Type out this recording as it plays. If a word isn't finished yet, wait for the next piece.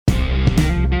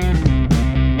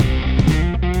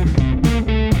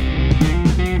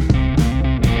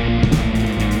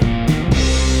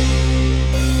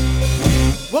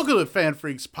the Fan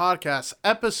Freaks Podcast,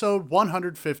 episode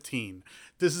 115.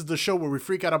 This is the show where we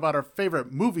freak out about our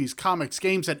favorite movies, comics,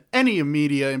 games, and any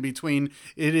media in between.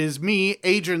 It is me,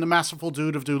 Adrian, the masterful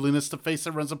dude of doodliness, the face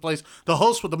that runs the place, the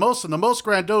host with the most and the most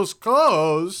grandiose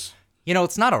clothes. You know,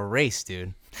 it's not a race,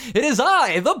 dude. It is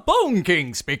I, the Bone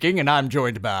King, speaking, and I'm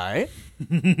joined by...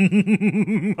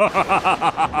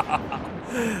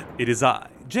 It is I,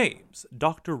 James,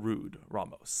 Dr. Rude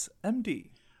Ramos, MD.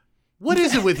 What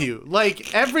is it with you?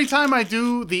 Like, every time I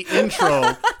do the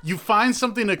intro, you find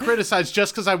something to criticize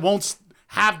just because I won't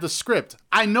have the script.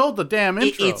 I know the damn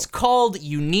intro. It's called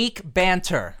unique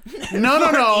banter.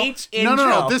 No. Each intro.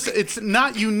 No. It's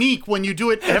not unique when you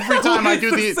do it every time I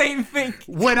do the same thing.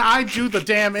 When I do the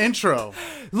damn intro.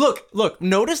 Look,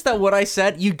 notice that what I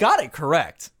said, you got it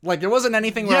correct. Like, there wasn't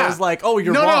anything where I was like, oh,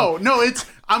 you're wrong. No, it's,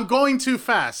 I'm going too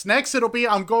fast. Next, it'll be,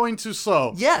 I'm going too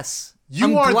slow. Yes.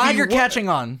 I'm glad you're catching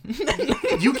on.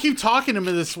 You keep talking to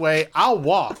me this way, I'll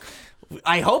walk.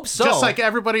 I hope so. Just like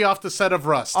everybody off the set of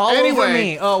Rust. All over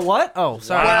me. Oh, what? Oh,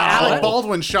 sorry. Alec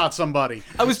Baldwin shot somebody.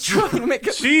 I was trying to make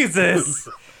Jesus.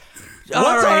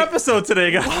 What's our episode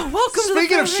today, guys? Welcome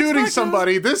Speaking of shooting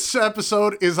somebody, this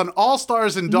episode is an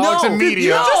All-Stars and Dogs and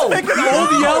Media. Just make an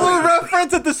Old Yeller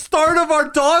reference at the start of our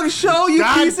dog show, you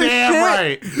piece of shit.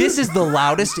 Right. This is the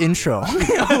loudest intro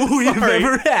we've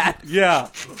ever had. Yeah.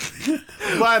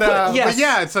 But yes.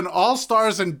 yeah, it's an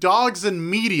All-Stars and Dogs and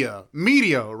Media.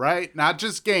 Media, right? Not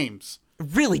just games.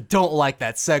 Really don't like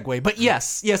that segue, but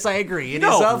yes, I agree. It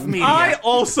is of media. I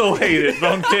also hate it,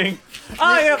 Bone King.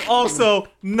 I am also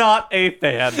not a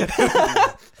fan.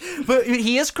 But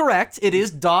he is correct. It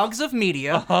is Dogs of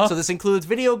Media. So this includes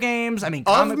video games. I mean,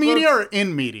 comic Of media books. or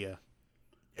in media?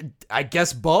 I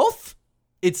guess both.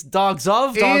 It's Dogs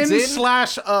of, Dogs in.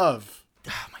 /of.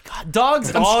 Oh my God,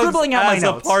 Dogs. I'm scribbling out my as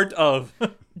notes. a part of.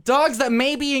 Dogs that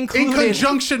may be included. In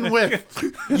conjunction with.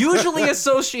 Usually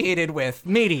associated with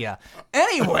media.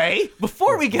 Anyway,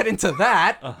 before we get into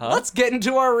that, let's get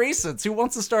into our recents. Who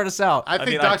wants to start us out? I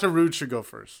think Dr. Rude should go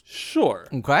first. Sure.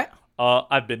 Okay.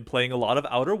 I've been playing a lot of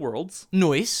Outer Worlds.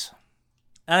 Noise.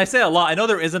 And I say a lot. I know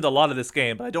there isn't a lot of this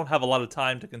game, but I don't have a lot of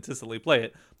time to consistently play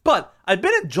it. But I've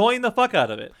been enjoying the fuck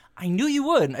out of it. I knew you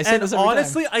would. I said And this every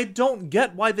honestly, time. I don't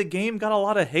get why the game got a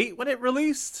lot of hate when it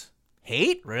released.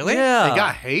 Hate? Really? Yeah. They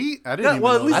got hate? I didn't even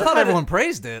well, at know least I that. thought everyone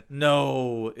praised it.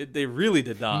 No, they really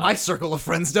did not. My circle of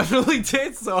friends definitely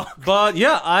did, so. But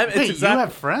yeah, it's Wait, exactly. you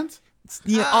have friends?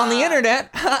 Yeah, on the internet,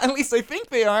 at least I think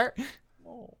they are.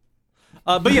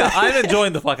 But yeah, I'm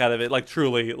enjoying the fuck out of it. Like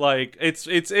truly, like it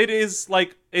is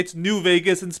like it's New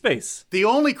Vegas in space. The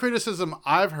only criticism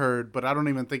I've heard, but I don't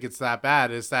even think it's that bad,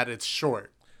 is that it's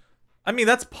short. I mean,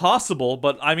 that's possible,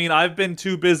 but I mean, I've been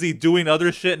too busy doing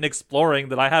other shit and exploring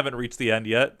that I haven't reached the end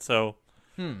yet. So,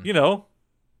 you know,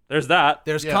 there's that.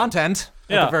 There's content,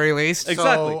 at Yeah. the very least.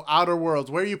 Exactly. So, Outer Worlds,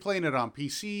 where are you playing it on?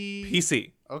 PC?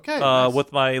 PC. Okay. Nice.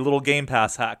 With my little Game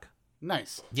Pass hack.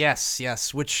 Nice.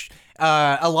 Yes, which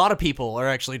a lot of people are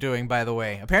actually doing, by the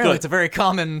way. Apparently, Good. it's a very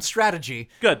common strategy.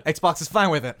 Good. Xbox is fine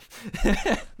with it.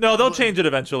 No, they'll change it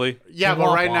eventually. Yeah, but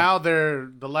Womp right womp. now,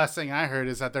 the last thing I heard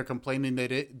is that they're complaining they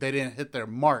didn't hit their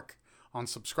mark on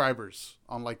subscribers,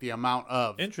 on like the amount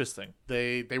of. Interesting.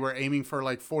 They were aiming for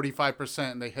like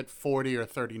 45% and they hit 40 or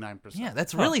 39%. Yeah,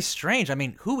 that's really strange. I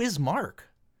mean, who is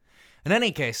Mark? In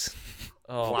any case,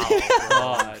 Oh, wow.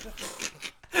 God.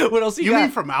 what else You got?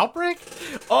 mean from Outbreak?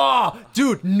 Oh,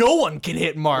 dude, no one can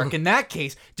hit Mark in that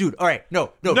case. Dude, all right,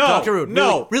 no, Dr. Rude.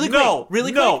 No, really no, quick,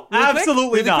 really no, quick, really absolutely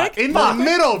quick, really not. quick. In the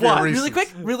middle of your What?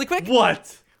 reasons. Really quick.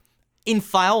 What? In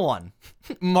File 1,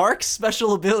 Mark's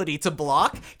special ability to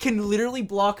block can literally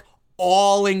block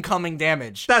all incoming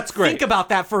damage. That's great. Think about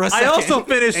that for a I second. also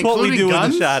finished what we Including do in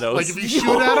guns? the shadows. Like if you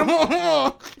shoot at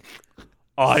them?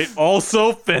 I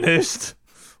also finished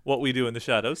what we do in the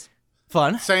shadows.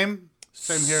 Fun. Same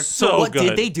here. So what good.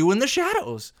 did they do in the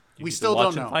shadows? We Need to still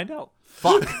watch don't and know. find out.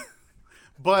 Fuck.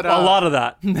 But A lot of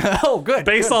that. No, good.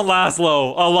 Based good. on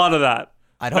Laszlo, a lot of that.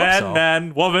 I'd hope Man, so.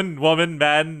 man, woman, woman,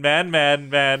 man, man, man,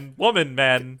 man, woman,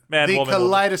 man, man, the woman, woman.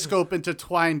 kaleidoscope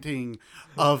intertwining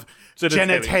of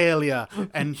Genitalia. genitalia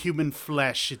and human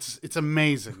flesh. It's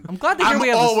amazing. I'm glad to hear we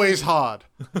have always hard.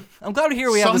 I'm glad to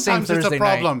hear we have the same Sometimes Thursday it's a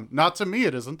problem. Not to me,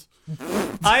 it isn't.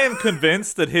 I am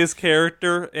convinced that his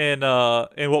character in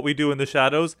what we do in the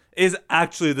shadows is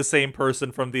actually the same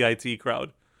person from the IT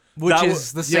crowd. night, which that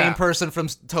is the same yeah. person from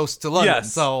Toast to London.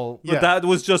 Yes. So, But Yeah. that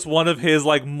was just one of his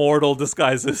like mortal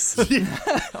disguises.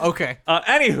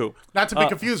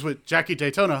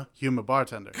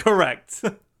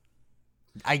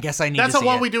 I guess I need That's to a see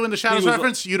What it. We Do in the Shadows He was-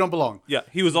 reference. You don't belong. Yeah,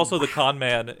 he was also the con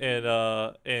man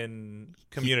in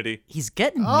Community. He's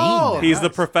getting Oh. mean. He's the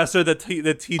Nice. professor that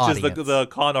teaches Audience. the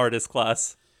con artist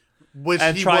class. Which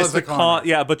And he tries was to a con.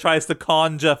 but tries to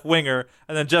con Jeff Winger,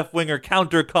 and then Jeff Winger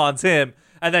counter cons him,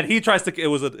 and then he tries to. It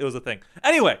was a thing.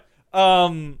 Anyway,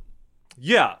 but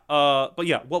yeah,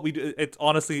 what we do. It's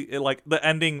honestly like the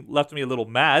ending left me a little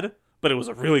mad, but it was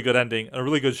a really good ending, a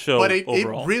really good show But it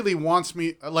overall. really wants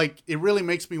me, like, it really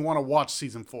makes me want to watch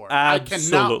season 4. I cannot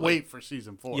Absolutely. wait for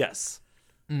season 4. Yes.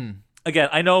 Again,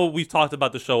 I know we've talked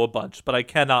about the show a bunch, but I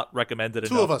cannot recommend it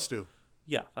enough. Two of us do.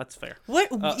 Yeah, that's fair. What?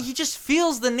 He just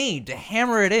feels the need to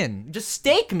hammer it in. Just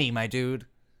stake me, my dude.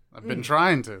 I've been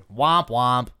trying to. Womp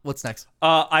womp. What's next?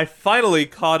 I finally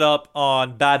caught up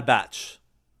on Bad Batch,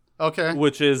 Okay.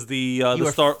 which is the You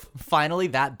are Star. finally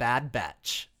that bad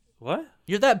batch. What?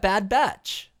 You're that bad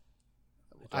batch.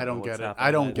 I don't what's get it. happening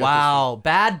I don't right get Wow,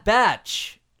 bad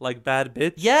batch. Like Bad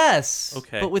Bitch? Yes.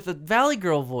 Okay. But with a Valley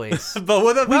Girl voice. But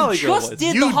with a Valley We Girl just voice.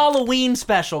 did You- the Halloween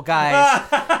special, guys. this.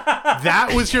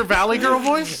 That was your Valley Girl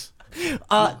voice?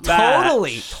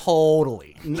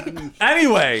 Totally.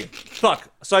 Anyway, fuck.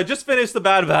 So I just finished the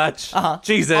Bad Batch.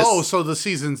 Jesus. Oh, so the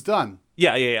season's done.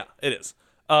 Yeah, it is.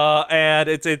 And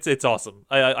it's awesome.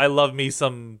 I love me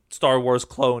some Star Wars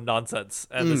clone nonsense,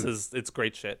 and it's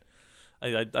great shit.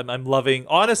 I'm loving,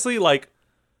 honestly, like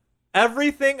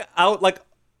everything out, like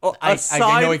aside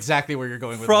I know exactly where you're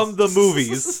going with from this. the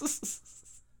movies.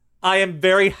 I am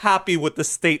very happy with the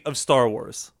state of Star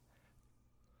Wars.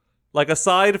 Like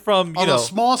aside from On the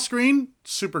small screen,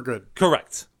 super good.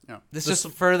 correct. This just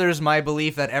furthers my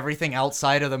belief that everything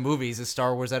outside of the movies is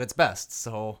Star Wars at its best.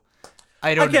 So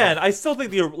I don't Again, know. I still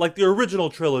think the original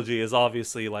trilogy is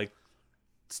obviously like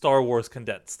Star Wars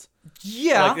condensed.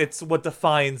 Yeah. Like it's what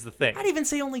defines the thing. I'd even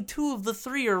say only 2 of the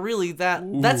 3 are really that.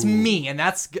 That's me, and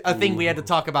that's a thing we had to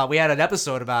talk about. We had an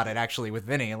episode about it actually with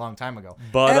Vinny a long time ago.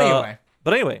 But anyway,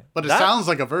 but But it sounds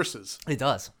like a versus. it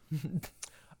does.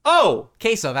 Oh,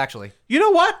 Case of actually. you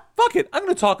know what? Fuck it. I'm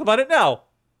going to talk about it now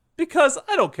because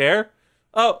I don't care.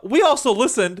 We also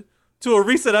listened to a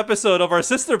recent episode of our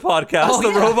sister podcast, Oh, The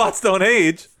yeah. Robots Don't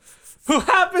Age, who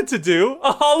happened to do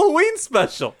a Halloween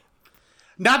special.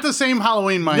 Not the same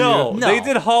Halloween, mind No, you. No. they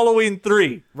did Halloween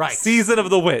 3. Right. Season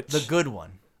of the Witch. The good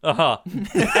one.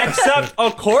 Except,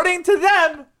 according to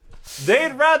them,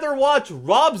 they'd rather watch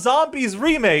Rob Zombie's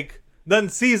remake than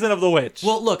Season of the Witch.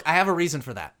 Well, look, I have a reason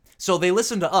for that. So they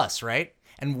listen to us, right?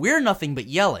 And we're nothing but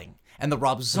yelling. And the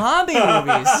Rob Zombie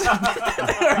movies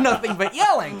are nothing but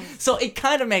yelling. So it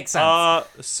kind of makes sense.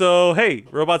 So, hey,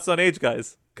 Robots Don't Age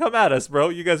guys, come at us, bro.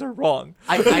 You guys are wrong.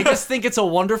 I just think it's a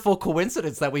wonderful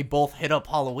coincidence that we both hit up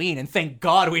Halloween, and thank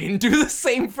God we didn't do the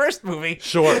same first movie.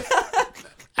 Sure.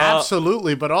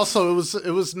 Absolutely. But also,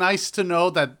 it was nice to know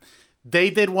that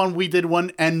they did one, we did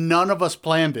one, and none of us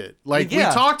planned it. Like, Yeah.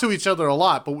 we talked to each other a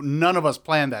lot, but none of us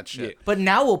planned that shit. But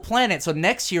now we'll plan it. So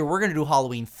next year we're gonna do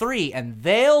Halloween 3, and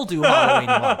they'll do Halloween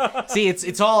 1. See,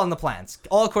 it's all in the plans,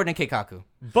 all according to Keikaku.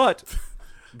 But,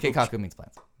 Keikaku means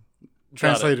plans.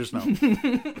 Translators know.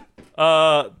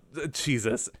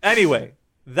 Jesus. Anyway,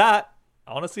 that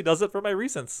honestly does it for my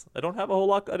recents. I didn't have a whole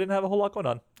lot going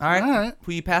on. All right. All right.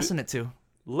 Who you passing it to?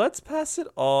 Let's pass it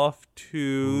off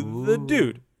to the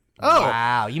dude. Oh,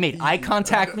 Wow, you made eye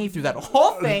contact me through that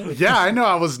whole thing. yeah, I know.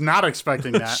 I was not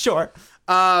expecting that. Sure.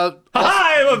 I'm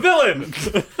a villain.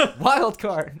 Wild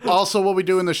card. Also, What We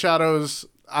Do in the Shadows,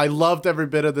 I loved every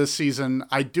bit of this season.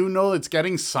 I do know it's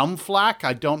getting some flack.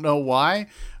 I don't know why.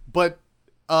 But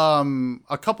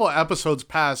a couple of episodes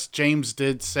past, James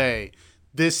did say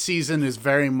this season is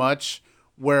very much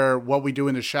where What We Do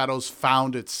in the Shadows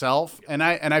found itself. And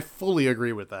I fully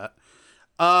agree with that.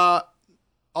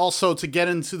 Also, to get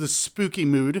into the spooky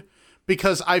mood,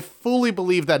 because I fully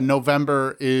believe that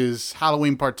November is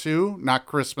Halloween Part 2, not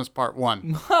Christmas Part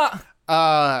 1.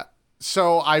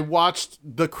 So I watched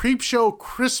the Creepshow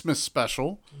Christmas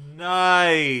special.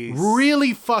 Nice.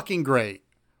 Really fucking great.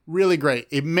 Really great.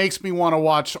 It makes me want to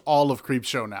watch all of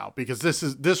Creepshow now because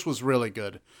this was really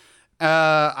good.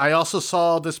 I also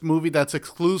saw this movie that's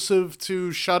exclusive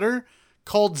to Shudder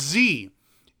called Z.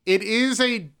 It is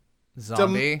a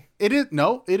Zombie. it is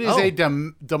Oh. a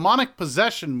demonic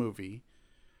possession movie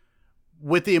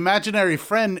with the imaginary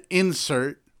friend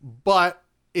insert, but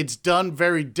it's done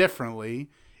very differently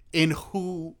in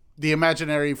who the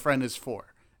imaginary friend is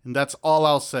for. And that's all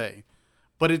I'll say.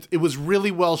 But it was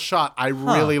really well shot. I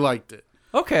really liked it.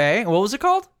 Okay. What was it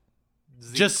called?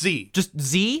 Just Z. Just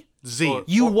Z? Z.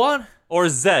 You want... Or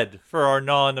Zed for our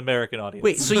non-American audience.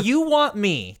 Wait, so you want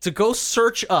me to go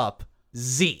search up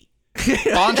Z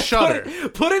On Shudder.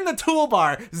 Put in the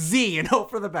toolbar Z and hope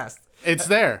for the best. It's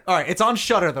there. All right, it's on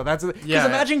Shudder though. That's because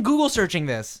imagine Google searching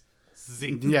this.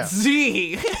 Yeah.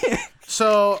 Z.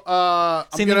 So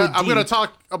Same thing with I'm D. gonna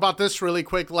talk about this really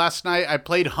quick. Last night I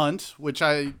played Hunt, which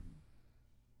I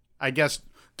guess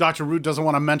Dr. Root doesn't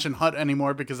want to mention Hunt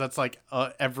anymore because that's like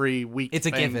every week. It's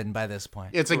a thing. given by this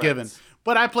point. It's a given.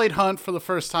 But I played Hunt for the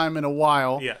first time in a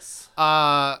while. Yes.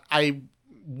 I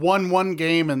won one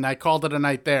game and I called it a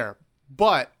night there.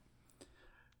 But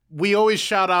we always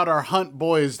shout out our Hunt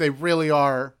boys. They really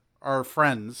are our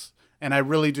friends, and I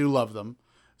really do love them.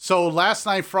 So last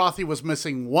night, Frothy was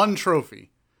missing one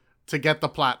trophy to get the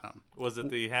platinum. Was it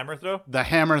the hammer throw? The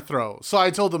hammer throw. So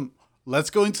I told him, let's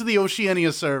go into the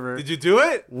Oceania server. Did you do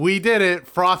it? We did it.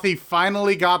 Frothy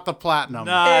finally got the platinum.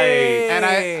 Nice.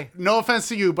 And no offense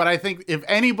to you, but I think if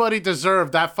anybody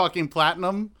deserved that fucking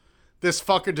platinum, this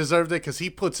fucker deserved it because he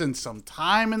puts in some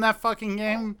time in that fucking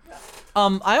game.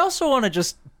 I also want to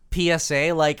just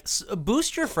PSA, like,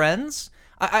 boost your friends.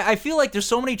 I feel like there's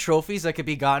so many trophies that could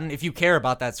be gotten if you care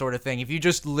about that sort of thing. If you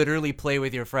just literally play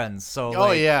with your friends. So,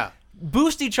 Oh, yeah.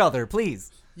 Boost each other,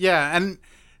 please. Yeah, and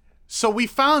so we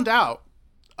found out.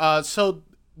 So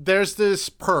there's this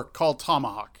perk called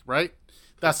Tomahawk, right?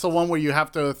 That's the one where you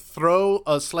have to throw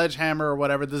a sledgehammer or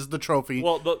whatever. This is the trophy.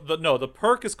 Well, the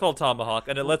perk is called Tomahawk,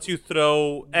 and it lets you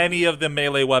throw any of the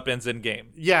melee weapons in game.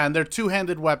 Yeah, and they're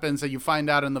two-handed weapons that you find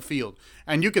out in the field.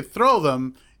 And you could throw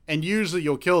them, and usually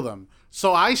you'll kill them.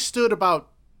 So I stood about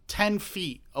 10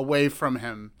 feet away from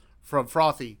him, from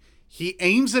Frothy. He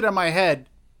aims it at my head,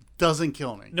 doesn't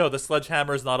kill me. No, the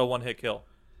sledgehammer is not a one-hit kill.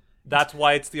 That's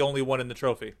why it's the only one in the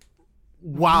trophy.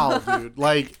 Wow, dude.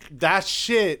 Like, that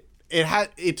shit,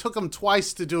 it took him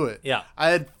twice to do it. Yeah. I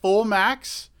had full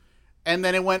max, and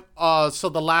then it went, so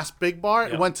the last big bar,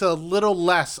 it went to a little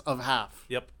less of half.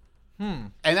 Yep.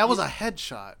 And that was a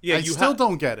headshot. Yeah, I you still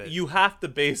don't get it. You have to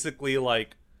basically,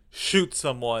 like, shoot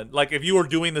someone. Like, if you were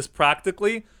doing this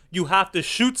practically, you have to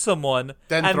shoot someone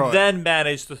Then and throw it. then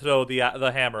manage to throw the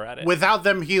hammer at it. Without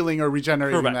them healing or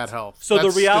regenerating Correct. that health. So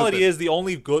That's the reality stupid. is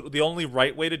the only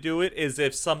right way to do it is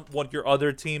if your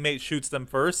other teammate shoots them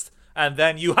first, and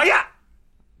then you hiya.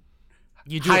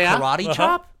 You do a Hiya? karate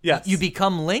chop? Yes. You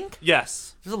become Link?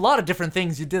 Yes, There's a lot of different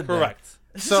things you did there. correct.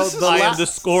 So the I am last the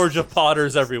scourge of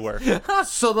potters everywhere.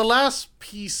 So the last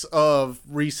piece of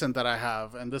recent that I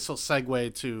have, and this will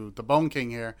segue to the Bone King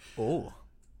here. Oh.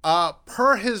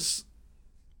 Per his,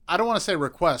 I don't want to say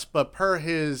request, but per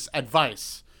his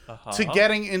advice to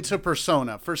getting into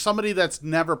Persona, for somebody that's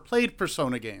never played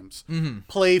Persona games,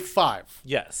 play 5.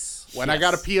 Yes. When I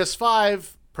got a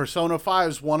PS5, Persona 5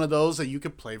 is one of those that you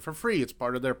could play for free. It's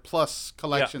part of their Plus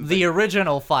collection. The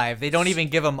original 5. They don't even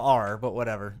give them R, but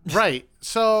whatever. Right.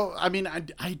 So, I mean,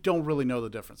 I don't really know the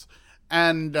difference.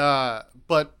 And,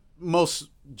 but most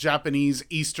Japanese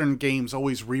Eastern games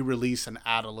always re-release and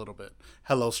add a little bit.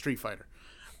 Hello, Street Fighter.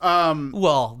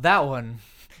 Well, that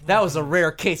was a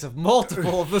rare case of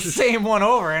multiple of the same one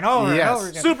over and over and over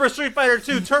again. Super Street Fighter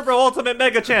 2 Turbo Ultimate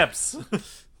Mega Champs.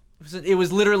 It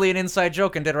was literally an inside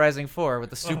joke in Dead Rising 4 with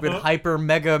the stupid hyper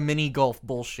mega mini golf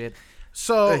bullshit.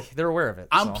 So, They're aware of it.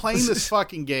 I'm so. playing this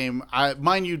fucking game.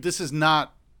 Mind you, this is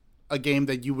not a game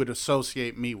that you would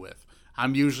associate me with.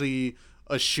 I'm usually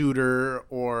a shooter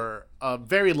or a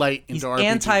very light into He's RPG.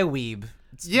 anti-weeb.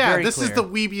 It's Yeah, very this clear. is the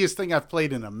weebiest thing I've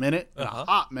played in a minute, in a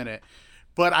hot minute.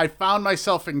 But I found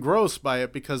myself engrossed by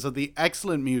it because of the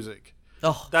excellent music.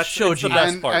 Oh, That's Shoji. the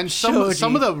best And, part. and some Shoji.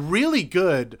 of the really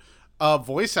good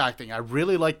voice acting. I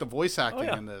really like the voice acting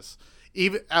in this.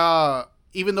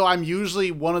 Even though I'm usually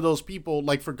one of those people,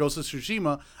 like for Ghost of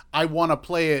Tsushima, I want to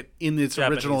play it in its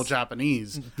original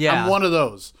Japanese. Yeah. I'm one of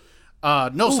those.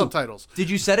 No subtitles. Did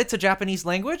you set it to Japanese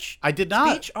language? I did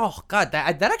not. Speech? Oh, God,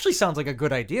 that actually sounds like a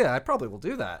good idea. I probably will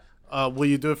do that. Will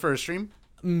you do it for a stream?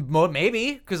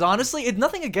 Maybe, because honestly, it's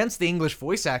nothing against the English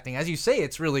voice acting. As you say,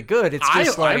 it's really good. It's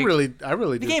just I like really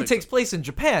the do game think takes place in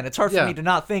Japan. It's hard for Yeah. me to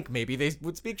not think maybe they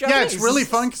would speak Yeah, Japanese. it's really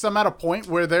fun because I'm at a point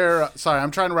where they're. Sorry,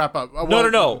 I'm trying to wrap up.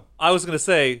 No. I was going to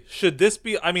say, should this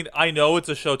be... I mean, I know it's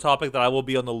a show topic that I will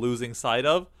be on the losing side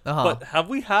of, but have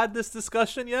we had this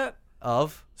discussion yet?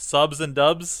 Of Subs and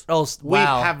dubs? oh We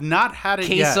wow, have not had it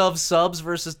case yet. of subs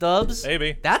versus dubs.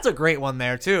 Maybe. That's a great one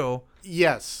there too.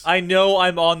 Yes. I know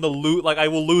I'm on the like I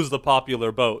will lose the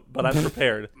popular boat, but I'm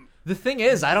prepared. The thing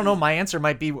is, I don't know. My answer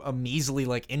might be a measly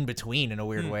like in between in a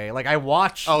weird way. Like I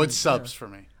watch. Oh, it's subs for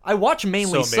me. I watch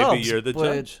mainly So maybe subs. you're the but-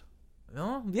 judge.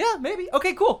 Oh, yeah, maybe.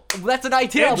 Okay, cool. That's an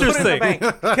idea. I'll put it in the Interesting.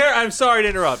 bank. Kara, I'm sorry to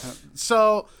interrupt.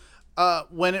 So,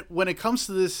 when it comes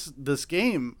to this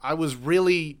game, I was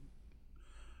really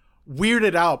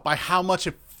weirded out by how much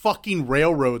it fucking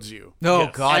railroads you. Oh,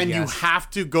 Yes. God, And yes. you have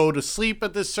to go to sleep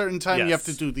at this certain time. You have Yes.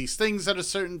 to do these things at a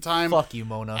certain time. Fuck you,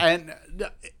 Mona. And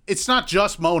it's not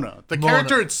just Mona. The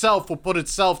character itself will put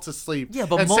itself to sleep. Yeah,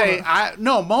 but and Mona- say,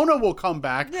 no, Mona will come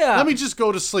back. Yeah. Let me just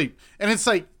go to sleep. And it's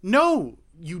like, no,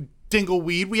 you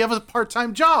dingleweed, we have a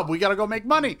part-time job. We got to go make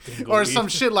money. Or some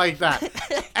shit like that.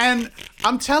 And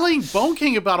I'm telling Bone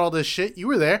King about all this shit. You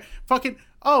were there. Fucking,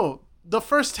 the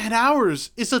first 10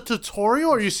 hours is a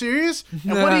tutorial? Are you serious?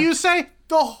 And what do you say?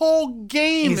 The whole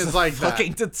game is like that.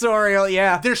 Fucking tutorial,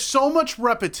 yeah. There's so much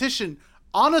repetition.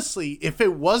 Honestly, if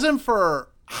it wasn't for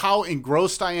how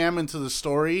engrossed I am into the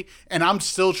story, and I'm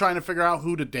still trying to figure out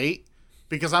who to date,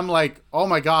 because I'm like, oh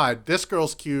my God, this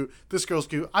girl's cute.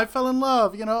 I fell in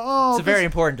love, It's a very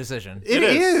important decision. It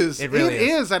is. It really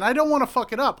is. And I don't want to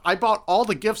fuck it up. I bought all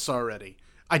the gifts already.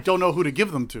 I don't know who to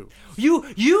give them to.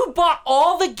 You bought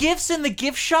all the gifts in the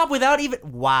gift shop without even...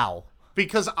 Wow.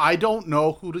 Because I don't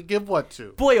know who to give what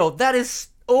to. Boyo, that is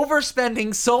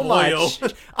overspending so much.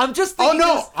 I'm just Oh thinking...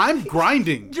 no, I'm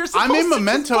grinding. You're I'm in supposed to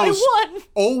just buy Mementos one.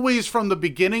 always from the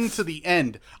beginning to the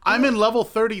end. I'm in level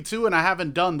 32 and I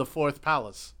haven't done the 4th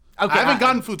palace. Okay, I haven't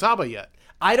gotten Futaba yet.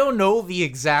 I don't know the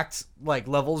exact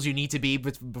levels you need to be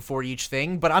before each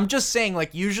thing, but I'm just saying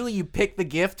usually you pick the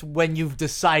gift when you've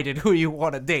decided who you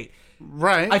want to date.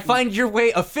 Right. I find your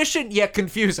way efficient yet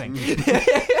confusing.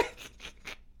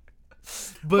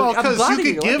 But well, I'm glad because you that could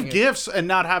you're give liking it. gifts and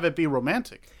not have it be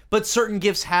romantic. But certain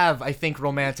gifts have, I think,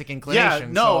 romantic inclination.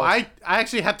 Yeah, no, so- I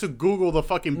actually had to Google the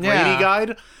fucking Brady Yeah.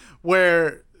 guide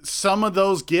where some of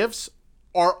those gifts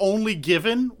are only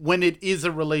given when it is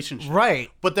a relationship. Right.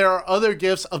 But there are other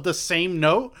gifts of the same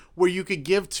note where you could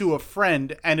give to a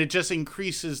friend and it just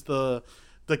increases the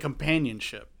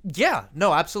companionship. Yeah,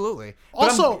 no, absolutely. But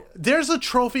Also, there's a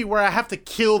trophy where I have to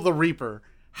kill the Reaper.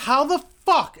 How the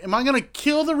fuck am I gonna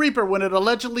kill the Reaper when it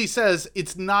allegedly says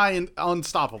it's nigh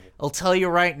unstoppable? I'll tell you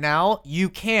right now, you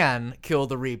can kill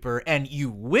the Reaper, and you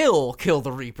will kill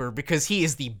the Reaper because he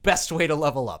is the best way to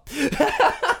level up.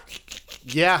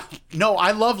 Yeah. No,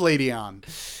 I love Lady Ann.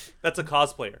 That's a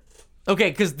cosplayer. Okay,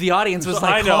 because the audience was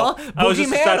I like, know. huh? I was just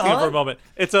Boogeyman, distracting huh? for a moment.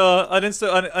 It's an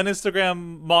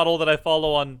Instagram model that I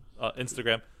follow on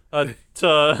Instagram.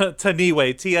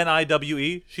 Taniwe,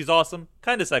 Tniwe. She's awesome,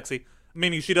 kind of sexy.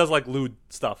 Meaning she does lewd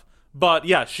stuff. But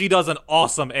yeah, she does an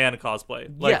awesome Anne cosplay.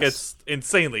 Yes. It's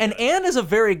insanely And good. Anne is a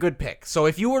very good pick. So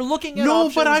if you were looking at No,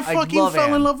 options, but I I'd fucking love fell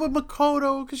Anne. in love with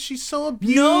Makoto because she's so No,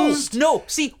 abused. no.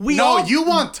 See, we No, all... you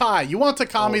want Tai. You want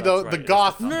Takami, Oh, that's the right.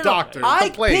 goth No, no, doctor. I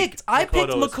the plague. picked Makoto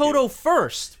is Makoto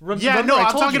first. Yeah, Remember no, I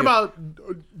I'm told talking you.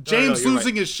 about James you're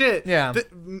losing his shit. Yeah.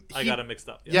 I got it mixed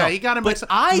up. Yeah, he got him But mixed up.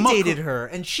 I dated her,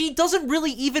 and she doesn't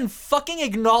really even fucking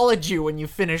acknowledge you when you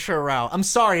finish her out. I'm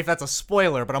sorry if that's a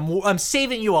spoiler, but I'm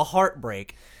saving you a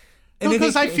heartbreak.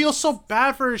 Because I feel so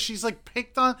bad for her. She's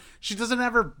picked on. She doesn't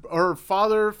have her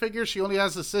father figure. She only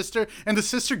has a sister, and the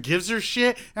sister gives her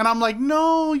shit. And I'm like,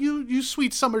 no, you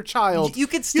sweet summer child. You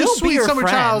could still you be sweet her summer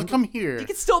friend. child. Come here. You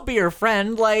could still be her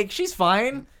friend. She's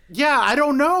fine. Yeah, I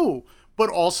don't know, but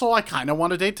also I kind of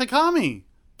want to date Takami.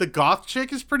 The goth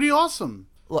chick is pretty awesome.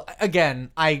 Well, again,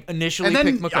 I initially And then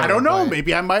picked Makoto. I don't know. but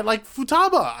Maybe I might like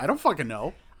Futaba. I don't fucking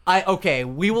know.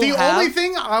 we will The have... only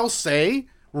thing I'll say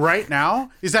right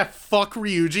now is that fuck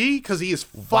Ryuji because he is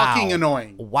fucking Wow.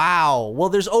 annoying. Wow. Well,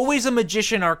 there's always a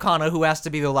magician arcana who has to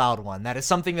be the loud one. That is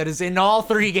something that is in all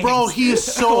three games. Bro, he is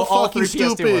so All fucking three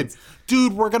PS2 stupid. ones.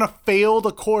 Dude, we're gonna fail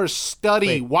the course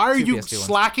study. Wait, Why are two you PS2 ones.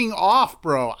 slacking off,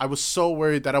 bro? I was so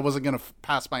worried that I wasn't gonna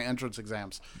pass my entrance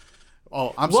exams.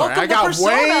 Oh, I'm sorry. Welcome to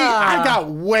Persona! I got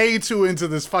way too into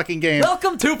this fucking game.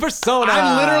 Welcome to Persona.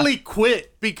 I literally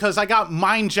quit because I got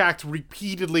mind jacked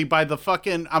repeatedly by the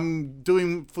fucking. I'm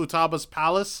doing Futaba's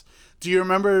Palace. Do you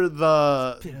remember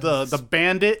the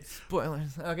bandit?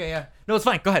 Spoilers. Okay, yeah. No, it's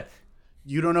fine. Go ahead.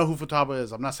 You don't know who Futaba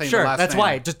is. I'm not saying Sure, the last that's name.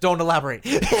 why. Just don't elaborate.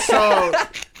 So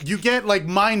you get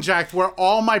mind jacked where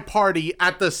all my party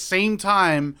at the same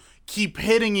time keep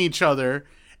hitting each other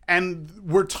and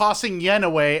we're tossing yen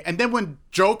away. And then when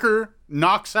Joker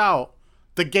knocks out,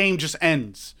 the game just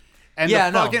ends. And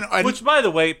Yeah, the no. fucking and Which, by the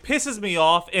way, pisses me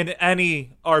off in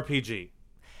any RPG.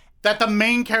 that the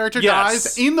main character Yes.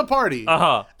 dies in the party.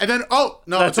 Uh-huh. And then no,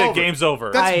 That's it's it. over. Game's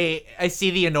over. I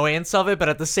see the annoyance of it, but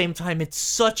at the same time, it's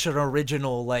such an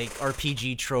original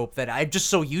RPG trope that I'm just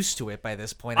so used to it by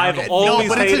this point. I I've don't get- always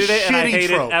but it's a hated it, and I shitty hate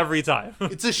trope. it every time.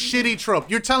 It's a shitty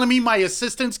trope. You're telling me my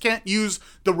assistants can't use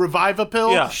the Reviva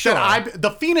pill? Yeah, sure.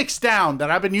 The Phoenix Down that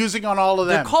I've been using on all of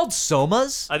them. They're called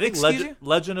Somas? I think Excuse you?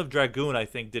 Legend of Dragoon,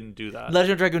 didn't do that.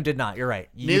 Legend of Dragoon did not. You're right.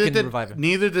 You can revive it.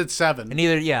 Neither did 7. And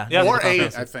neither, yeah. Yeah. or Final 8,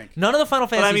 Fantasy. I think. None of the Final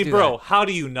But Fantasies I mean, do bro, that. how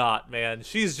do you not, man?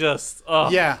 She's just.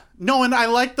 Ugh. Yeah. No, and I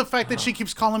like the fact that she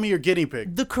keeps calling me your guinea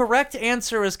pig. The correct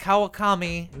answer is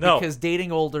Kawakami No. because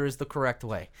dating older is the correct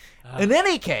way. In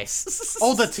any case.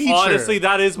 Oh, the teacher. Honestly,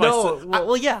 that is my. No,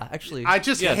 well, yeah, actually. I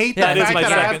just Yes, hate the that is fact my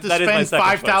that I have second- to that is my spend second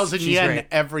choice. 5,000 She's yen great.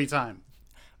 every time.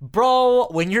 Bro,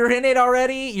 when you're in it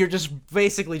already, you're just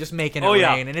basically just making it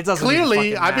yeah. rain, and it doesn't even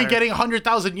Clearly, fucking I've been matter. getting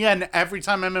 100,000 yen every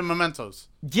time I'm in Mementos.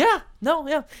 Yeah, no,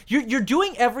 yeah. You're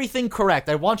doing everything correct.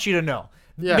 I want you to know.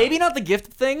 Yeah. Maybe not the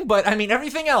gift thing, but I mean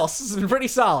everything else has been pretty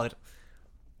solid.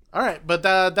 All right, but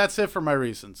that's it for my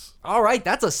reasons. All right,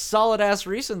 that's a solid ass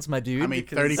reasons, my dude. I mean,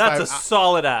 because- 35 That's a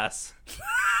solid ass.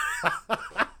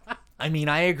 I mean,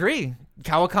 I agree.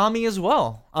 Kawakami as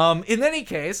well. In any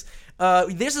case,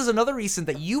 this is another recent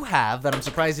that you have that I'm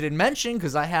surprised you didn't mention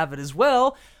because I have it as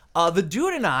well. The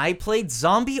dude and I played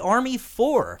Zombie Army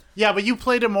 4. Yeah, but you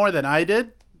played it more than I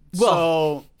did.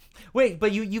 Well- So, Wait,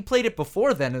 but you played it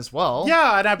before then as well.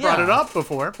 yeah, and I brought Yeah. it up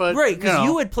before, but Right, because you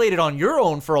know. had played it on your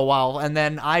own for a while, and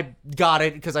then I got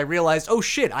it because I realized, oh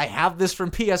shit, I have this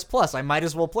from PS Plus. I might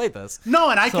as well play this. No,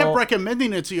 and I So- kept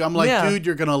recommending it to you. I'm like, Yeah. dude,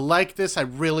 you're going to like this. I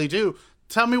really do.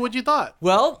 Tell me what you thought.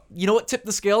 Well, you know what tipped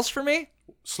the scales for me?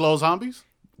 Slow zombies?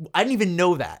 I didn't even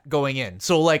know that going in.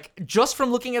 So, like, just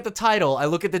from looking at the title, I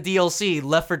look at the DLC,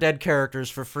 Left 4 Dead characters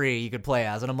for free you could play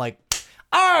as, and I'm like,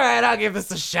 all right, I'll give this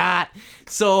a shot.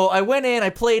 So I went in, I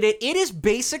played it. It is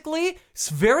basically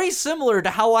very similar to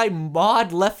how I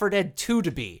mod Left 4 Dead 2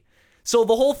 to be. So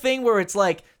the whole thing where it's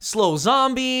like slow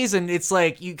zombies and it's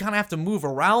like you kind of have to move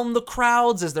around the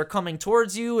crowds as they're coming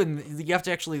towards you and you have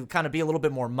to actually kind of be a little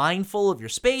bit more mindful of your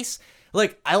space.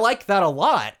 Like, I like that a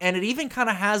lot. And it even kind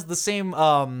of has the same,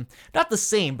 not the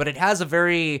same, but it has a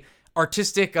very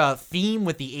artistic theme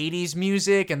with the 80s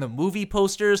music and the movie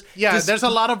posters. Yeah, Just- there's a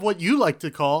lot of what you like to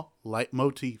call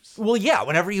leitmotifs. Well, yeah,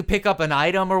 whenever you pick up an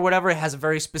item or whatever, it has a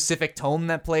very specific tone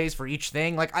that plays for each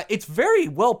thing. Like, it's very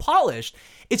well polished.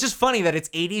 It's just funny that it's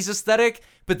 80s aesthetic,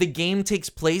 but the game takes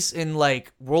place in,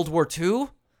 like, World War II.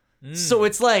 So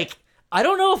it's like, I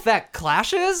don't know if that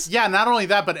clashes. Yeah, not only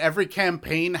that, but every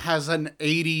campaign has an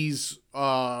 80s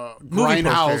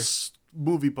grindhouse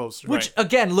movie poster. Which,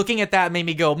 again, looking at that made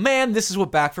me go, man, this is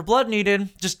what Back 4 Blood needed.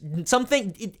 Just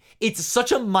something, it's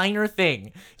such a minor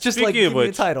thing. Just Speaking like, give of me a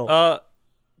which, title.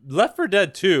 Left 4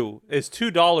 Dead 2 is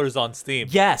 $2 on Steam.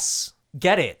 Yes,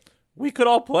 get it. We could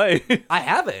all play. I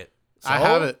have it. I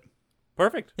have it.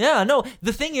 Perfect. Yeah, no.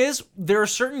 The thing is, there are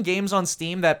certain games on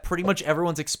Steam that pretty much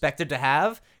everyone's expected to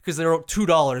have because they're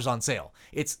 $2 on sale.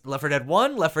 It's Left 4 Dead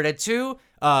 1, Left 4 Dead 2,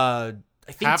 I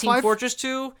think Team Half-Life? Fortress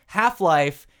 2,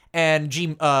 Half-Life, and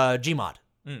Gmod.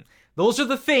 Those are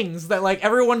the things that like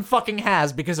everyone fucking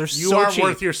has because they're You so are cheap.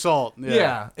 worth your salt.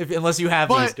 Yeah, unless you have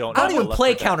But these. don't I have don't a even Left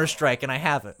play 4 Dead. Counter-Strike and I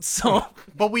have it. So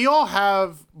But we all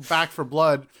have Back 4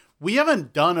 Blood. We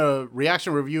haven't done a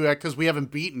reaction review yet because we haven't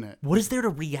beaten it. what is there to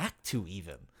react to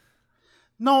even?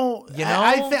 No, You know?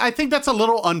 I think that's a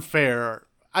little unfair.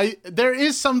 There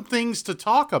is some things to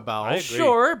talk about. I agree.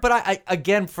 Sure, but I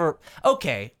again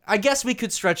okay, I guess we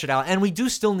could stretch it out, and we do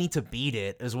still need to beat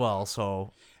it as well.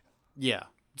 So Yeah.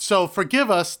 So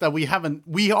forgive us that we haven't.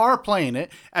 We are playing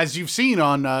it, as you've seen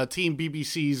on Team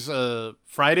BBC's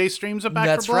Friday streams of Back 4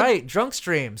 that's Blood. right, drunk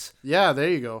streams, Yeah, there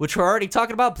you go. which we're already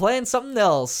talking about playing something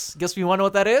else. Guess we want to know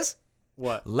what that is?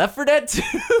 What? Left 4 Dead 2.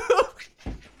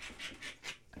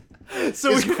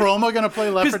 So Is Chroma gonna play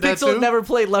Left 4 Dead Pixel 2? never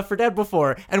played Left 4 Dead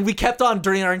before, and we kept on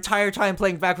during our entire time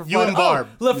playing Back 4 You Blood. and Barb.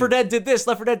 Oh, Left 4 Dead did this.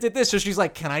 Left 4 Dead did this. So she's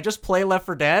like, "Can I just play Left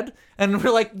 4 Dead?" And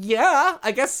we're like, "Yeah,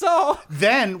 I guess so."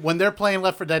 Then when they're playing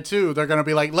Left 4 Dead 2, they're gonna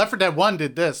be like, Left 4 Dead 1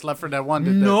 did this. Left 4 Dead 1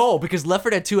 did this. No, because Left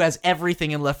 4 Dead 2 has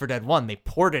everything in Left 4 Dead 1. They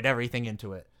ported everything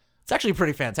into it. It's actually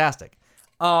pretty fantastic.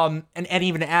 And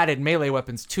even added melee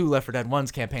weapons to Left 4 Dead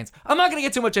 1's campaigns. I'm not going to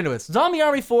get too much into it. Zombie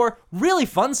Army 4, really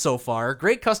fun so far.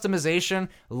 Great customization.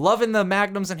 Loving the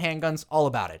magnums and handguns. All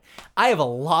about it. I have a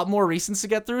lot more recents to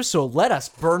get through, so let us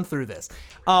burn through this.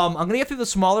 I'm going to get through the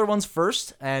smaller ones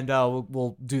first, and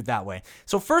we'll do it that way.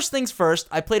 So first things first,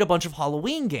 I played a bunch of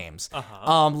Halloween games.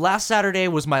 Last Saturday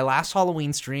was my last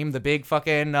Halloween stream. The big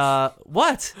fucking...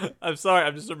 what? I'm sorry.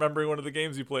 I'm just remembering one of the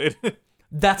games you played.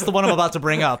 That's the one I'm about to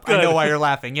bring up. I know why you're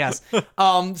laughing. Yes.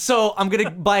 So I'm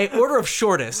gonna by order of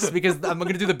shortest because I'm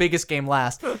gonna do the biggest game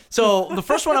last. So the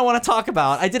first one I want to talk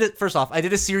about, I did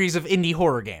a series of indie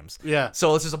horror games. Yeah.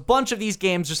 So it's just a bunch of these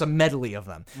games, just a medley of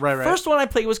them. Right. First one I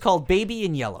played was called Baby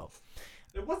in Yellow.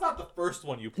 It was not the first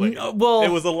one you played. Well, it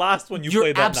was the last one you You're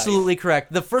played that absolutely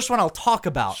correct. The first one I'll talk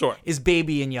about Sure. is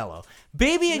Baby in Yellow.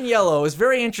 Baby in Yellow is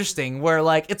very interesting where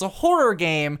like it's a horror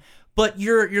game, but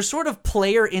your sort of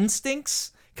player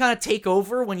instincts kind of take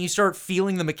over when you start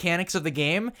feeling the mechanics of the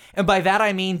game. And by that,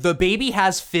 I mean the baby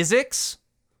has physics.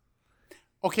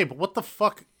 Okay, but what the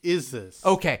fuck is this?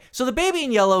 Okay, so the baby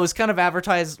in yellow is kind of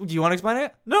advertised. Do you want to explain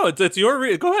it? No, it's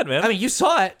your go ahead, man. I mean, you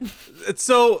saw it. It's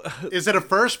so Is it a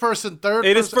first person, third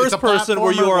it person? is first person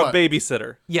where you are a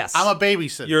babysitter. Yes. I'm a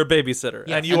babysitter. You're a babysitter,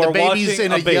 Yes. and you and are the baby's watching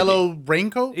in a baby. yellow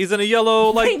raincoat? He's in a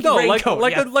yellow Raincoat,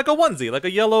 yes. like a onesie, like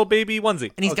a yellow baby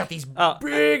onesie. and he's got these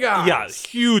big eyes. Yeah,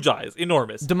 huge eyes,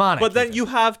 enormous, Demonic, But then even. you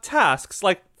have tasks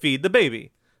like feed the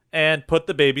baby and put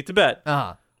the baby to bed.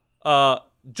 Uh-huh.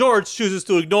 George chooses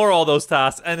to ignore all those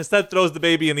tasks and instead throws the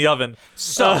baby in the oven.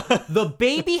 So the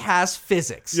baby has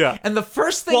physics. Yeah. And the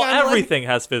first thing Well, I'm everything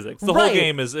has physics. The Right. whole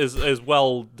game is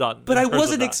well done. But in I terms of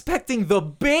wasn't that. expecting the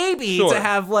baby Sure. to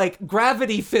have, like,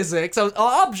 gravity physics.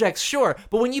 Objects, sure.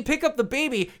 But when you pick up the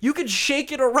baby, you can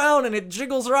shake it around and it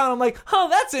jiggles around. I'm like, oh,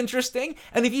 that's interesting.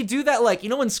 And if you do that, like, you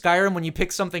know in Skyrim when you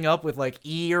pick something up with, like,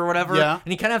 E or whatever? Yeah.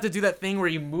 And you kind of have to do that thing where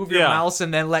you move your Yeah. mouse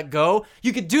and then let go?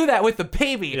 You could do that with the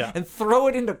baby Yeah. and throw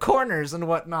it into corners and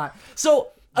whatnot. So,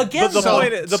 again, But the though-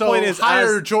 point is,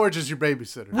 hire as- George as your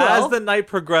babysitter. Well- as the night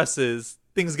progresses,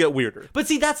 things get weirder. But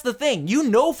see, that's the thing. You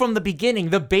know from the beginning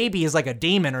the baby is like a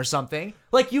demon or something.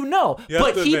 Like, you know. You have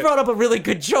But to he admit, brought up a really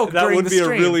good joke That during would the be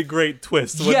stream. a really great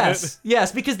twist, wouldn't Yes, it?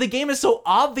 yes, because the game is so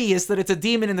obvious that it's a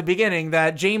demon in the beginning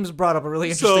that James brought up a really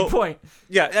interesting point.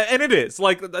 Yeah, and it is.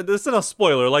 Like, this isn't a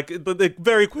spoiler. Like, it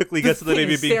very quickly gets to the thing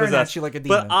baby is being staring at possessed. you like a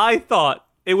But demon. I thought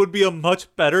it would be a much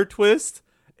better twist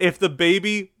if the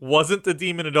baby wasn't the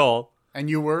demon at all. And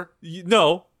you were?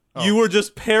 No. You were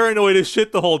just paranoid as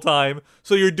shit the whole time,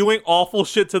 so you're doing awful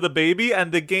shit to the baby,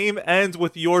 and the game ends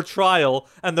with your trial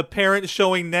and the parent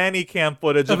showing nanny cam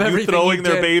footage Of of you everything throwing you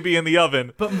their did. baby in the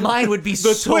oven. But mine would be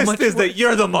The so twist much is worse. that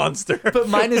you're the monster. But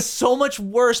mine is so much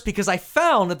worse because I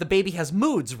found that the baby has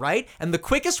moods, right? And the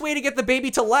quickest way to get the baby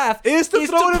to laugh Is to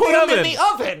throw it in put the him in oven. the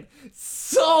oven.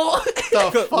 So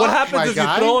The fuck, What happens my is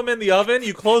guy? you throw him in the oven,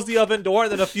 you close the oven door,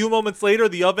 and then a few moments later,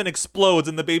 the oven explodes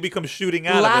and the baby comes shooting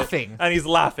out Laughing. of it. And he's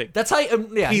laughing. that's how.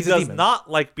 Yeah, He he's a does demon.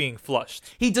 not like being flushed.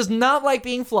 He does not like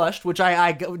being flushed, which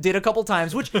I did a couple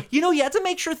times. Which you had to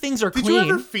make sure things are Did clean.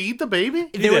 you ever feed the baby?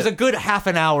 There was did. a good half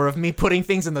an hour of me putting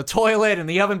things in the toilet and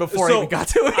the oven before I So, even got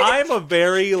to it. I'm a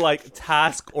very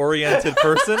task-oriented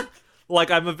person. Like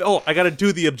I got to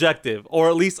do the objective, or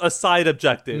at least a side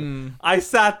objective. I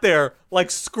sat there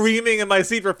screaming in my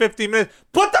seat for 15 minutes.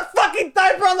 Put the fucking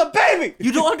diaper on the baby.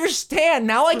 You don't understand.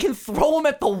 Now I can throw him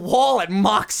at the wall at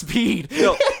Mach speed.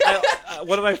 No,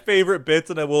 one of my favorite bits,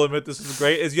 and I will admit this is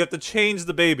great, is you have to change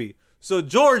the baby. So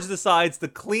George decides to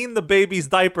clean the baby's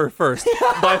diaper first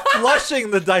by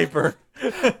flushing the diaper.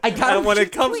 I got And when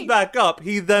it comes back up,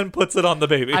 he then puts it on the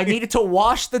baby. I needed to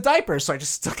wash the diaper, so I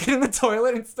just stuck it in the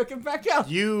toilet and stuck it back out.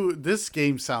 This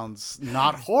game sounds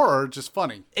not horror, just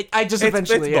funny. I just it's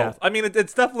eventually, both. I mean,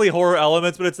 it's definitely horror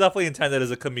elements, but it's definitely intended as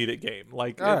a comedic game. All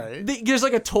right. There's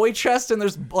like a toy chest and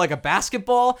there's like a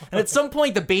basketball, and at some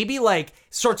point the baby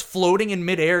starts floating in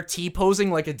midair, T-posing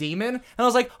like a demon, and I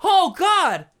was like, oh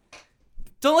god!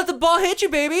 Don't let the ball hit you,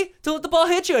 baby! Don't let the ball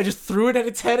hit you! I just threw it at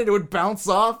its head and it would bounce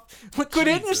off. Like, quit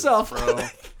hitting yourself. bro.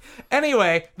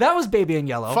 Anyway, that was Baby in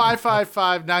Yellow.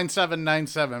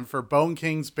 555-9797 for Bone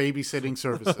King's babysitting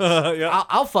services. Yeah.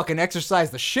 I'll fucking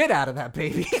exercise the shit out of that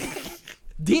baby.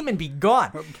 Demon be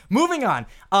gone. Moving on.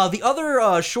 The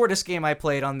other shortest game I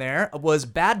played on there was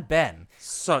Bad Ben.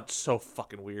 So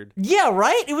fucking weird. Yeah,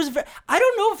 right? It was. I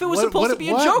don't know if it was supposed to be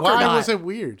a joke or Why not. was it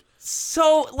weird?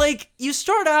 So, you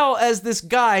start out as this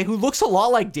guy who looks a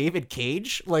lot like David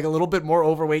Cage, like a little bit more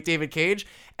overweight David Cage,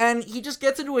 and he just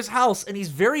gets into his house and he's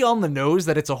very on the nose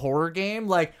that it's a horror game.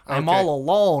 Like, I'm Okay. all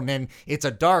alone and it's a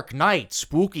dark night.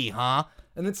 Spooky, huh?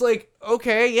 And it's like,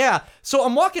 okay, yeah. So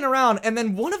I'm walking around and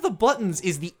then one of the buttons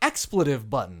is the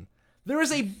expletive button. There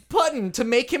is a button to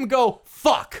make him go,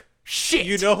 fuck, shit.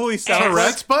 You know who he sounds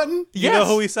Tourette's like? button? You know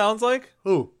who he sounds like?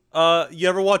 Who? You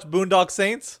ever watch Boondock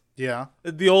Saints? Yeah.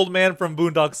 The old man from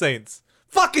Boondock Saints.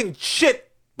 Fucking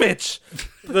shit, bitch.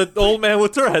 The old man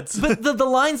with Tourette's. But the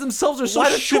lines themselves are so Why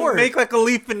don't short. you make like a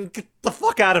leaf and get the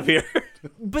fuck out of here?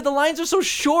 But the lines are so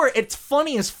short, it's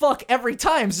funny as fuck every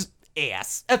time. It's just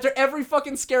ass. After every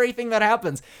fucking scary thing that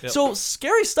happens. So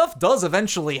scary stuff does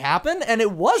eventually happen, and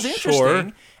it was interesting. Sure.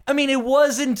 I mean, it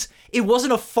wasn't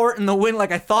a fart in the wind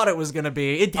like I thought it was gonna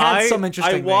be. It had some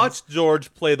interesting I things. watched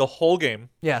George play the whole game,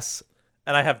 Yes.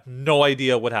 and I have no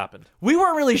idea what happened. We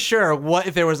weren't really sure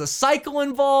if there was a cycle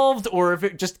involved or if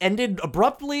it just ended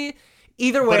abruptly.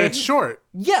 Either way. But it's short.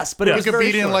 Yes, but it You was could very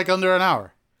beat it in short. under an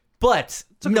hour. But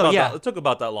It took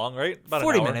about that long, right? About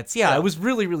 40 an hour. minutes. Yeah, it was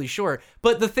really, really short.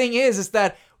 But the thing is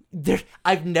that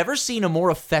I've never seen a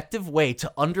more effective way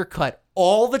to undercut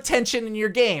all the tension in your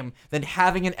game than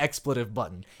having an expletive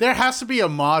button. There has to be a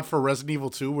mod for Resident Evil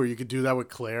 2 where you could do that with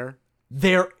Claire.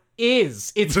 There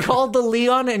is. It's called the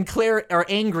Leon and Claire are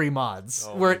angry mods,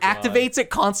 where it activates it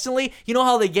constantly. You know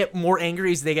how they get more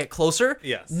angry as they get closer?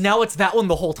 Yes. Now it's that one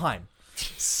the whole time.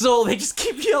 So they just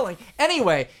keep yelling.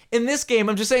 Anyway, in this game,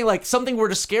 I'm just saying, like, something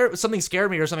scared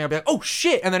me or something, I'll be like, oh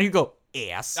shit, and then he'd go,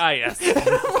 ass. Ah, yes.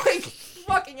 Like,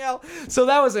 fucking hell. So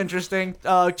that was interesting.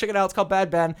 Check it out. It's called Bad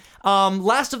Ben.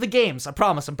 Last of the games. I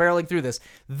promise. I'm barreling through this.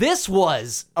 This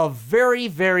was a very,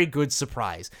 very good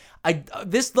surprise.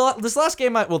 This last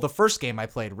game, the first game I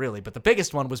played, really, but the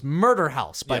biggest one was Murder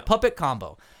House by Puppet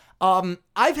Combo.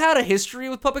 I've had a history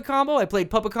with Puppet Combo. I played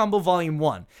Puppet Combo Volume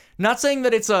 1. Not saying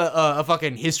that it's a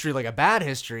fucking history, like a bad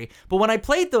history, but when I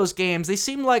played those games, they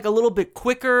seemed like a little bit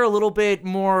quicker, a little bit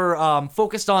more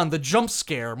focused on the jump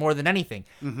scare more than anything.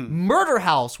 Murder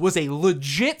House was a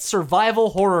legit survival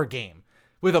horror game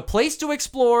with a place to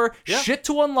explore, shit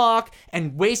to unlock,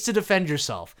 and ways to defend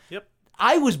yourself. Yep.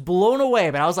 I was blown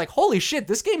away, but I was like, holy shit,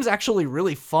 this game's actually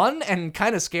really fun and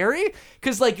kind of scary,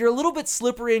 because, like, you're a little bit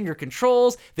slippery in your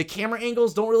controls, the camera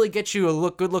angles don't really get you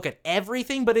a good look at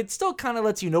everything, but it still kind of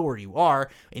lets you know where you are,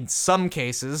 in some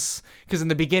cases, because in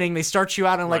the beginning, they start you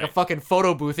out in, like, a fucking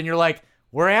photo booth, and you're like,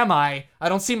 where am I? I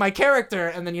don't see my character,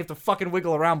 and then you have to fucking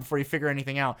wiggle around before you figure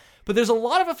anything out. But there's a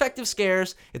lot of effective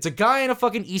scares, it's a guy in a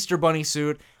fucking Easter Bunny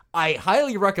suit, I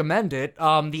highly recommend it.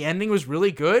 The ending was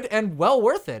really good and well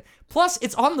worth it. Plus,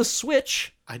 it's on the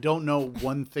Switch. I don't know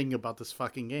one thing about this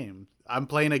fucking game. I'm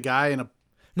playing a guy in a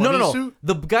bunny suit?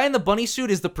 The guy in the bunny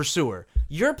suit is the pursuer.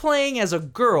 You're playing as a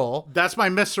girl. That's my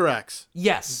Mr. X.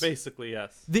 Yes. Basically,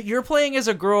 yes. You're playing as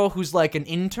a girl who's like an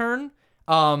intern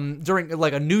during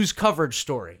like a news coverage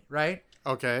story, right?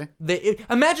 Okay.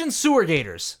 Imagine sewer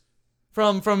gators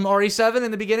from RE7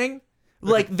 in the beginning.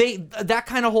 Like, that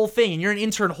kind of whole thing, and you're an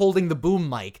intern holding the boom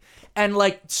mic, and,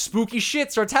 like, spooky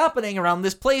shit starts happening around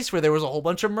this place where there was a whole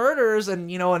bunch of murders, and,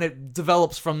 you know, and it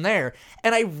develops from there.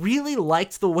 And I really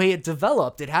liked the way it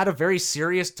developed. It had a very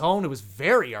serious tone. It was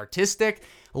very artistic,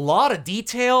 a lot of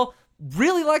detail.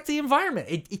 Really liked the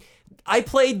environment. I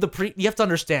played you have to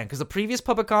understand, because the previous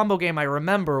Puppet Combo game I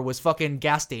remember was fucking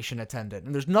gas station attendant,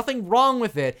 and there's nothing wrong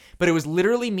with it, but it was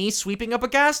literally me sweeping up a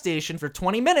gas station for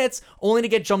 20 minutes, only to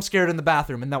get jump scared in the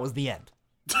bathroom, and that was the end.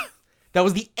 That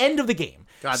was the end of the game.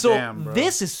 Goddamn, bro.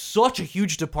 This is such a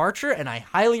huge departure, and I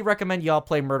highly recommend y'all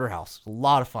play Murder House. It's a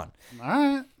lot of fun. All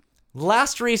right.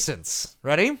 Last recents.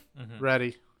 Ready?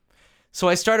 Ready. So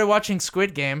I started watching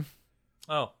Squid Game.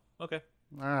 Oh, okay.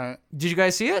 All right. Did you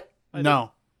guys see it?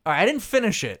 No. All right, I didn't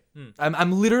finish it.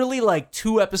 I'm literally like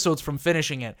 2 episodes from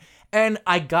finishing it. And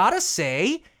I gotta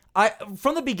say,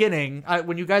 from the beginning,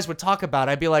 when you guys would talk about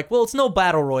it, I'd be like, well, it's no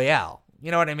battle royale.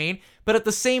 You know what I mean? But at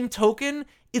the same token,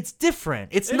 it's different.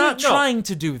 It's not trying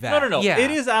to do that. No. Yeah. It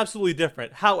is absolutely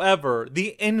different. However,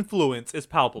 the influence is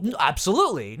palpable.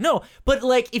 Absolutely. No. But,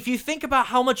 like, if you think about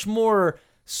how much more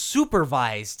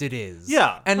supervised it is.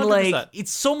 Yeah, and 100%. like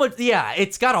it's so much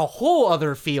it's got a whole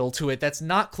other feel to it that's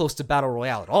not close to battle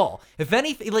royale at all. If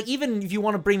anything, like, even if you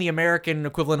want to bring the American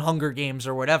equivalent Hunger Games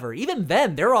or whatever, even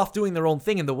then they're off doing their own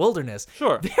thing in the wilderness.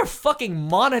 Sure. They're fucking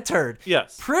monitored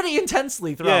pretty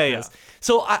intensely throughout this.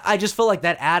 So I just feel like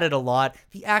that added a lot.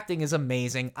 The acting is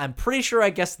amazing. I'm pretty sure I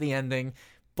guessed the ending,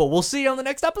 but we'll see on the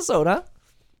next episode, huh?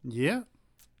 Yeah.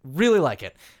 Really like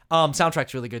it.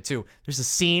 Soundtrack's really good too. There's a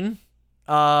scene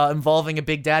involving a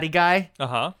Big Daddy guy.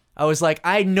 Uh-huh. I was like,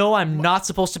 I know I'm not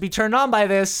supposed to be turned on by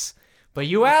this, but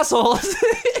you assholes.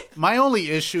 My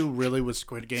only issue really with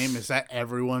Squid Game is that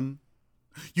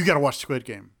you gotta watch Squid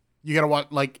Game. You gotta watch,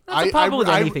 like, That's a problem with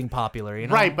anything popular, you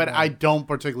know? Right, but I don't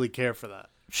particularly care for that.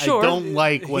 Sure. I don't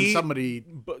like when somebody...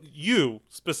 But you,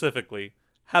 specifically,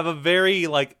 have a very,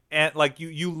 like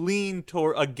you lean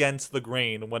against the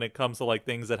grain when it comes to, like,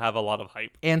 things that have a lot of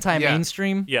hype.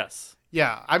 Anti-mainstream? Yes.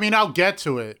 Yeah, I mean, I'll get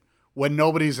to it when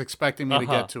nobody's expecting me to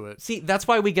get to it. See, that's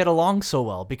why we get along so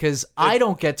well, because I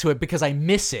don't get to it because I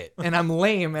miss it, and I'm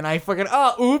lame, and I fucking,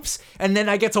 oops, and then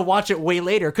I get to watch it way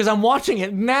later, because I'm watching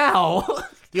it now.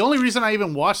 The only reason I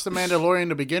even watched The Mandalorian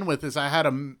to begin with is I had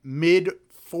a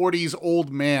mid-40s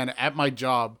old man at my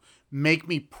job make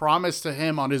me promise to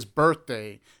him on his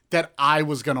birthday that I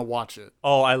was going to watch it.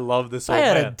 Oh, I love this old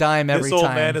man. I had a dime every time. This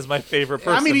old man is my favorite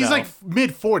person. I mean, he's now. like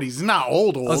mid-40s. He's not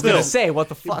old. I was going to say, what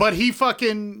the fuck? But he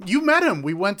fucking... You met him.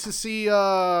 We went to see,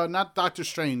 not Doctor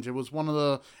Strange. It was one of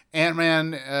the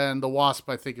Ant-Man and the Wasp,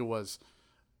 I think it was.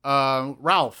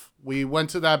 Ralph. We went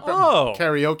to that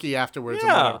karaoke afterwards. Yeah.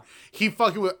 And whatever. He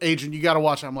fucking with Agent, you got to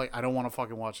watch it. I'm like, I don't want to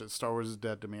fucking watch it. Star Wars is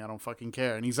dead to me. I don't fucking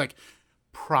care. And he's like,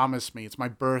 promise me. It's my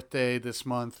birthday this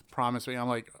month. Promise me. I'm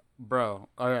like, bro,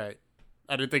 all right.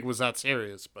 I didn't think it was that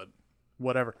serious, but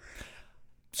whatever.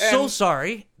 So And-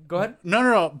 sorry. Go ahead.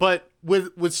 No. But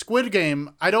with Squid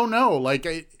Game, I don't know. Like,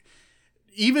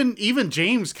 even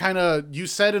James kind of, you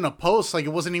said in a post, like, it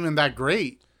wasn't even that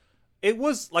great. It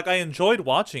was like I enjoyed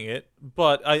watching it,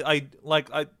 but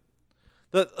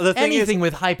the thing Anything is,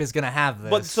 with hype is gonna have this.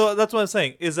 but so that's what I'm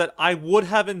saying is that I would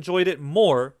have enjoyed it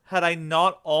more had I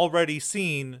not already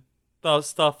seen the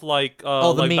stuff like the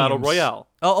Battle memes. Royale.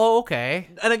 Oh, okay.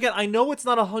 And again, I know it's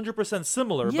not 100%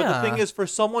 similar, but the Yeah. thing is, for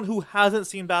someone who hasn't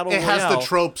seen Battle It Royale, has the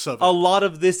tropes of it. a lot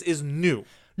of this is new.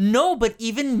 No, but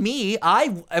even me,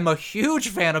 I am a huge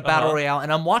fan of Battle Royale,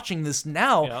 and I'm watching this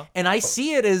now, Yeah. and I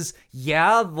see it as,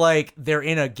 like, they're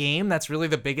in a game. That's really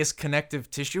the biggest connective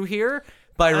tissue here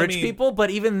by rich mean- people, but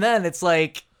even then, it's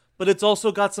like... But it's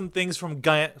also got some things from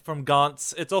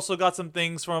Gantz. It's also got some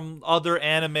things from other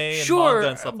anime and Sure, manga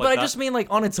and stuff but like that. I just mean, like,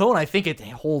 on its own, I think it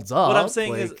holds up. What I'm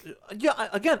saying like- is,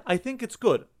 again, I think it's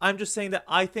good. I'm just saying that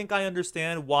I think I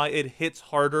understand why it hits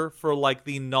harder for like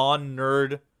the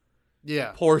non-nerd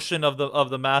Yeah. portion of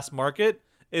the mass market,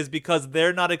 is because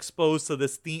they're not exposed to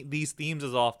these themes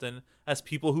as often as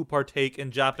people who partake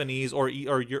in Japanese or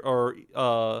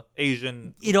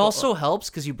Asian. It also helps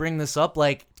because you bring this up,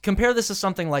 like, compare this to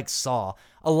something like Saw.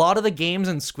 A lot of the games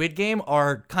in Squid Game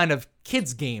are kind of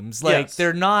kids games. Like, Yes.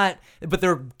 they're not, but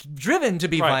they're driven to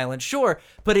be Right. violent, sure.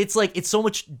 But it's like, it's so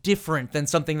much different than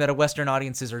something that Western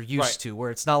audiences are used Right. to, where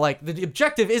it's not like, the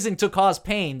objective isn't to cause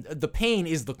pain. The pain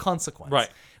is the consequence. Right.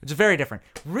 Which is very different.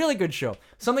 Really good show.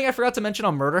 Something I forgot to mention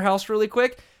on Murder House really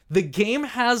quick. The game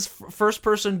has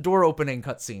first-person door opening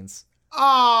cutscenes.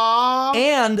 Aww.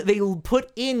 And they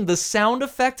put in the sound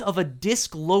effect of a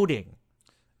disc loading.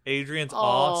 Adrian's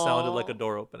awe sounded like a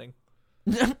door opening.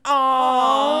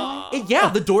 Aww. Yeah,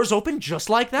 the doors open just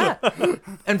like that.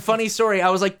 And funny story, I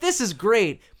was like, this is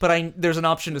great, but there's an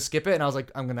option to skip it, and I was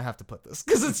like, I'm gonna have to put this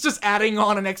because it's just adding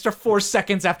on an extra 4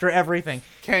 seconds after everything.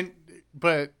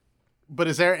 But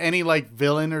is there any like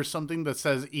villain or something that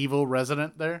says evil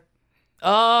resident there?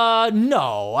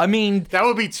 No. I mean, That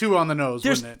would be too on the nose,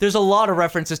 wouldn't it? there's a lot of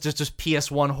references to just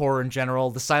PS1 horror in general.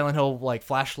 The Silent Hill like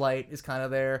flashlight is kind of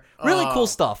there. Really cool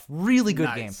stuff. Really good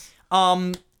nice.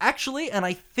 game. Actually, and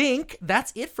I think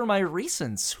that's it for my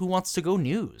recents. Who wants to go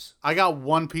news? I got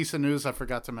one piece of news I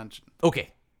forgot to mention.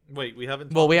 Okay. Wait, we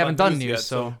haven't. Well, we talked haven't about done news, yet,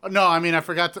 so. No, I mean I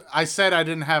forgot to. I said I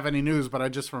didn't have any news, but I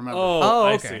just remembered. Oh,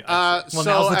 I okay. see. Well, So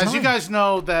now's the as you time. guys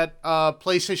know, that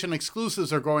PlayStation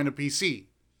exclusives are going to PC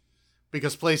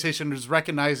because PlayStation is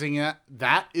recognizing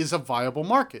that is a viable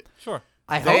market. Sure.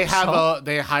 I They hope so.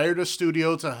 they hired a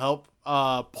studio to help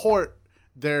port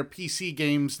their PC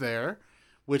games there,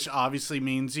 which obviously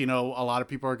means a lot of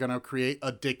people are going to create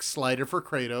a dick slider for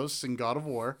Kratos in God of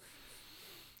War.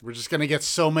 We're just going to get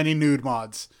so many nude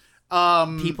mods.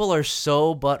 People are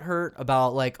so butthurt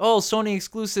about like, oh, Sony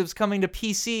exclusives coming to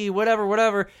PC,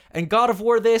 whatever, and God of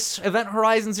War this, Event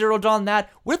Horizon Zero Dawn that.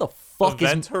 Where the fuck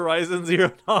Event is Horizon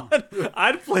Zero Dawn.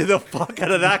 I'd play the fuck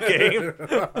out of that game.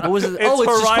 what was it? It's oh,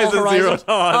 it's just called Horizon Zero Horizon.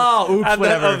 Dawn. Oh, oops, And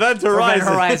then whatever. Event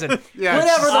Horizon. Yeah,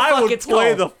 whatever the I fuck would it's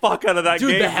play called. the fuck out of that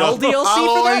Dude, game. the Hell though. DLC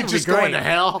for that would just be great. going to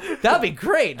hell. That'd be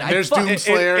great. There's Doom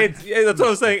Slayer. That's what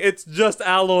I'm saying. It's just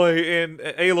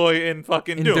Aloy in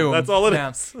fucking In Doom. That's all it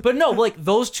is. Yeah. But no, like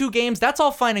those two games, that's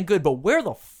all fine and good. But where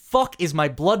the fuck is my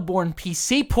Bloodborne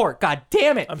PC port? God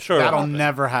damn it! I'm sure That'll it'll happen.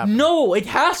 never happen. No, it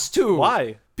has to.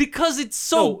 Why? Because it's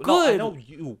so No, good. I know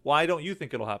you. Why don't you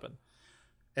think it'll happen?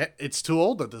 It's too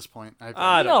old at this point. I think.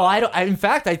 I don't No, know. I don't. In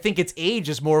fact, I think its age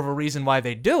is more of a reason why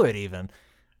they do it. Even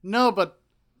No, but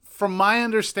from my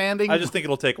understanding, I just think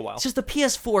it'll take a while. it's just the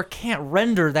PS4 can't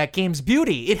render that game's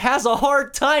beauty. It has a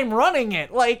hard time running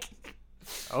it. Like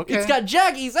okay. it's got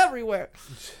jaggies everywhere.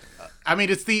 I mean,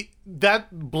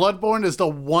 that Bloodborne is the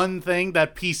one thing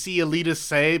that PC elitists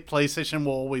say PlayStation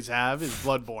will always have is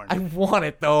Bloodborne. I want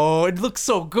it though. It looks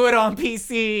so good on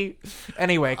PC.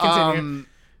 Anyway, continue.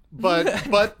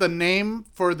 But the name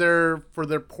for their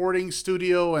porting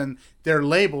studio and their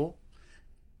label,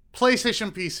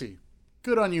 PlayStation PC.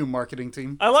 Good on you, marketing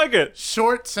team. I like it.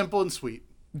 Short, simple, and sweet.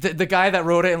 The guy that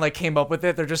wrote it and like came up with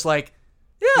it, they're just like,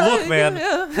 yeah. Look, man.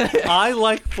 yeah. I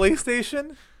like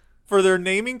PlayStation for their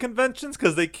naming conventions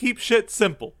because they keep shit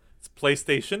simple. It's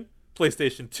PlayStation,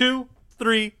 PlayStation 2,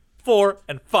 3, 4,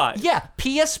 and 5. Yeah,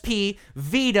 PSP,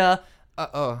 Vita,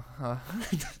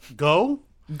 Go?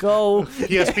 Go.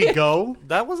 PSP Go?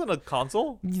 That wasn't a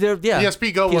console. Yeah,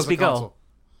 PSP Go was a console.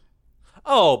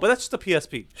 Oh, but that's just a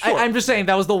PSP. Sure. I'm just saying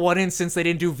that was the one instance they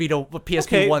didn't do PSP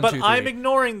okay, 1, but 2, 3. I'm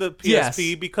ignoring the PSP Yes.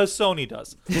 because Sony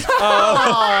does.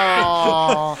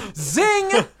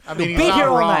 Zing! I mean, he's Be not here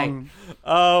all wrong.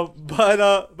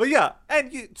 night. But yeah,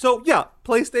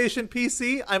 PlayStation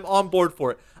PC, I'm on board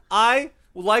for it. I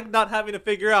like not having to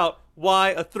figure out why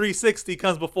a 360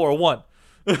 comes before a 1.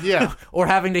 Yeah. Or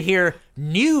having to hear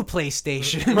new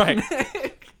PlayStation. Right.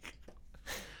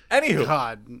 Anywho,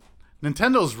 God,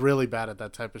 Nintendo's really bad at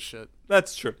that type of shit.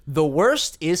 that's true. The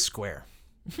worst is Square.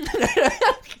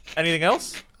 Anything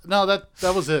else? No, that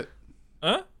was it.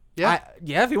 Huh? Yeah.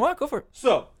 Yeah, if you want, go for it.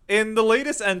 So, in the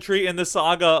latest entry in the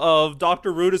saga of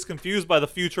Dr. Root is confused by the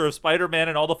future of Spider-Man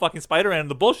and all the fucking Spider-Man and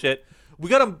the bullshit, we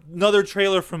got another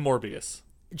trailer from Morbius.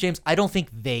 James, I don't think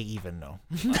they even know.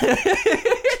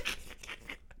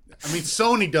 I mean,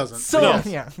 Sony doesn't. So, Yes.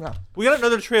 yeah. No. We got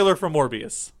another trailer from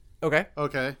Morbius. Okay.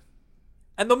 Okay.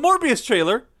 And the Morbius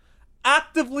trailer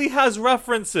actively has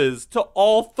references to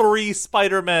all 3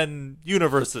 Spider-Man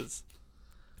universes.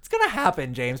 It's going to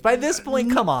happen, James. By this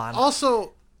point, come on.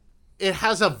 Also, it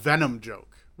has a Venom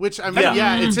joke, which, I mean, Yeah.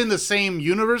 yeah, it's in the same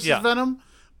universe Yeah. as Venom,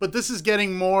 but this is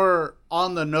getting more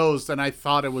on the nose than I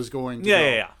thought it was going to go.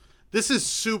 Yeah. This is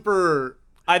super...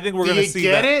 I think we're Do going to you see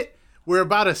get that. it? We're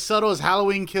about as subtle as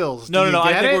Halloween Kills. No. Do you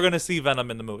I get think it? we're going to see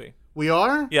Venom in the movie. We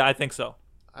are? Yeah, I think so.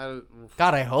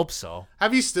 God, I hope so.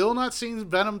 Have you still not seen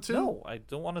Venom 2? No, I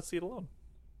don't want to see it alone.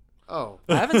 Oh,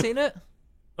 I haven't seen it.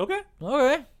 Okay.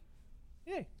 Okay.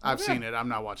 Yay. I've seen it. I'm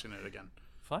not watching it again.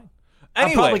 Fine. I'm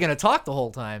Anyway, probably going to talk the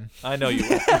whole time. I know you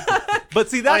will. But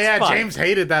see, that's Oh, yeah, fine. James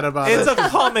hated that about It's it. a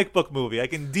comic book movie. I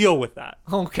can deal with that.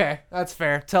 Okay, that's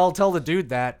fair. Tell the dude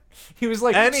that. He was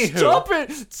like, Anywho. stop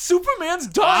it! Superman's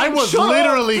I dying! was shut up!"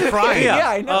 literally crying. Yeah,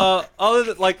 I know. Other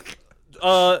than, like,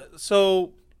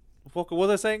 so, what was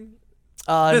I saying?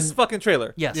 This fucking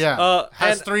trailer. Yes. Yeah.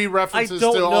 Has and 3 I references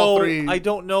don't to know. all 3. I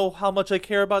don't know how much I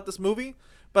care about this movie,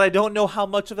 but I don't know how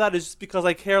much of that is just because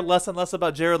I care less and less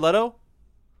about Jared Leto.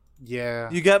 Yeah.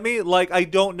 You get me? Like, I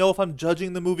don't know if I'm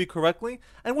judging the movie correctly,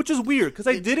 and which is weird because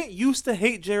I didn't used to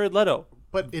hate Jared Leto.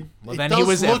 But it then does he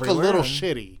was look a everywhere little and-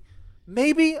 shitty.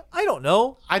 Maybe I don't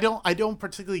know. I don't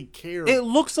particularly care. It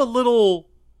looks a little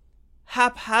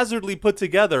haphazardly put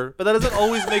together, but that doesn't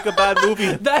always make a bad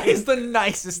movie. That is the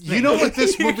nicest thing. You know what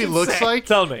this you movie can looks say. like?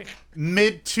 Tell me.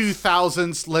 Mid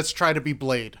 2000s. Let's try to be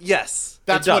Blade. Yes,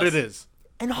 That's does. what it is.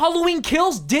 And Halloween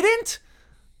Kills didn't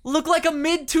look like a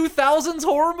mid 2000s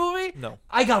horror movie? No.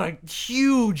 I got a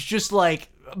huge, just like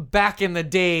back in the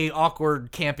day, awkward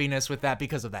campiness with that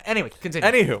because of that. Anyway, continue.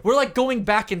 Anywho. We're like going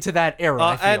back into that era,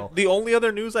 I feel. And the only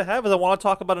other news I have is I want to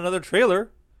talk about another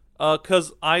trailer,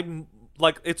 because I'm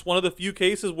like, it's one of the few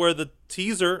cases where the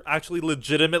teaser actually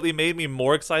legitimately made me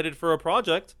more excited for a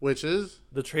project. Which is?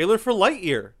 The trailer for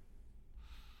Lightyear.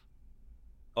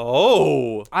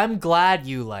 Oh, I'm glad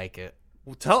you like it.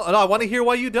 no, I want to hear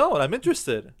why you don't. I'm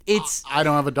interested. It's I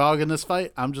don't have a dog in this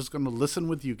fight. I'm just going to listen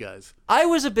with you guys. I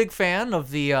was a big fan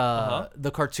of the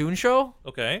cartoon show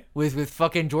Okay. with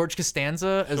fucking George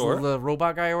Costanza as Sure. the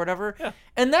robot guy or whatever. Yeah.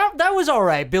 And that was all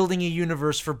right, building a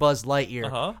universe for Buzz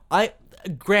Lightyear.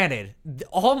 Granted,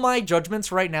 all my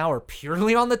judgments right now are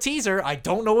purely on the teaser. I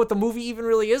don't know what the movie even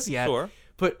really is yet. Sure.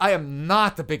 But I am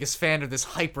not the biggest fan of this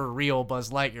hyper real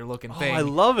Buzz Lightyear looking thing. Oh, I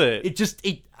love it.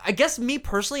 I guess me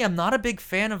personally, I'm not a big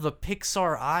fan of the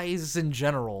Pixar eyes in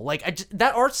general. Like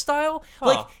that art style,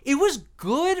 like it was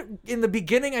good in the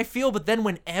beginning, I feel, but then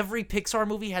when every Pixar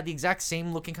movie had the exact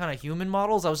same looking kind of human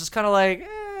models, I was just kind of like,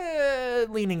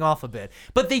 leaning off a bit.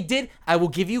 But they did. I will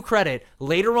give you credit.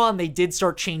 Later on, they did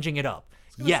start changing it up.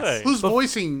 Yes. say. Who's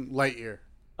voicing Lightyear?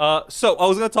 So I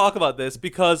was going to talk about this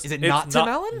because Is it it's not Tim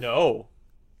Allen? No.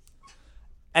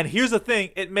 And here's the thing,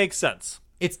 it makes sense.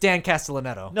 It's Dan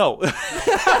Castellaneta. No.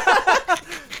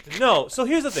 No. So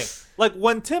here's the thing. Like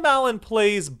when Tim Allen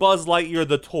plays Buzz Lightyear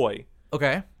the toy,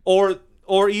 Okay.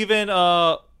 or even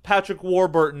Patrick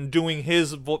Warburton doing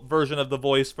his version of the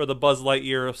voice for the Buzz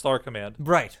Lightyear of Star Command,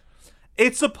 Right.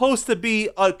 it's supposed to be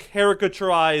a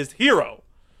caricaturized hero.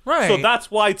 Right. So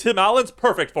that's why Tim Allen's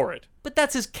perfect for it. But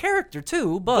that's his character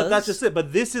too, Buzz. But that's just it.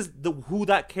 But this is who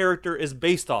that character is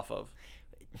based off of.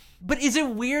 But is it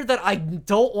weird that I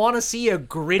don't want to see a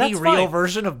gritty, That's real fine.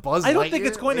 version of Buzz Lightyear? I don't think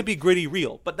it's going to be gritty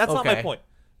real, but that's not my Okay. point.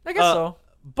 I guess so.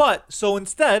 But so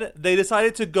instead, they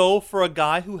decided to go for a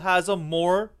guy who has a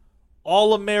more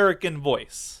all-American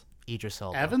voice. Idris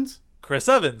Elba. Evans? Chris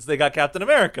Evans. They got Captain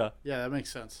America. Yeah, that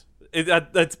makes sense.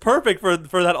 That's perfect for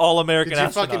that all-American Did you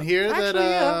astronaut. fucking hear that Actually,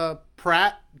 yeah.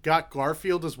 Pratt got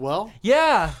Garfield as well?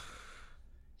 Yeah.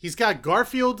 He's got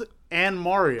Garfield and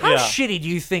Mario. How Yeah. shitty do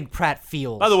you think Pratt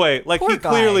feels? By the way, like Poor he guy.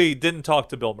 clearly didn't talk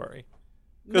to Bill Murray.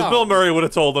 Because No. Bill Murray would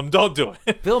have told them, don't do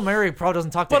it. Bill Murray probably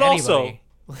doesn't talk to But anybody.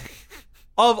 also,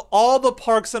 of all the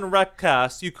Parks and Rec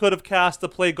casts you could have cast to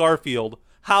play Garfield,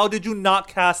 how did you not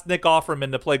cast Nick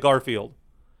Offerman to play Garfield?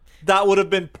 That would have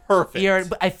been perfect. Yeah,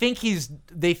 but I think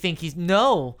they think he's,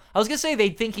 no. I was going to say they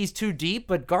think he's too deep,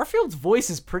 but Garfield's voice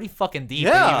is pretty fucking deep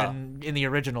Yeah. even in the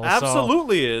original.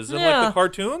 Absolutely is. In like Yeah. the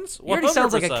cartoons, 100%. He already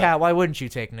sounds like a cat. Why wouldn't you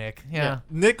take Nick? Yeah.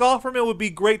 Nick Offerman would be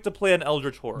great to play an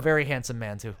Eldritch Horror. Very handsome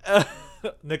man, too.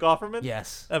 Nick Offerman?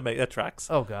 Yes. That tracks.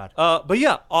 Oh, God. But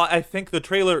yeah, I think the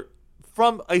trailer,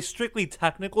 from a strictly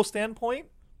technical standpoint,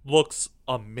 looks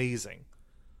amazing.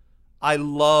 I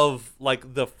love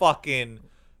like the fucking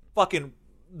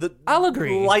the I'll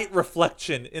agree. light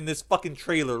reflection in this fucking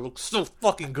trailer looks so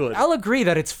fucking good. I'll agree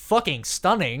that it's fucking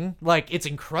stunning. Like, it's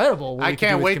incredible. What I we can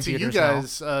can't do with wait till you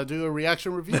computers guys do a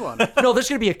reaction review on it. now. No, there's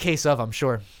going to be a case of, I'm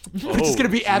sure. It's just going to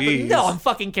be at the... jeez. No, I'm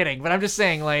fucking kidding. But I'm just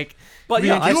saying, like... But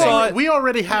yeah, I You saw al- it. we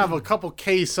already have a couple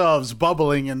case ofs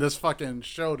bubbling in this fucking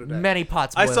show today. Many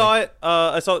pots I boiling. saw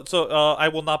it. So I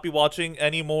will not be watching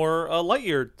any more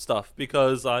Lightyear stuff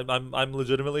because I'm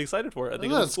legitimately excited for it. I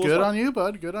think it looks That's cool as good fuck. on you,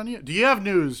 bud. Good on you. Do you have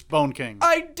news, Bone King?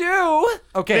 I do!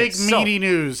 Okay, Big so, meaty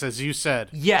news, as you said.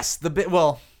 yes,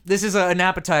 this is an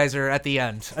appetizer at the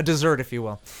end. A dessert, if you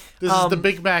will. This is the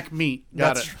Big Mac meat.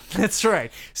 Got it. That's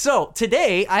right. So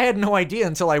today, I had no idea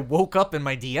until I woke up and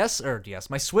my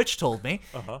my Switch told me.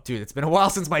 Dude, it's been a while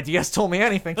since my DS told me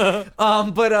anything. But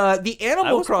the I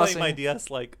Animal was Crossing. playing my DS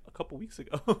like a couple weeks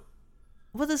ago.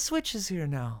 Well, the Switch is here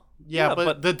now. Yeah,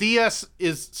 but the DS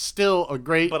is still a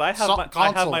great But I have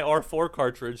console. my R4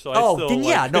 cartridge, so I Oh, still then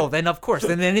yeah, like, no, then of course.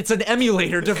 Then it's an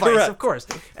emulator device, Correct. of course.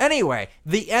 Anyway,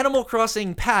 the Animal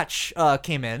Crossing patch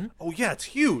came in. Oh yeah, it's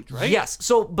huge, right? Yes.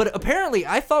 So, but apparently,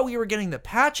 I thought we were getting the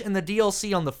patch and the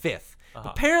DLC on the 5th.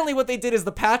 Apparently, what they did is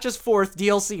the patch is 4th,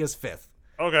 DLC is 5th.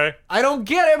 Okay. I don't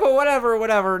get it, but whatever,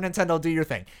 Nintendo, do your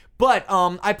thing. But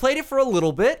I played it for a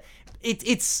little bit.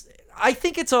 I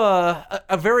think it's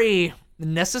a very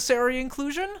necessary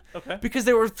inclusion. Okay. Because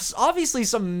there were obviously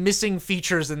some missing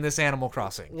features in this Animal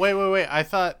Crossing. Wait. I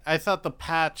thought the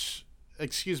patch.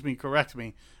 Excuse me. Correct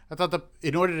me. I thought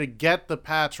in order to get the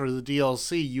patch or the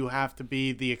DLC, you have to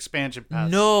be the expansion pass.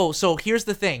 No, so here's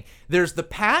the thing. There's the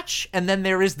patch, and then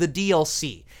there is the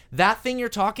DLC. That thing you're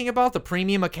talking about, the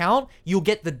premium account, you'll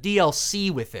get the DLC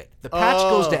with it. The patch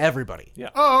goes to everybody.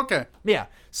 Yeah. Oh, okay. Yeah.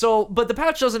 So, but the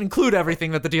patch doesn't include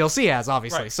everything that the DLC has,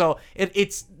 obviously. Right. So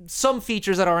it's some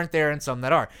features that aren't there and some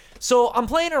that are. So I'm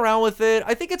playing around with it.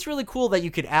 I think it's really cool that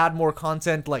you could add more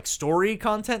content, like story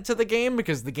content, to the game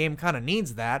because the game kind of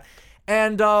needs that.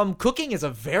 And cooking is a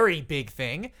very big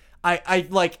thing. I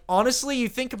like, honestly, you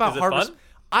think about Is it Harvest. fun?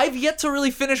 I've yet to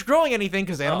really finish growing anything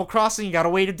because Animal Crossing, you gotta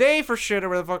wait a day for shit or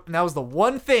whatever the fuck. And that was the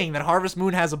one thing that Harvest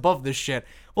Moon has above this shit.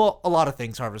 Well, a lot of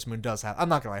things Harvest Moon does have. I'm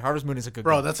not gonna lie, Harvest Moon is a good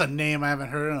Bro, game. that's a name I haven't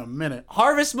heard in a minute.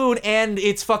 Harvest Moon and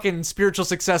its fucking spiritual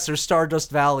successor,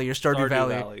 Stardust Valley or Stardew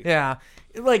Valley. Yeah.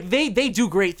 Like, they do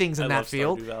great things in I that love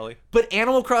field. Stardew Valley. But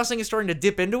Animal Crossing is starting to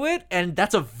dip into it, and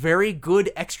that's a very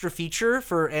good extra feature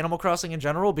for Animal Crossing in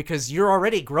general because you're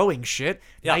already growing shit.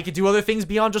 Yeah. Now you can do other things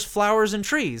beyond just flowers and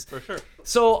trees. For sure.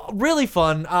 So, really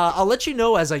fun. I'll let you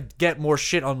know as I get more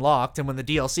shit unlocked and when the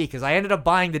DLC, because I ended up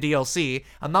buying the DLC.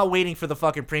 I'm not waiting for the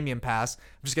fucking premium pass.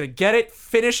 I'm just going to get it,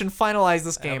 finish, and finalize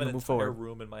this I game have an and move entire forward.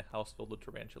 room in my house filled with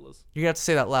tarantulas. You have to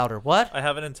say that louder. What? I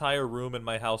have an entire room in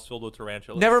my house filled with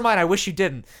tarantulas. Never mind. I wish you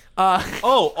didn't.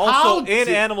 Oh, also How in did-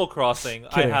 Animal Crossing,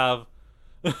 Kidding. I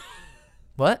have.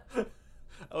 What?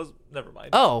 Never mind.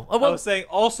 Oh, I well, was saying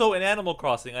also in Animal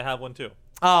Crossing, I have one too.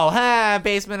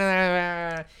 basement.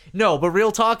 No, but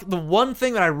real talk, the one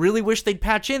thing that I really wish they'd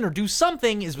patch in or do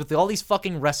something is with all these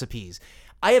fucking recipes.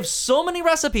 I have so many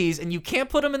recipes, and you can't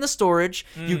put them in the storage.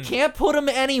 You can't put them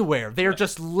anywhere. They're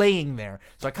just laying there.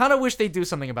 So I kind of wish they'd do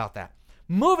something about that.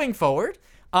 Moving forward,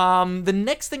 the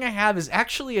next thing I have is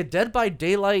actually a Dead by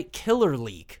Daylight killer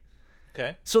leak.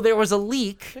 Okay. So there was a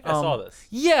leak. I think I saw this.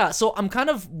 Yeah, so I'm kind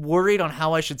of worried on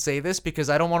how I should say this because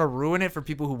I don't want to ruin it for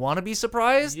people who want to be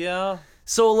surprised. Yeah.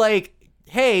 So, like,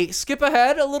 hey, skip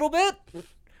ahead a little bit.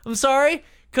 I'm sorry.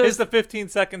 It's the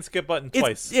 15-second skip button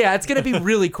twice. Yeah, it's going to be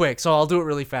really quick, so I'll do it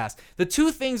really fast.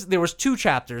 There was 2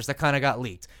 chapters that kind of got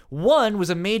leaked. One was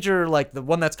a major, like, the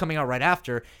one that's coming out right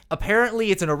after.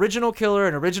 Apparently, it's an original killer,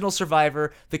 an original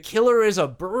survivor. The killer is a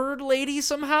bird lady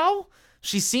somehow.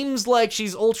 She seems like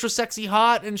she's ultra sexy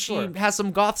hot, and she has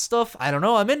some goth stuff. I don't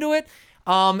know, I'm into it.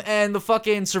 And the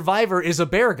fucking survivor is a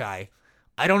bear guy.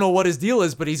 I don't know what his deal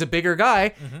is, but he's a bigger guy,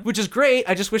 which is great.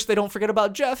 I just wish they don't forget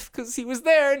about Jeff because he was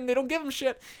there and they don't give him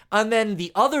shit. And then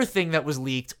the other thing that was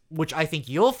leaked, which I think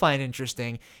you'll find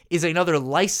interesting, is another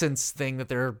license thing that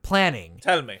they're planning.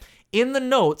 Tell me. in the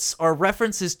notes are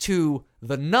references to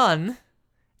The Nun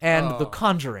and The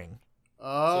Conjuring. Oh.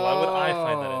 So why would I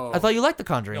find that interesting? I thought you liked The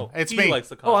Conjuring. No, It's he me. likes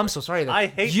the Conjuring. Oh, I'm so sorry. I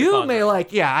hate you the may Conjuring.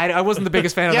 like. Yeah, I wasn't the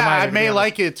biggest fan of the Yeah, Conjuring, I to be may honest.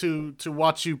 like it to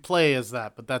watch you play as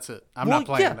that, but that's it. I'm Well, not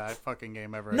playing yeah. that fucking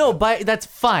game ever. No, again. but that's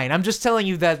fine. I'm just telling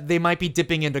you that they might be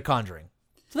dipping into Conjuring.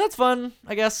 So that's fun,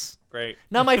 I guess. Great.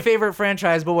 Not my favorite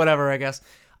franchise, but whatever, I guess.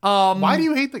 Why do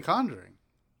you hate The Conjuring?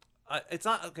 It's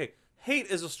not okay. Hate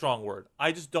is a strong word.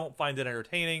 I just don't find it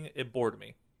entertaining. It bored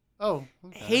me. Oh,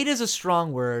 okay. Hate is a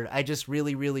strong word. I just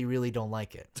really, really, really don't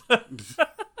like it.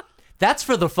 That's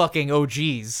for the fucking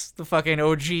OGs. The fucking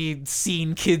OG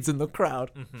scene kids in the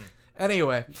crowd.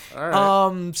 Anyway.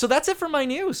 All right. So that's it for my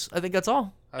news. I think that's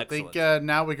all. I think Excellent.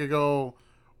 now we could go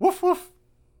woof woof.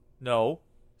 No.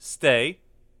 Stay.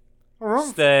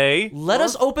 Stay. Let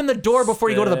us open the door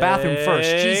before you go to the bathroom first.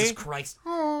 Stay. Jesus Christ.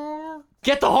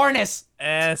 Get the harness.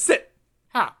 And sit.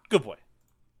 Ha. Good boy.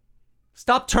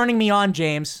 Stop turning me on,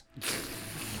 James.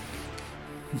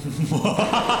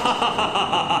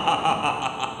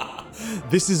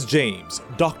 This is James,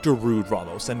 Dr. Rude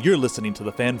Ramos, and you're listening to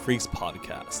the Fan Freaks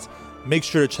podcast. Make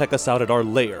sure to check us out at our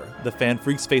lair, the Fan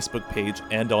Freaks Facebook page,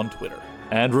 and on Twitter.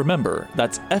 And remember,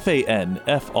 that's FANFREEKS.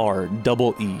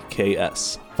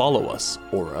 Follow us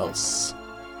or else.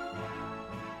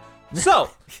 So,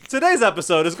 today's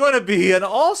episode is going to be an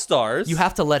all-stars. You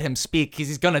have to let him speak because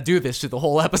he's going to do this through the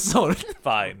whole episode.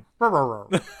 Fine.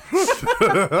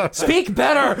 Speak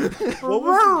better. If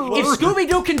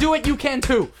Scooby-Doo can do it, you can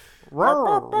too.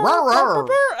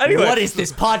 Anyway, What has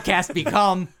this podcast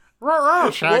become?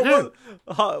 Shaggy.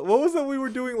 what was it we were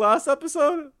doing last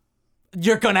episode?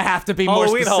 You're gonna have to be more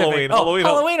Halloween, specific.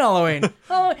 Halloween.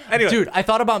 Anyway. Dude, I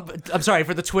thought about. I'm sorry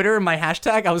for the Twitter and my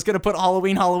hashtag. I was gonna put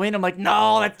Halloween. I'm like,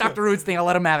 no, that's Dr. Rude's thing. I'll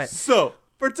let him have it. So,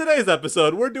 for today's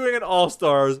episode, we're doing an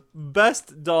all-stars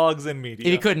best dogs in media.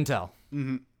 If you couldn't tell,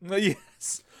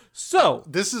 Yes. So,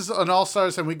 This is an all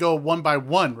stars, and we go one by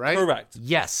one, right? correct.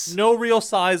 yes. No real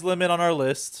size limit on our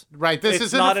list. Right. This It's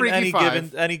isn't not a in freaky any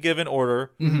five. given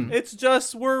order. It's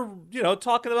just we're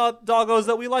talking about doggos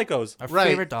that we likeos. Our Right.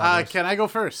 favorite dog. Can I go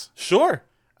first? Sure.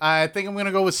 I think I'm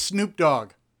gonna go with Snoop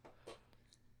Dogg.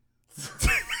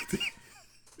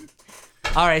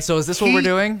 All right. So is this what we're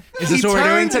doing? Is this He what we're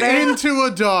doing turned today? into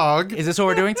a dog. Is this what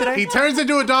we're doing today? He turns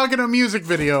into a dog in a music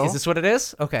video. Is this what it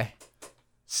is? Okay.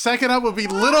 Second up would be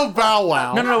Little Bow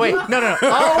Wow. No, wait. No.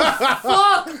 Oh,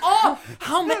 fuck. Oh,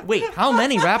 how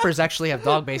many rappers actually have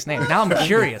dog-based names? Now I'm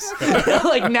curious.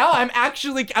 Now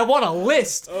I want a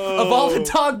list of all the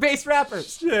dog-based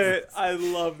rappers. Shit, I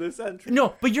love this entry.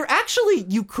 No, but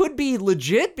you could be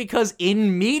legit because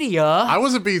in media. I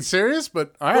wasn't being serious,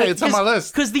 but all right, it's on my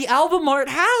list. Because the album art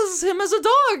has him as a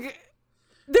dog.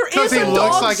 There is 'Cause he a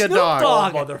looks dog, like a Snoop dog.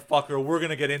 Dogg. Motherfucker, we're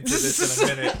gonna get into this in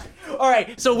a minute. All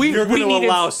right, so we You're gonna needed.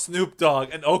 allow Snoop Dogg,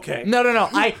 and okay. No.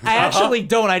 I actually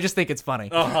don't. I just think it's funny.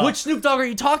 Which Snoop Dogg are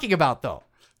you talking about, though?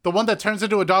 The one that turns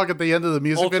into a dog at the end of the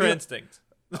music Ultra video. Instinct.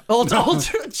 Ultra.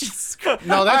 Jesus Christ.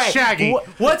 No, that's All right, Shaggy.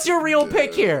 What's your real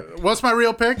pick here? What's my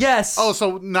real pick? Yes. Oh,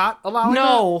 so not allowing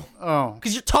No. that? Oh.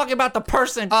 Because you're talking about the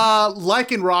person.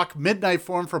 Lycan Rock Midnight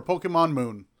Form for Pokemon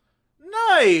Moon.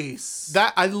 Nice.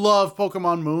 That I love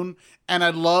Pokemon Moon, and I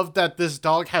love that this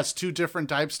dog has two different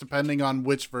types depending on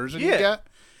which version you Yeah. get.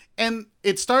 And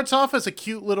it starts off as a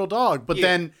cute little dog, but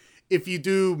then if you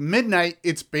do Midnight,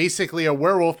 it's basically a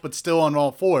werewolf, but still on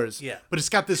all fours. Yeah. But it's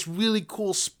got this really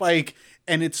cool spike,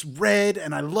 and it's red,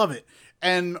 and I love it.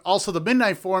 And also the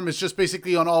Midnight form is just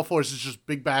basically on all fours. It's just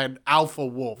big bad alpha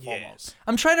wolf almost.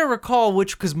 I'm trying to recall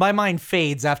which, because my mind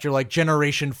fades after like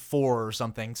Generation 4 or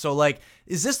something. So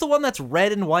is this the one that's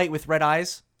red and white with red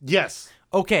eyes? Yes.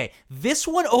 Okay, this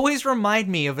one always remind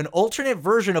me of an alternate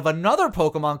version of another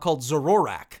Pokemon called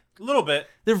Zoroark. A little bit.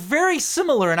 They're very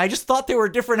similar, and I just thought they were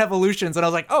different evolutions, and I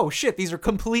was like, oh shit, these are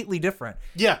completely different.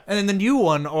 Yeah. And then the new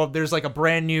one, there's like a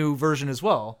brand new version as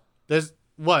well. There's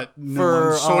what? No For,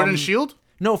 one? Sword and Shield?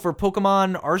 No, for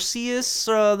Pokemon Arceus,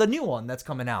 the new one that's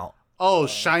coming out. Oh,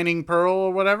 Shining Pearl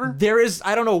or whatever? There is,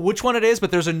 I don't know which one it is, but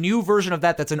there's a new version of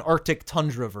that's an Arctic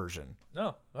Tundra version.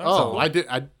 No. Oh, I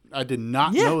did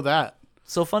not Yeah. know that.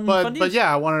 So fun, But news.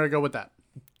 yeah, I wanted to go with that.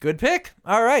 Good pick.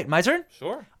 All right, my turn?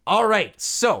 Sure. All right,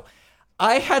 so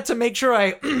I had to make sure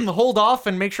I hold off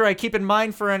and make sure I keep in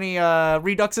mind for any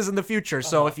reduxes in the future.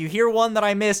 So if you hear one that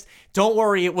I missed, don't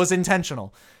worry, it was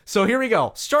intentional. So here we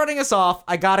go. Starting us off,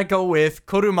 I gotta go with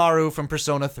Korumaru from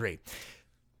Persona 3.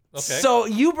 Okay. So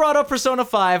you brought up Persona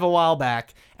 5 a while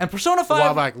back, and Persona 5... A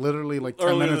while back, literally like 10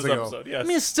 Early in minutes this ago. episode, yes. I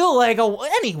mean, it's still like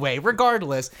anyway,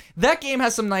 regardless, that game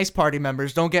has some nice party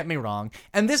members, don't get me wrong.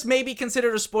 And this may be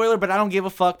considered a spoiler, but I don't give a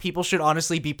fuck. People should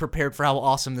honestly be prepared for how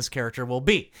awesome this character will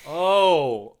be.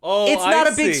 Oh, It's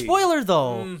not a big see. spoiler,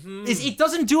 though. It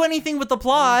doesn't do anything with the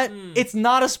plot. It's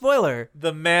not a spoiler.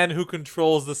 The man who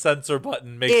controls the censor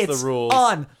button makes It's the rules.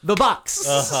 on the box.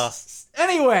 Uh-huh.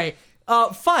 Anyway,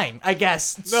 fine, I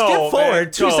guess. No, Skip forward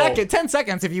man, 2 go. seconds, 10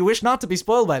 seconds if you wish not to be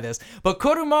spoiled by this. But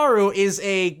Korumaru is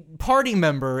a party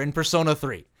member in Persona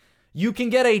 3. You can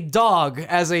get a dog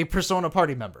as a Persona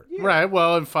party member. Right,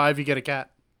 well, in 5, you get a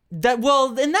cat.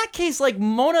 Well, in that case, like,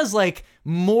 Mona's, like,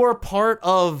 more part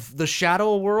of the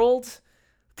shadow world.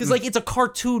 Because, like, it's a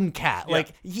cartoon cat. Yeah.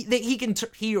 Like,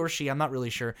 he or she, I'm not really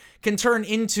sure, can turn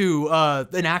into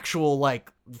an actual,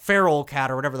 like, feral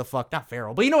cat or whatever the fuck. Not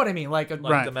feral, but you know what I mean. Like,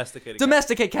 Right. Domesticated.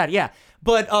 domesticated cat, yeah.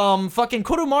 But, fucking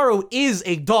Korumaru is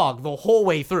a dog the whole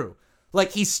way through.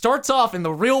 Like, he starts off in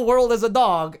the real world as a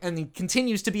dog, and he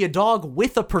continues to be a dog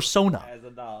with a persona. As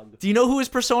a dog. Do you know who his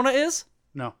persona is?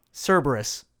 No.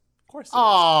 Cerberus. Of course.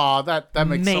 Oh, that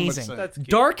makes so much Amazing. sense. That's cute.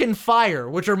 Dark and Fire,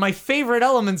 which are my favorite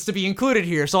elements to be included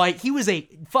here. So he was a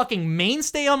fucking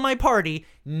mainstay on my party,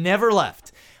 never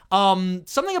left.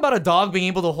 Something about a dog being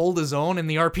able to hold his own in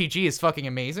the RPG is fucking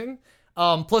amazing.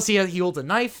 Plus he holds a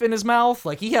knife in his mouth,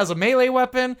 like he has a melee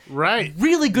weapon. Right.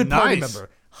 Really good party Nice. member.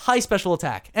 High special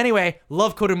attack. Anyway,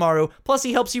 love Korumaru. Plus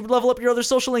he helps you level up your other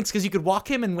social links because you could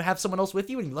walk him and have someone else with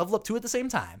you and you level up two at the same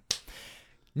time.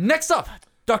 Next up,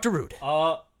 Dr. Rude.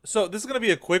 So this is gonna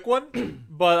be a quick one,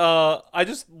 but I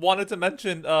just wanted to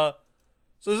mention. So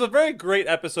there's a very great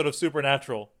episode of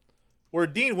Supernatural where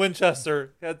Dean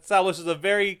Winchester establishes a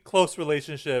very close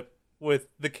relationship with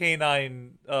the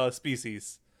canine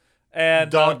species,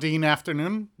 and Dog Dean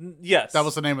Afternoon? yes, That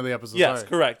was the name of the episode. yes, sorry.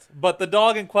 correct. But the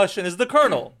dog in question is the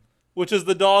Colonel, which is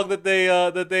the dog that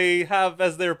they have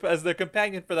as their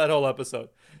companion for that whole episode.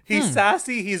 He's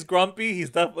sassy, he's grumpy,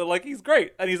 he's definitely like he's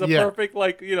great, and he's a Yeah. perfect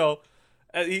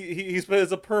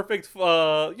he's a perfect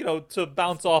to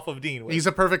bounce off of Dean with. He's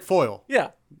a perfect foil. Yeah,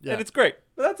 Yeah. and it's great.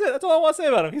 But that's it. That's all I want to say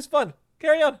about him. He's fun.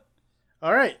 Carry on.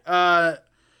 All right.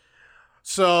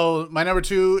 So my number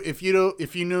 2, if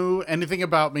you knew anything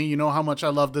about me, you know how much I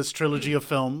love this trilogy of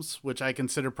films, which I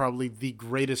consider probably the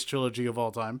greatest trilogy of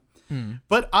all time.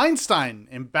 But Einstein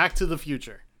in Back to the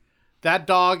Future. That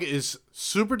dog is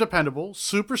super dependable,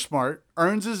 super smart,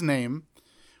 earns his name.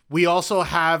 We also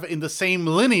have in the same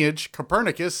lineage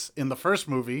Copernicus in the first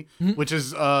movie, which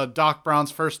is Doc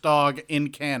Brown's first dog in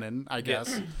canon, I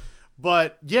guess.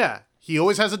 But yeah, he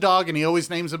always has a dog and he always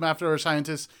names him after a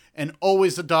scientist. And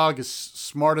always the dog is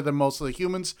smarter than most of the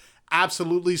humans.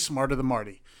 Absolutely smarter than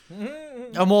Marty.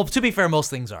 Well, to be fair, most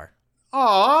things are.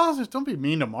 Aw, don't be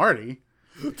mean to Marty.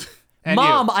 And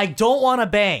Mom, you. I don't want to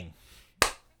bang.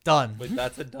 Done. Wait,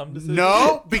 that's a dumb decision.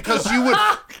 No, because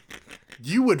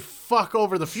you would fuck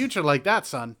over the future like that,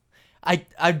 son.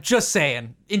 I'm just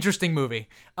saying. Interesting movie.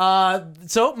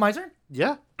 So, my turn?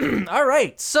 Yeah. All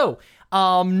right. So,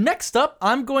 next up,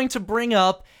 I'm going to bring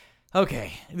up...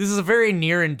 Okay, this is a very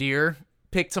near and dear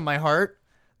pick to my heart,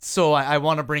 so I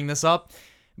want to bring this up.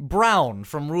 Brown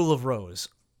from Rule of Rose.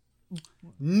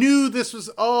 Knew this was...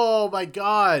 Oh, my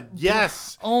God.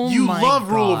 Yes. Oh you my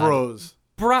love Rule of God. Rose.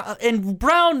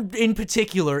 Brown in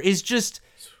particular is just...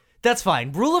 That's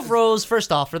fine. Rule of Rose,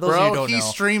 first off, for those of you who Bro, don't he know...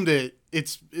 streamed it.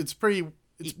 It's pretty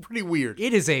weird.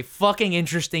 It is a fucking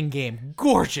interesting game.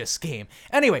 Gorgeous game.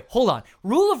 Anyway, hold on.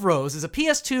 Rule of Rose is a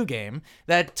PS2 game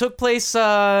that took place,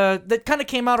 that kind of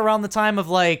came out around the time of,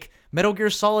 like, Metal Gear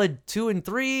Solid 2 and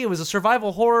 3. It was a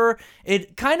survival horror.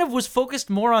 It kind of was focused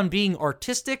more on being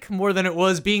artistic more than it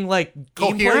was being, like,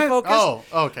 gameplay Coherent? focused. Oh,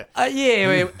 okay.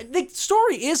 Wait. The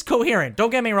story is coherent. Don't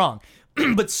get me wrong.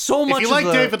 But so much If you like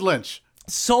of David Lynch.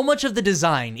 so much of the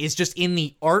design is just in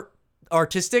the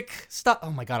artistic stuff.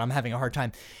 Oh my God, I'm having a hard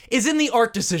time. Is in the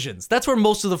art decisions. That's where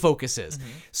most of the focus is.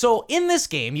 So in this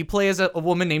game, you play as a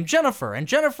woman named Jennifer, and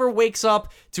Jennifer wakes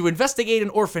up to investigate an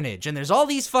orphanage, and there's all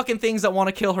these fucking things that want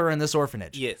to kill her in this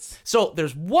orphanage. Yes. So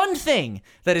there's one thing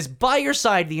that is by your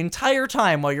side the entire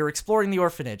time while you're exploring the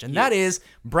orphanage, and that is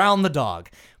Brown the dog.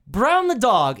 Brown the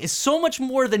dog is so much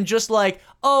more than just like,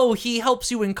 oh, he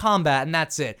helps you in combat and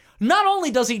that's it. Not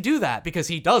only does he do that, because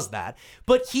he does that,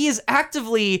 but he is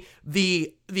actively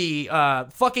the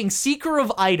fucking seeker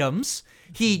of items.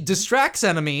 He distracts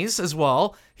enemies as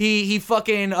well. He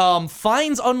fucking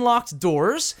finds unlocked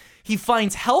doors. He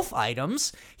finds health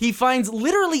items. He finds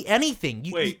literally anything.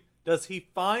 Wait, does he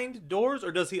find doors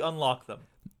or does he unlock them?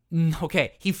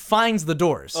 Okay, he finds the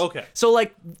doors. Okay. So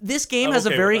like this game I'm has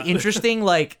okay a very with that. interesting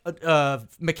like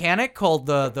mechanic called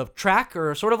the track,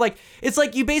 or sort of like it's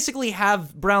like you basically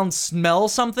have Brown smell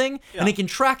something and he can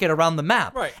track it around the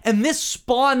map. Right. And this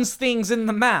spawns things in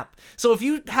the map. So if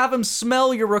you have him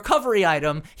smell your recovery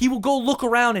item, he will go look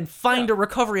around and find a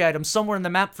recovery item somewhere in the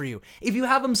map for you. If you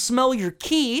have him smell your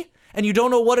key and you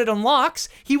don't know what it unlocks,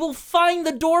 he will find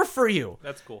the door for you.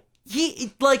 That's cool.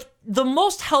 He, like, the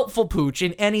most helpful pooch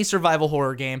in any survival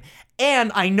horror game,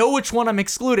 and I know which one I'm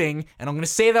excluding, and I'm going to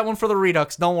say that one for the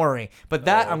Redux, don't worry. But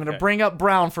that, I'm going to bring up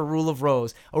Brown for Rule of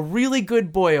Rose. A really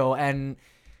good boyo, and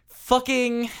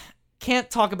fucking can't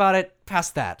talk about it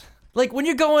past that. Like, when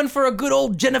you're going for a good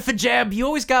old Jennifer Jeb, you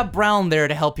always got Brown there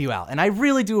to help you out, and I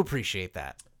really do appreciate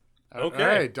that. Okay. All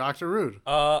right, Dr. Rude.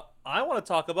 I want to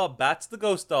talk about Bats the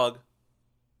Ghost Dog.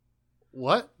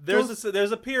 What?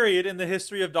 There's a period in the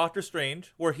history of Doctor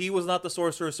Strange where he was not the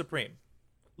Sorcerer Supreme.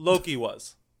 Loki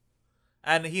was.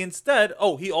 And he instead,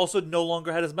 he also no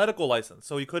longer had his medical license,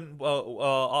 so he couldn't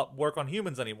work on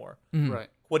humans anymore. Right.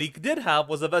 What he did have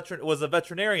was a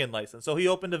veterinarian license, so he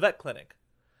opened a vet clinic.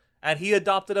 And he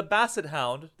adopted a basset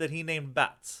hound that he named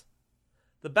Bats.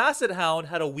 The basset hound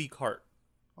had a weak heart.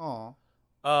 Aw.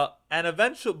 And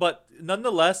eventually, but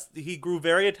nonetheless, he grew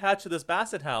very attached to this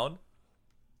basset hound.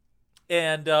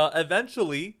 And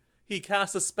eventually, he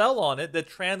cast a spell on it that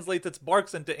translates its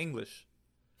barks into English.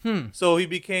 So he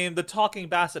became the talking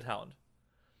basset hound.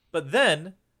 But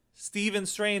then, Stephen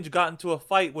Strange got into a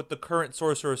fight with the current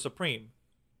Sorcerer Supreme,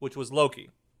 which was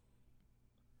Loki.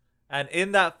 And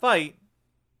in that fight,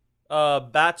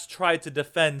 Bats tried to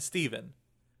defend Stephen.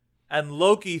 And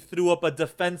Loki threw up a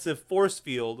defensive force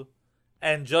field,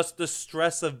 and just the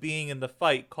stress of being in the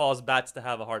fight caused Bats to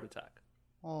have a heart attack.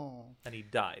 Oh. And he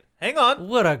died. Hang on.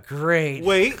 What a great...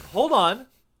 Wait, hold on.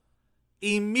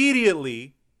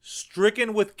 Immediately,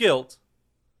 stricken with guilt,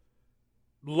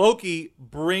 Loki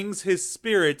brings his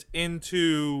spirit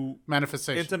into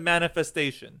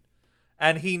manifestation.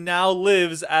 And he now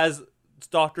lives as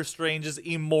Doctor Strange's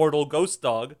immortal ghost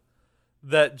dog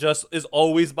that just is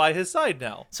always by his side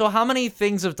now. So how many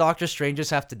things of Doctor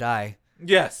Strange's have to die?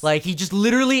 Yes. Like, he just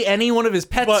literally, any one of his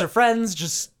pets or friends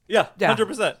just... Yeah,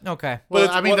 100%. Okay. Well,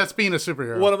 I mean, that's being a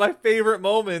superhero. One of my favorite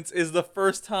moments is the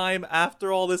first time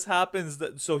after all this happens,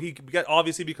 so he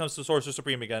obviously becomes the Sorcerer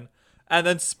Supreme again, and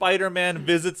then Spider-Man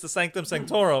visits the Sanctum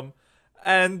Sanctorum,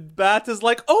 and Bat is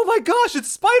like, "Oh my gosh, it's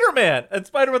Spider-Man!" And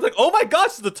Spider-Man's like, "Oh my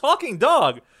gosh, it's the talking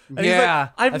dog!" And he's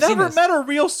like, I've never met a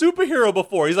real superhero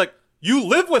before. He's like, "You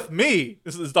live with me."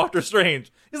 This is Doctor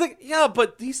Strange. He's like, "Yeah,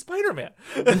 but he's Spider-Man."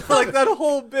 Like, that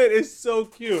whole bit is so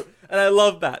cute. And I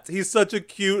love Bats. He's such a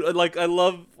cute, like, I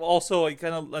love also,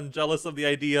 I'm jealous of the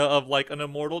idea of, like, an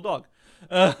immortal dog.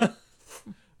 But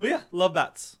yeah, love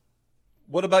Bats.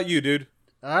 What about you, dude?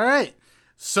 All right.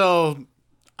 So,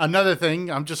 another thing,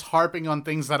 I'm just harping on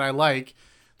things that I like.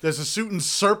 There's a suit and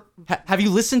Have you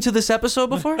listened to this episode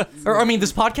before? Or, I mean,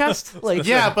 this podcast? Like,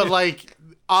 yeah, but, like,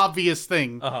 obvious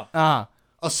thing. Uh-huh.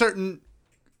 A certain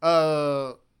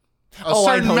I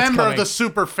know it's member of coming. the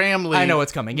super family I know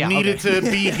it's coming. Yeah, needed okay. to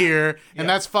be here, and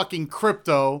that's fucking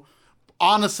Crypto.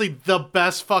 Honestly, the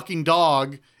best fucking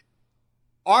dog.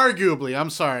 Arguably,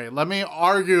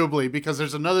 because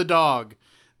there's another dog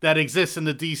that exists in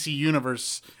the DC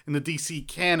universe, in the DC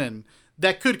canon,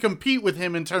 that could compete with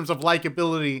him in terms of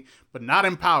likability, but not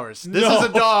in powers. This is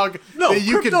a dog that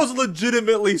you Crypto's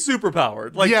legitimately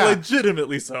superpowered. Like,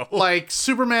 legitimately so. Like,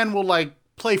 Superman will, like,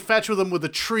 play fetch with him with a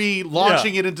tree,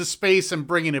 launching it into space and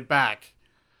bringing it back.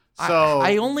 So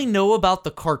I only know about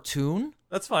the cartoon.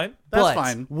 That's fine. That's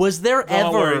fine. Was there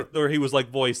ever... where he was, like,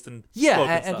 voiced and spoke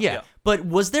and stuff. Yeah. But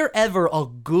was there ever a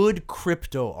good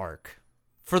Crypto arc?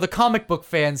 For the comic book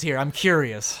fans here, I'm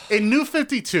curious. In New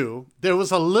 52, there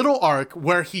was a little arc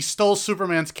where he stole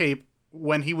Superman's cape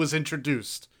when he was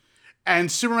introduced.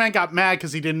 And Superman got mad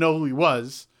because he didn't know who he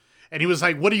was. And he was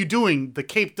like, "What are you doing? The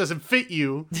cape doesn't fit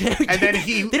you." And then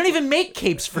They don't even make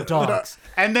capes for dogs.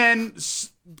 And then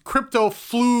Crypto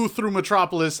flew through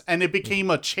Metropolis, and it became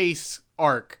a chase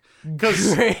arc.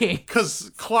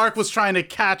 Because Clark was trying to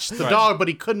catch the dog, but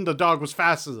he couldn't. The dog was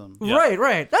faster than him. Yeah.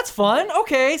 Right. That's fun.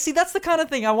 Okay. See, that's the kind of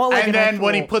thing I want. Like, and then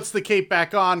when he puts the cape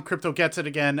back on, Crypto gets it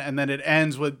again, and then it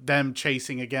ends with them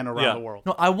chasing again around the world.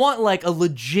 No, I want like a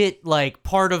legit like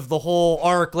part of the whole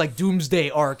arc, like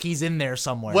Doomsday arc. He's in there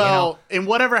somewhere. Well, in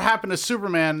whatever happened to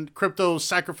Superman, Crypto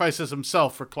sacrifices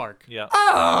himself for Clark. Yeah.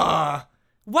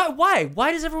 Why?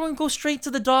 Why does everyone go straight to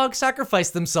the dog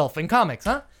sacrifice themselves in comics,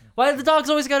 huh? Why do the dogs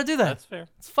always got to do that? That's fair.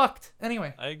 It's fucked.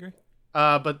 Anyway. I agree.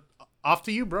 But off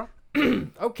to you, bro.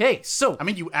 Okay, so I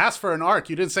mean, you asked for an arc.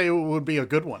 You didn't say it would be a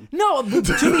good one. no, to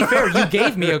be fair, you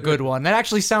gave me a good one. That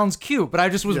actually sounds cute, but I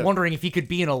just was Yeah. wondering if he could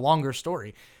be in a longer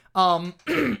story.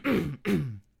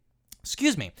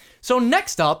 Excuse me. So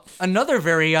next up, another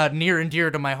very near and dear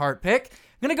to my heart pick.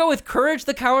 I'm gonna go with Courage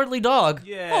the Cowardly Dog.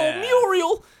 Yeah. Oh,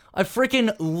 Muriel. I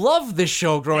freaking loved this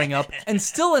show growing up, and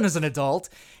still as an adult.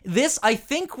 This, I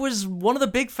think, was one of the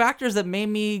big factors that made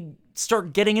me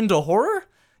start getting into horror.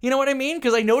 You know what I mean?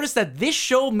 Because I noticed that this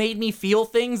show made me feel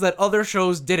things that other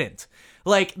shows didn't.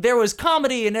 Like, there was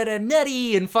comedy and Ed and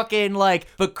Nettie and fucking, like...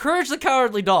 But Courage the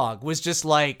Cowardly Dog was just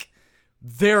like...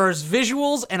 There's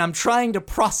visuals, and I'm trying to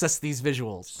process these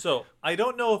visuals. So, I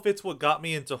don't know if it's what got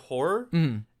me into horror.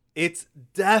 It's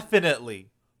definitely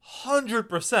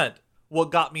 100% what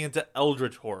got me into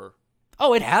eldritch horror.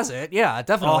 Oh, it has it. Yeah,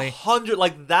 definitely. 100,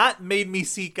 like, that made me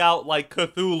seek out, like,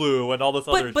 Cthulhu and all this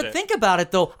other shit. But think about it,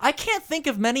 though. I can't think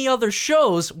of many other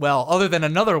shows, well, other than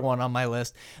another one on my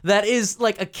list, that is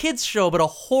like a kids show, but a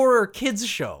horror kids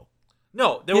show.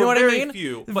 No, there You know were what very I mean?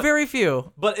 few. Very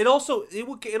few. But it also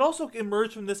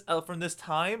emerged from this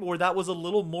time where that was a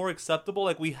little more acceptable.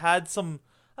 Like, we had some,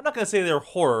 I'm not gonna say they're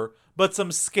horror, but some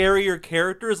scarier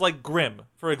characters like Grimm,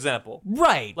 for example.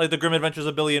 Right. Like the Grimm Adventures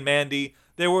of Billy and Mandy.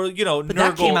 They were, But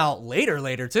that came out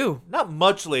later too. Not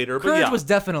much later, but Courage yeah. was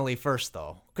definitely first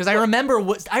though, because I remember,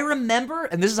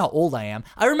 and this is how old I am.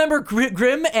 I remember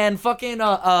Grimm and fucking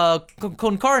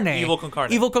Con Carne. Evil Con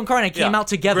Carne. Evil Con Carne came out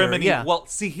together. Grimm and yeah. Evil. Well,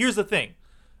 see, here's the thing.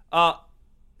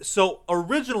 So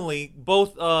originally,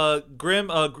 both Grimm,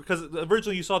 because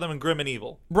originally you saw them in Grimm and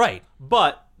Evil. Right.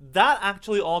 But that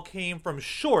actually all came from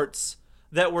shorts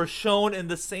that were shown in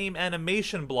the same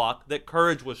animation block that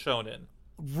Courage was shown in.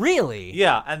 Really?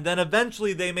 Yeah, and then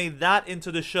eventually they made that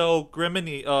into the show Grimm and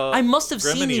I must have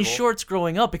Grimm seen and these Evil. shorts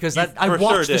growing up because I for watched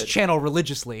sure this did. channel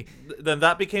religiously. Then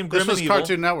that became Grimm This was and Evil.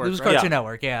 Cartoon Network. It was right? Cartoon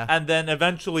Network, yeah. And then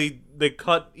eventually they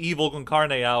cut Evil Con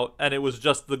Carne out, and it was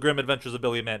just the Grimm Adventures of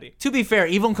Billy and Mandy. To be fair,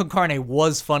 Evil Con Carne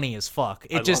was funny as fuck.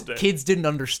 It just loved it. kids didn't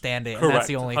understand it, and Correct. that's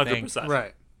the only 100%. thing.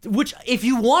 Right. Which, if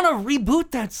you want to reboot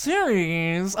that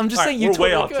series, I'm just All saying right, you we're totally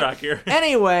way off could. track here.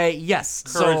 Anyway, yes.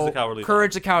 Courage the Cowardly Dog.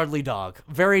 Courage the Cowardly Dog.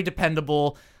 Very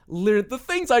dependable. The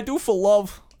things I do for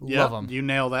love. Yeah, Love them. you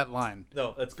nail that line.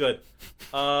 No, that's good.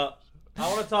 I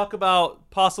want to talk about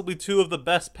possibly two of the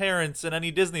best parents in any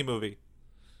Disney movie.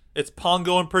 It's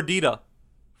Pongo and Perdita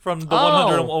from the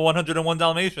 101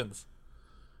 Dalmatians.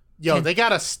 Yo, they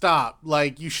gotta stop.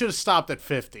 Like, you should have stopped at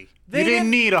 50. They you didn't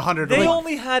need 101. They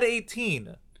only had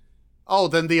 18. Oh,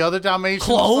 then the other Dalmatians?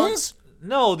 Clones?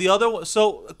 No, the other one.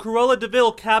 So Cruella de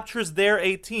Vil captures their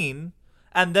 18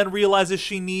 and then realizes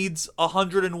she needs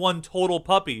 101 total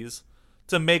puppies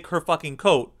to make her fucking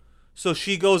coat. So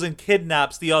she goes and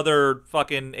kidnaps the other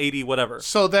fucking 80 whatever.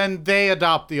 So then they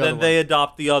adopt the other Then one. they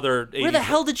adopt the other 80. Where the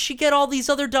hell did she get all these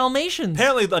other Dalmatians?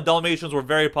 Apparently the Dalmatians were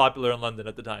very popular in London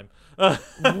at the time.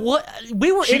 What?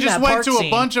 We were She in just that went park to a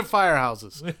scene. bunch of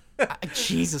firehouses.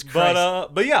 Jesus Christ.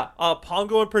 But yeah,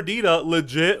 Pongo and Perdita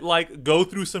legit like go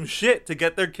through some shit to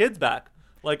get their kids back.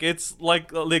 Like it's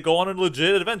like they go on a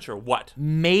legit adventure. What?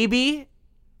 Maybe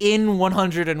in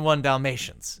 101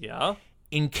 Dalmatians. Yeah.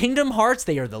 In Kingdom Hearts,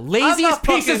 they are the I'm laziest not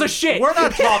pieces fucking- of shit. We're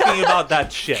not talking about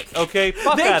that shit, okay?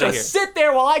 Fuck They out of just here. sit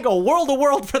there while I go world to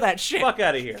world for that shit. Fuck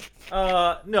out of here.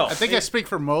 No. I think I speak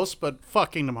for most, but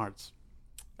fuck Kingdom Hearts.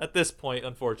 At this point,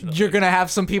 unfortunately. You're gonna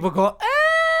have some people go,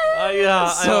 Yeah,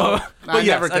 So- I know. But I yes,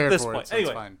 never at cared this for it, point. so it's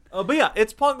Anyway, fine. but yeah,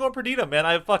 it's Pongo and Perdita, man.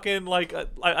 I fucking like.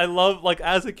 I love like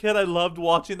as a kid, I loved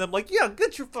watching them. Like, yeah,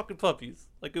 get your fucking puppies.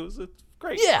 Like it's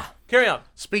great. yeah. Carry on.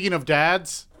 Speaking of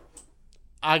dads,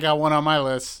 I got one on my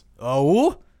list.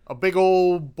 Oh? A big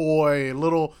old boy,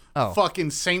 little Oh. fucking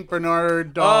Saint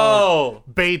Bernard dog, Oh,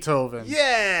 Beethoven.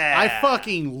 yeah. I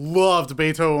fucking loved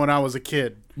Beethoven when I was a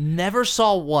kid. Never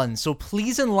saw one, so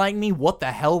please enlighten me what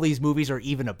the hell these movies are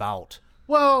even about.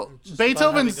 Well, Just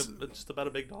Beethoven's it's just about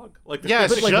a big dog. Like yeah,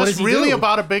 it's But, like, what just does he really do?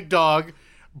 about a big dog.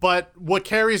 But what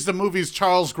carries the movie is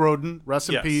Charles Grodin, rest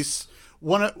in Yes. peace.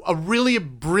 A really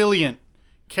brilliant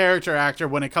character actor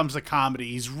when it comes to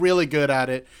comedy. He's really good at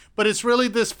it. But it's really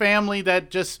this family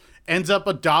that just ends up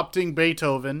adopting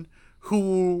Beethoven,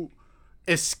 who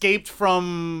escaped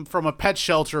from a pet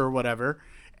shelter or whatever.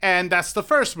 And that's the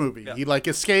first movie. He like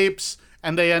escapes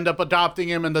and they end up adopting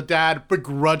him and the dad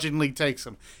begrudgingly takes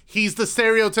him. He's the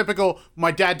stereotypical,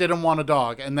 my dad didn't want a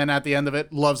dog. And then at the end of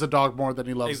it, loves a dog more than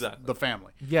he loves Exactly. the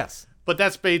family. Yes. But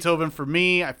that's Beethoven for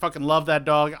me. I fucking love that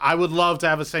dog. I would love to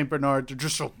have a Saint Bernard. They're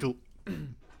just so cute.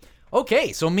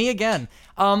 Okay, so me again.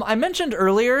 I mentioned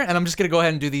earlier, and I'm just gonna go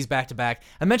ahead and do these back to back.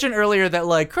 I mentioned earlier that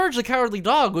like Courage the Cowardly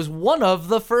Dog was one of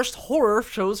the first horror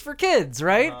shows for kids,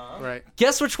 right? Right.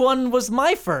 Guess which one was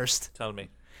my first? Tell me.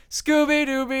 Scooby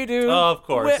Dooby Doo. Oh, of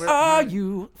course. Where are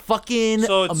you? Fucking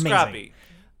So it's amazing. Scrappy.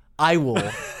 I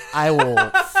will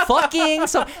fucking.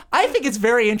 So I think it's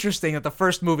very interesting that the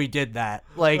first movie did that,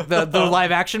 like the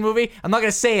live action movie. I'm not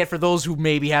gonna say it for those who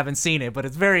maybe haven't seen it, but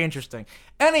it's very interesting.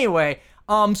 Anyway,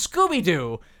 Scooby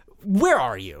Doo. Where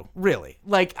are you, really?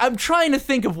 Like, I'm trying to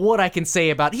think of what I can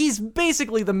say about. He's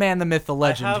basically the man, the myth, the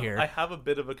legend here. I have a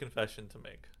bit of a confession to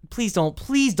make. Please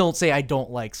don't say I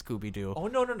don't like Scooby Doo. Oh,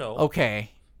 no.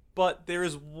 Okay. But there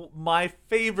is my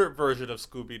favorite version of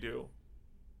Scooby-Doo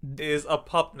is a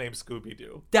pup named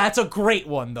Scooby-Doo. That's a great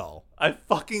one, though. I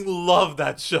fucking love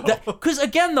that show.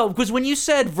 Because when you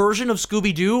said version of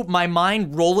Scooby-Doo, my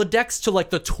mind Rolodexed to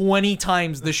like the 20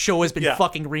 times the show has been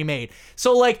fucking remade.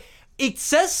 So like, it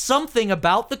says something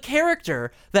about the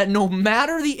character that no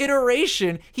matter the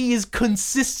iteration, he is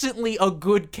consistently a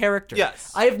good character.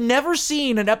 Yes. I have never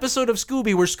seen an episode of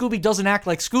Scooby where Scooby doesn't act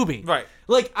like Scooby. Right.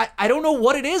 Like, I don't know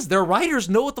what it is. Their writers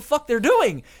know what the fuck they're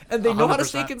doing. And they know how to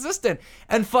stay 100%. consistent.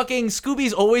 And fucking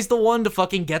Scooby's always the one to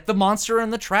fucking get the monster in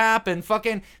the trap and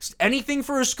fucking anything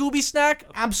for a Scooby snack.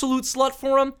 Absolute slut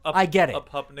for him. I get it. A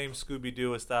pup named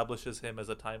Scooby-Doo establishes him as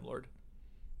a Time Lord.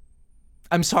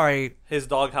 I'm sorry. His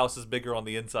doghouse is bigger on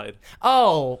the inside.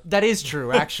 Oh, that is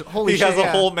true, actually. Holy He shit. has a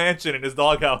whole mansion in his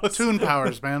doghouse. Toon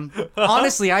powers, man.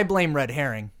 Honestly, I blame Red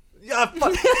Herring. Yeah,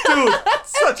 dude,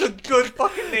 such a good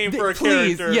fucking name for a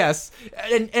Please, character. yes.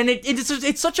 And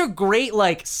it's such a great,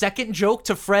 like, second joke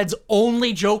to Fred's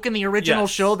only joke in the original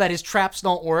Yes. show that his traps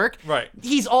don't work. Right.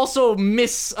 He's also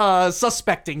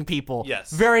suspecting people.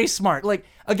 Yes. Very smart. Like,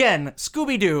 again,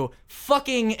 Scooby-Doo,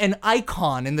 fucking an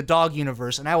icon in the dog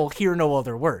universe, and I will hear no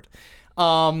other word.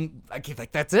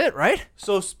 Like, that's it, right?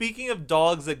 So speaking of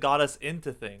dogs that got us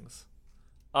into things,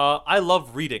 I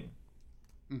love reading.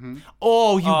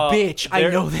 Oh, you bitch. I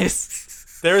there- know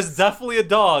this. There's definitely a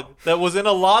dog that was in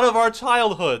a lot of our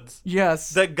childhoods Yes.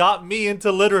 that got me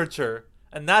into literature,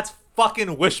 and that's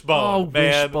fucking Wishbone,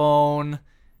 man. Wishbone.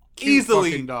 Cute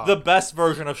Easily fucking dog. the best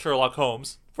version of Sherlock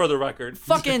Holmes, for the record.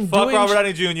 Fucking Fuck doing Robert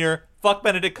Downey Jr., fuck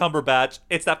Benedict Cumberbatch.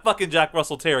 It's that fucking Jack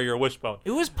Russell Terrier, Wishbone.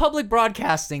 It was public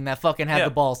broadcasting that fucking had Yeah.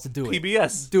 the balls to do it.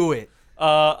 PBS. Do it.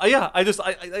 Yeah,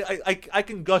 I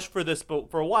can gush for this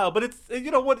for a while, but it's, you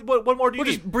know, what more do you Well, need?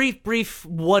 just brief.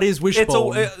 What is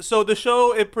Wishbone? So the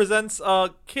show, it presents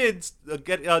kids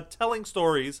telling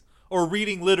stories or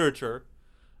reading literature,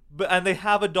 and they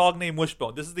have a dog named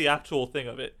Wishbone. This is the actual thing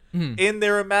of it. In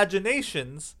their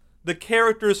imaginations, the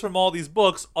characters from all these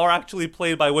books are actually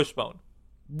played by Wishbone.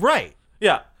 Right.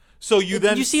 Yeah. So you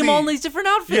see him all in these different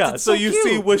outfits. Yeah, It's so so you cute.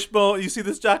 see Wishbone, you see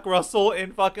this Jack Russell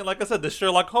in fucking, like I said, the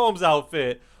Sherlock Holmes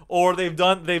outfit, or they've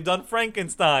done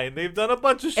Frankenstein, they've done a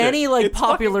bunch of shit. Any like It's fucking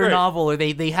popular great. novel, or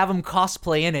they have him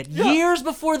cosplay in it years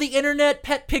before the internet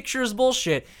pet pictures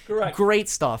bullshit. Correct. Great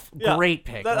stuff. Yeah. Great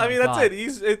pick. That, Oh I my mean, that's God.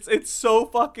 it. It's so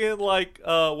fucking like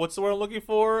what's the word I'm looking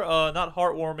for? Not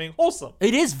heartwarming, wholesome.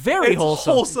 It is very It's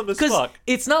wholesome. wholesome as 'Cause fuck.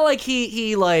 it's not like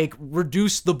he like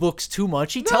reduced the books too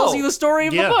much. He tells No. you the story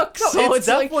of Yeah. the book. No, So it's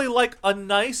definitely like a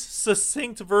nice,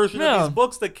 succinct version Yeah. of these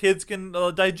books that kids can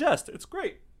digest. It's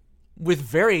great. with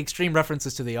very extreme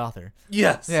references to the author.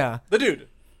 Yes. Yeah. The dude.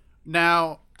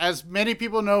 Now, as many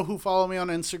people know who follow me on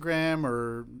Instagram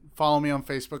or follow me on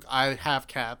Facebook, I have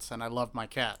cats and I love my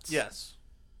cats. Yes.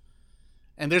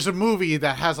 And there's a movie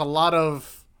that has a lot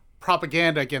of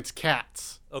propaganda against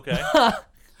cats. Okay.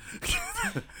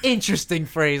 Interesting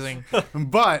phrasing.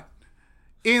 But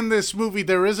in this movie,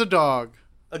 there is a dog,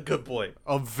 A good boy.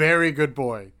 a very good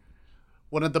boy,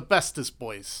 one of the bestest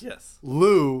boys. Yes.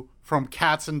 Lou from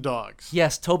Cats and Dogs.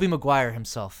 Yes, Tobey Maguire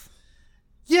himself.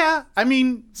 Yeah, I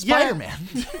mean, Spider-Man.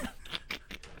 Yeah,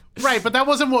 right, but that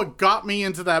wasn't what got me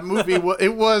into that movie.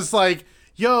 It was like,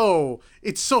 yo,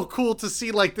 it's so cool to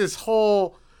see like this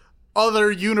whole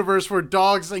other universe where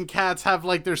dogs and cats have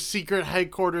like their secret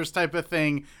headquarters type of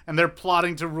thing, and they're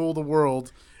plotting to rule the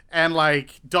world, and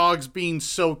like dogs being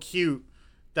so cute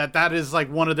that is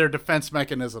like one of their defense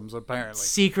mechanisms apparently.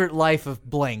 Secret Life of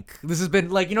Blank. This has been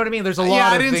like, you know what I mean? There's a lot Yeah,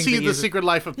 of I didn't things see that the use it. Secret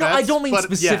Life of No, Pets. I don't mean but,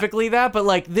 specifically that, but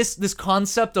like this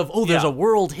concept of, oh, there's Yeah. a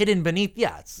world hidden beneath.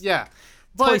 Yeah, it's, Yeah.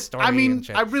 Toy But, Story I mean, and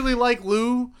shit. I really like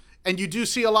Lou, and you do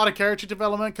see a lot of character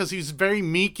development because he's very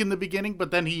meek in the beginning,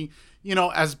 but then he, you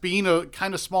know, as being a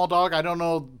kind of small dog, I don't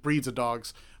know breeds of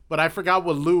dogs, but I forgot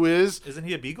what Lou is. Isn't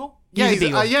he a beagle? Yeah, He's a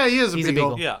beagle. yeah, he is a He's a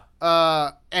beagle. beagle.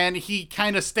 Yeah. And he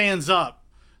kind of stands up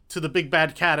to the big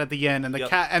bad cat at the end, and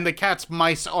the cat's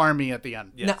mice army at the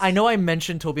end. Now, I know I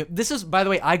mentioned Toby. This is, by the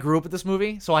way, I grew up with this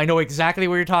movie, so I know exactly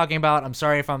what you're talking about. I'm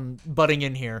sorry if I'm butting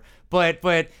in here, but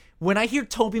when I hear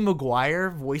Tobey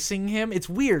Maguire voicing him, it's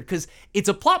weird because it's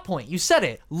a plot point. You said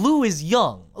it. Lou is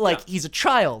young, he's a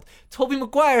child. Tobey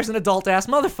Maguire's an adult ass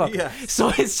motherfucker. Yeah. So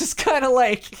it's just kind of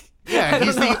like. Yeah,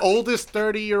 he's the oldest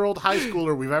 30-year-old high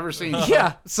schooler we've ever seen.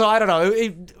 Yeah, so I don't know.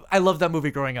 I loved that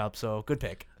movie growing up, so good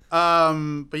pick.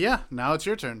 But yeah, now it's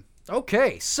your turn.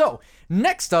 Okay, so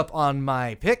next up on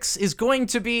my picks is going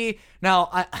to be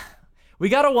we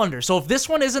gotta wonder. So if this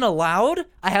one isn't allowed,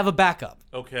 I have a backup.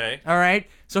 Okay. All right.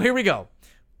 So here we go.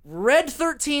 Red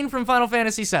 13 from Final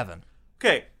Fantasy VII.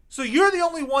 Okay. So you're the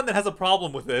only one that has a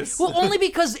problem with this. Well, only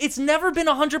because it's never been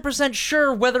 100%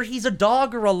 sure whether he's a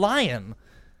dog or a lion.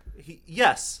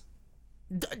 Yes.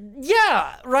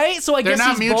 Yeah, right? So I guess they're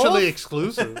not mutually both?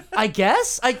 Exclusive. I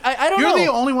guess. I don't know. You're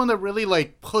the only one that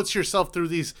really puts yourself through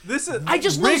these I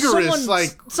just rigorous know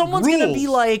someone's rules. gonna be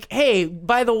like, hey,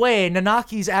 by the way,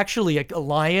 Nanaki's actually a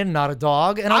lion, not a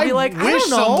dog. And I'll be like, I wish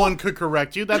don't know. someone could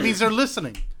correct you. That means they're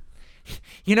listening.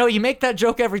 You know, you make that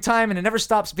joke every time and it never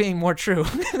stops being more true.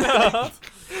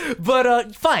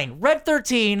 But fine, Red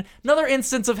 13, another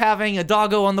instance of having a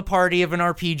doggo on the party of an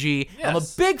RPG. Yes. I'm a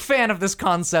big fan of this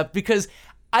concept because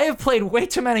I have played way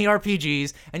too many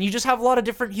RPGs, and you just have a lot of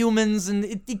different humans, and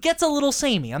it gets a little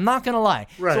samey, I'm not gonna lie.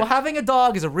 Right. So having a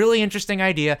dog is a really interesting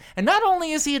idea, and not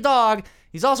only is he a dog,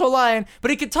 he's also a lion,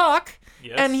 but he can talk.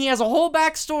 Yes. And he has a whole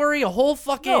backstory, a whole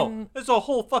fucking... No, there's a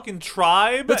whole fucking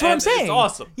tribe. That's what I'm saying. It's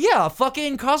awesome. Yeah,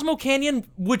 fucking Cosmo Canyon,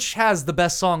 which has the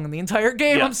best song in the entire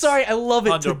game. Yes. I'm sorry, I love it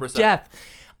 100%. to death.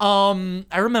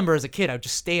 I remember as a kid, I would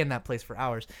just stay in that place for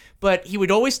hours. But he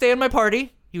would always stay in my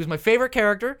party. He was my favorite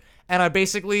character. And I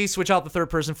basically switch out the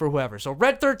third person for whoever. So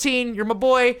Red 13, you're my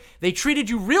boy. They treated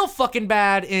you real fucking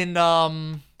bad in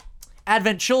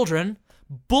Advent Children.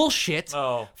 Bullshit.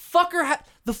 Oh.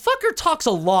 The fucker talks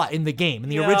a lot in the game, in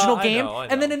the original game. I know.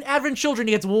 And then in Advent Children,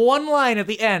 he gets one line at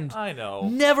the end. I know.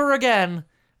 Never again.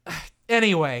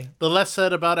 Anyway. The less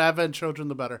said about Advent Children,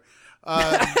 the better.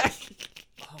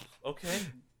 Okay.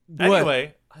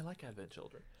 Anyway, I like Advent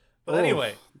Children. But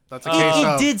anyway. That's a case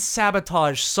He did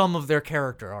sabotage some of their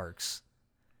character arcs.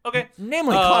 Okay.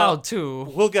 Namely Cloud, too.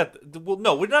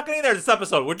 No, we're not getting there this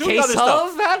episode. We're doing Case other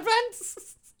stuff. of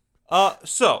Advent?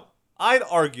 So, I'd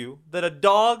argue that a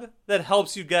dog that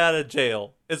helps you get out of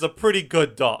jail is a pretty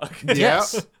good dog.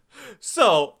 Yes.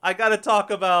 So, I gotta talk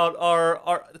about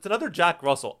it's another Jack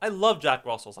Russell. I love Jack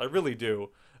Russells. I really do.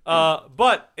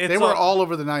 But they were all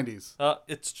over the 90s.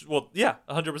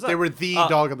 100%. They were the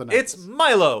dog of the 90s. It's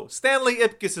Milo, Stanley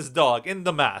Ipkiss's dog in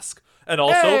The Mask. And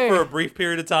also, for a brief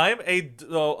period of time, a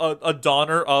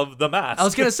donor of The Mask. I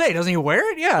was going to say, doesn't he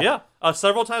wear it? Yeah. Yeah.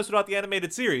 Several times throughout the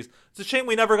animated series. It's a shame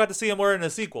we never got to see him wear it in a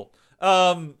sequel.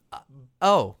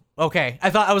 Oh, okay.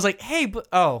 I was like, hey, but...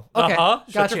 Oh, okay.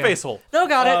 Shut Gotcha. your face hole. No,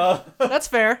 got it. That's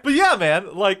fair. But yeah, man.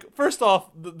 First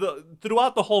off,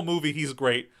 throughout the whole movie, he's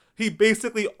great. He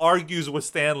basically argues with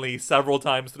Stanley several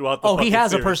times throughout the he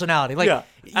has series. a personality. Yeah.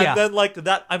 And then,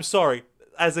 that, I'm sorry,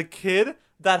 as a kid,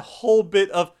 that whole bit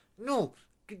of, no,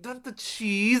 not the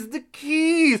cheese, the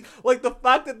keys. The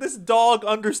fact that this dog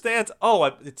understands,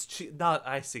 it's cheese. Not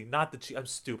the cheese. I'm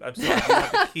stupid. I'm sorry,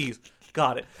 not the keys.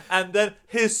 Got it. And then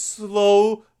his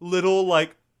slow little,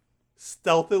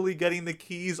 stealthily getting the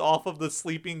keys off of the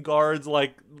sleeping guard's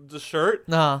the shirt.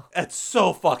 That's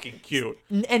so fucking cute.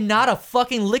 And not a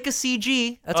fucking lick of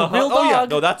CG. That's a real dog. Oh yeah,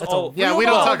 no, that's all. Yeah, we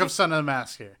don't talk of Son of the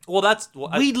Mask here. Well,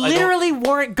 we literally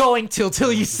weren't going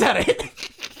till you said it.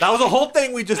 That was a whole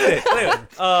thing we just did. Anyway,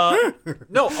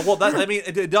 no, well,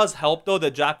 it does help though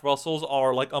that Jack Russells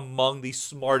are among the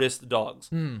smartest dogs.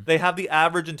 They have the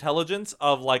average intelligence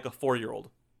of a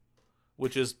 4-year-old,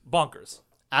 which is bonkers.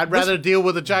 I'd rather deal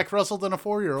with a Jack Russell than a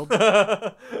 4-year-old.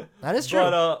 That is true.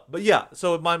 But yeah.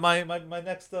 So my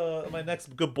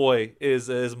next good boy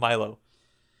is Milo.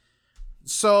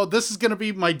 So this is gonna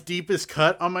be my deepest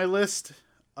cut on my list.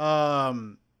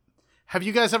 Have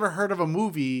you guys ever heard of a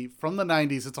movie from the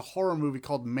 90s? It's a horror movie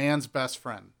called Man's Best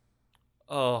Friend.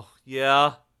 Oh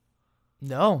yeah.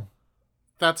 No.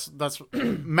 That's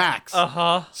Max.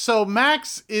 Uh-huh. So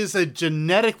Max is a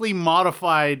genetically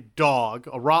modified dog,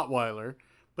 a Rottweiler.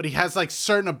 But he has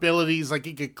certain abilities,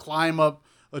 he could climb up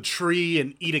a tree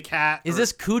and eat a cat. Is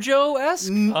this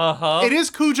Cujo-esque? It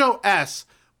is Cujo-esque,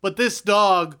 but this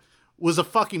dog was a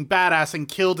fucking badass and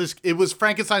killed it was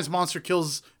Frankenstein's monster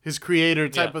kills his creator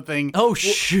type of thing. Oh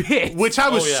shit. Which I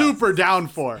was super down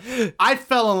for. I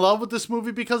fell in love with this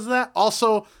movie because of that.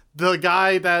 Also, the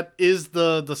guy that is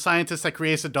the scientist that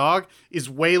creates a dog is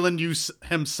Wayland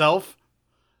himself.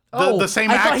 The same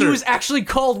I actor. thought he was actually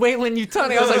called Wayland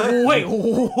Yutani. I was like, wait,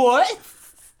 what?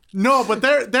 No, but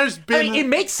there's been. I mean, it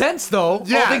makes sense though. all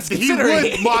Yeah, things he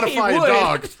considering. would modify He a would.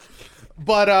 dog.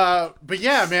 But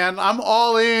yeah, man, I'm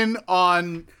all in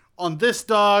on this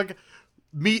dog.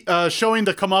 Showing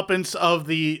the comeuppance of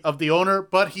the owner,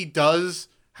 but he does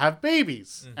have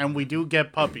babies, and we do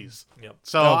get puppies. Yep.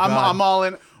 So Oh, I'm God. all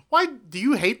in. Why do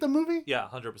you hate the movie? Yeah,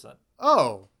 100%.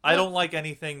 Oh, I don't like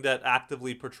anything that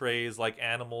actively portrays like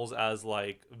animals as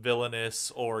like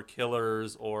villainous or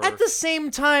killers or. At the same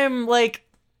time, like,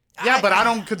 yeah, but I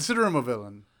don't consider him a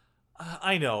villain.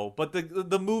 I know, but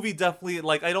the movie definitely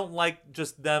like I don't like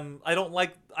just them. I don't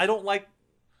like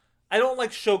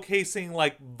showcasing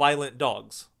like violent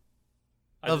dogs.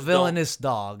 I a just don't. villainous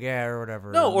dog, yeah, or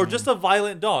whatever. No, or just a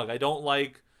violent dog. I don't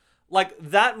like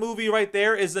that movie right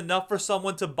there is enough for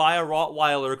someone to buy a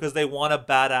Rottweiler because they want a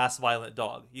badass violent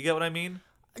dog. You get what I mean?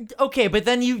 Okay, but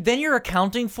then you're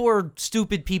accounting for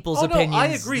stupid people's opinions. No, I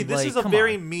agree. This like, is a come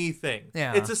very on. me thing.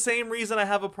 Yeah. It's the same reason I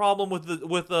have a problem with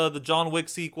the John Wick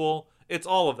sequel. It's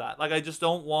all of that. Like I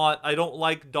don't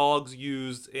like dogs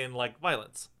used in like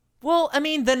violence. Well, I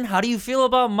mean, then how do you feel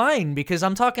about mine? Because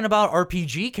I'm talking about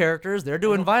RPG characters. They're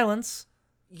doing violence.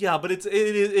 Yeah, but it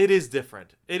is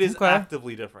different. It is Okay.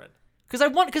 actively different.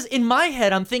 Because in my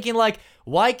head, I'm thinking like,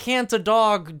 why can't a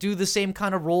dog do the same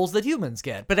kind of roles that humans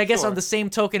get? But I guess Sure. on the same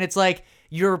token, it's like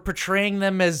you're portraying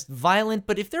them as violent.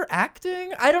 But if they're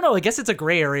acting, I don't know. I guess it's a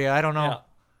gray area. I don't know.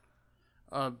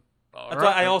 Yeah. That's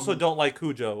why I also don't like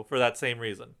Cujo for that same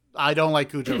reason. I don't like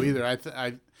Cujo either.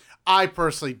 I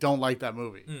personally don't like that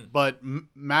movie. But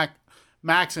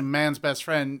Max and Man's Best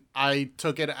Friend, I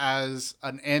took it as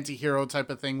an anti-hero type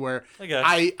of thing where I guess.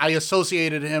 I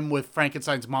associated him with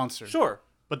Frankenstein's monster. Sure.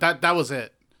 But that was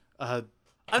it. I'm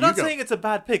not saying it's a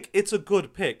bad pick. It's a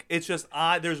good pick. It's just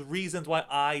there's reasons why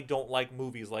I don't like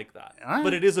movies like that. All right.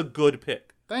 But it is a good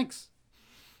pick. Thanks.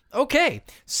 Okay,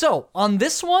 so on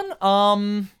this one,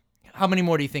 how many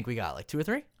more do you think we got? Like 2 or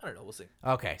 3? I don't know. We'll see.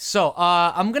 Okay, so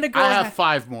I'm gonna go. I have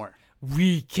 5 more.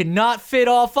 We cannot fit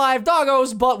all 5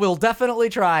 doggos, but we'll definitely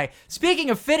try. Speaking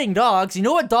of fitting dogs, you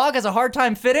know what dog has a hard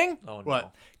time fitting? Oh no.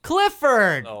 What?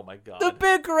 Clifford, Oh my god. the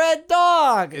big red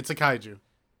dog, It's a kaiju.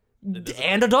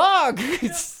 and a dog.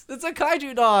 It's a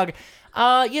kaiju dog.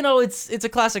 It's a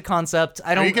classic concept.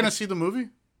 Are you gonna see the movie?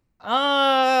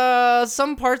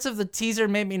 Some parts of the teaser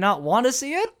made me not want to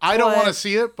see it. I don't but want to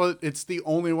see it, but it's the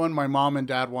only one my mom and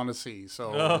dad want to see.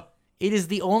 So It is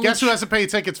the only. guess who has to pay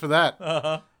tickets for that?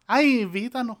 Ay,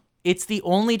 Vitano. It's the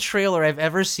only trailer I've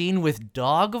ever seen with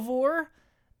Dogvore,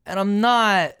 and I'm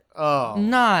not. Oh.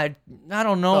 I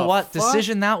don't know The what fuck?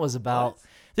 decision that was about.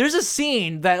 There's a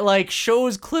scene that like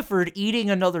shows Clifford eating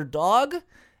another dog,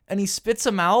 and he spits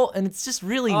him out, and it's just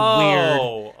really weird.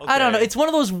 I don't know. okay. It's one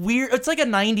of those weird. It's like a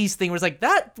 '90s thing where it's like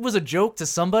that was a joke to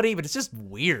somebody, but it's just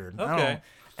weird. I don't Okay. know.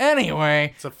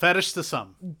 Anyway, It's a fetish to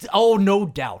some. oh no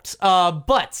doubt.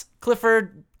 But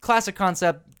Clifford, classic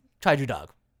concept, kaiju dog,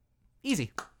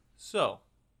 easy. So,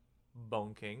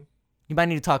 Bone King, You might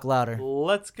need to talk louder.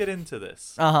 let's get into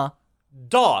this. Uh-huh.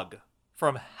 Dog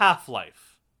from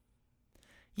Half-Life.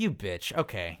 You bitch.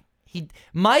 Okay.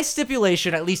 My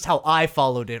stipulation, at least how I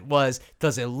followed it, was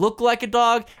does it look like a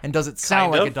dog and does it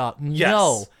sound Kind like of. a dog?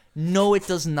 Yes. No, it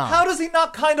does not. How does he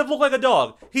not kind of look like a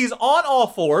dog? He's on all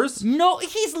fours. No,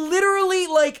 he's literally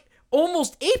like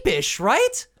almost apish,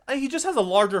 right? He just has a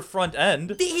larger front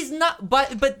end. He's not,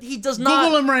 but he does not.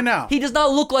 Google him right now. He does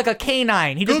not look like a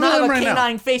canine. He does Google not have him a right now.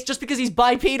 canine face. Just because he's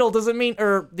bipedal doesn't mean,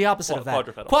 or the opposite of that.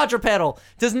 Quadrupedal. Quadrupedal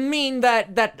doesn't mean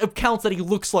that counts that he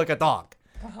looks like a dog.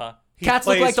 He Cats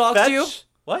look plays like dogs to you? fetch.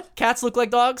 What? Cats look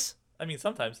like dogs. I mean,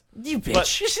 sometimes. You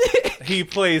bitch. He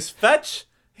plays fetch.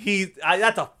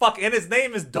 That's a fuck, and his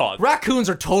name is Dog. Raccoons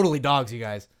are totally dogs, you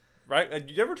guys. Right?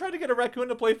 Did you ever try to get a raccoon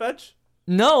to play fetch?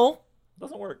 No.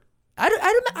 Doesn't work. I They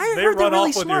heard they're run really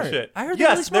off with smart. your shit. I heard they're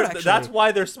really smart, actually. That's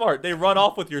why they're smart. They run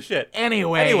off with your shit.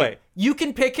 Anyway, you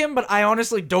can pick him, but I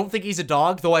honestly don't think he's a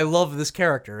dog, though I love this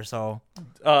character, so.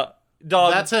 Dog.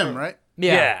 That's him, right?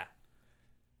 Yeah.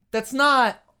 That's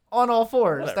not on all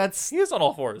fours. Whatever. He is on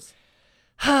all fours.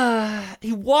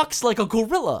 He walks like a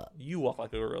gorilla. You walk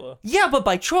like a gorilla. Yeah, but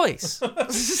by choice.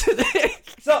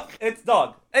 So, it's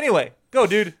Dog. Anyway, go,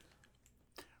 dude.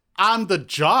 I'm the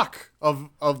jock of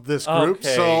this group,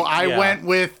 Okay, so I yeah. went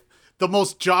with the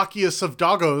most jockiest of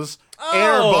doggos, Oh.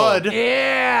 Air Bud,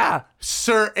 Yeah.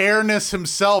 Sir Airness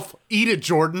himself. Eat it,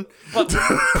 Jordan.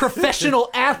 Professional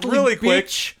athlete, Really quick.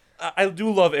 bitch. I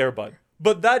do love Airbud.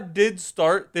 But that did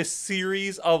start this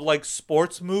series of like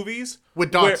sports movies With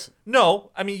dogs.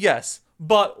 No, I mean yes,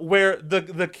 but where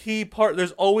the key part,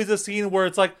 there's always a scene where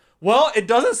it's like, well, it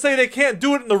doesn't say they can't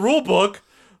do it in the rule book,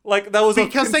 Like that was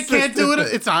because they can't do it.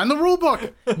 It's on the rule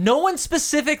book. No one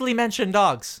specifically mentioned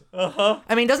dogs. I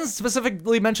mean, it doesn't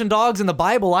specifically mention dogs in the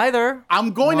Bible either.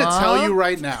 I'm going to tell you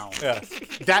right now. Yeah.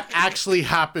 That actually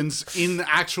happens in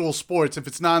actual sports. If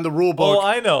it's not in the rule book, Oh,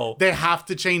 I know. they have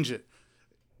to change it.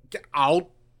 I'll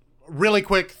really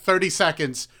quick, 30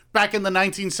 seconds. Back in the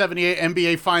 1978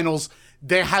 NBA Finals,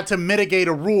 they had to mitigate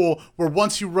a rule where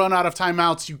once you run out of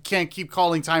timeouts, you can't keep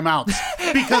calling timeouts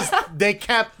because they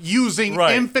kept using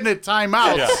infinite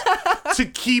timeouts to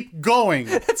keep going.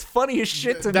 That's funny as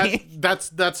shit to me.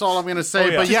 That's all I'm gonna say. Oh,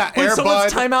 yeah. But yeah, When Air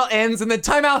someone's Bud. timeout ends and then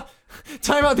timeout,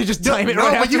 they just time it right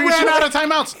No, but after you each ran other. out of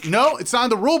timeouts. No, it's not in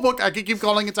the rule book. I can keep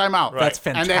calling it timeout. That's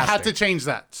fantastic. And they had to change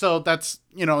that. So that's,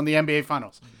 in the NBA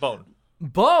Finals.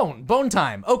 Bone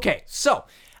time. Okay, so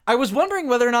I was wondering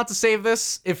whether or not to save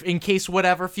this if in case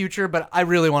whatever future, but I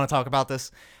really want to talk about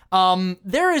this.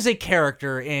 There is a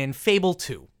character in Fable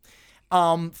 2.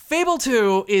 Fable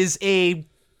 2 is a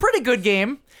pretty good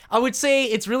game. I would say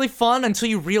it's really fun until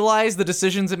you realize the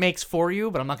decisions it makes for you,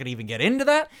 but I'm not going to even get into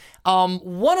that.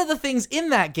 One of the things in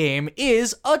that game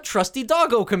is a trusty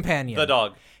doggo companion. The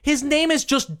dog. His name is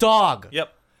just Dog.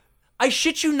 Yep. I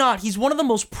shit you not, he's one of the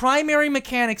most primary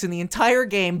mechanics in the entire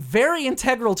game, very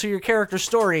integral to your character's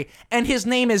story, and his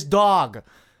name is Dog.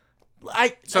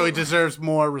 So he deserves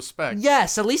more respect.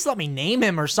 Yes, at least let me name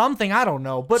him or something, I don't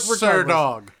know, but regardless. Sir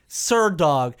Dog. Sir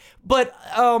Dog. But,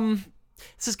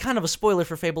 this is kind of a spoiler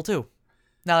for Fable 2,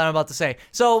 now that I'm about to say.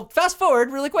 So, fast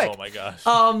forward really quick. Oh my gosh.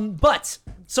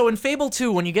 So in Fable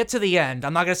 2, when you get to the end,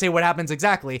 I'm not going to say what happens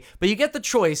exactly, but you get the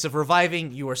choice of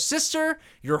reviving your sister,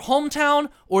 your hometown,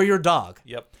 or your dog.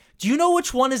 Yep. Do you know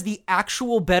which one is the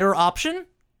actual better option?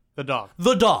 The dog.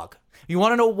 The dog. You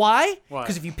want to know why? Why?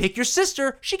 Because if you pick your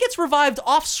sister, she gets revived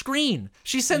off screen.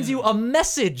 She sends you a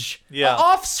message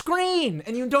off screen,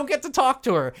 and you don't get to talk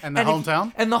to her. And the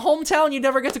hometown? And the hometown, you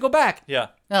never get to go back. Yeah.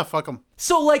 Yeah, fuck him.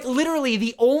 So, literally,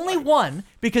 the only one,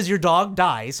 because your dog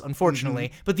dies,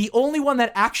 unfortunately, but the only one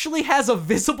that actually has a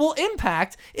visible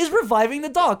impact is reviving the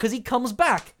dog, because he comes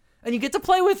back, and you get to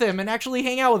play with him and actually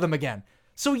hang out with him again.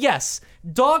 So, yes,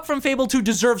 Dog from Fable 2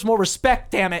 deserves more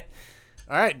respect, damn it.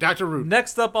 All right, Dr. Root.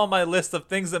 Next up on my list of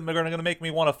things that are going to make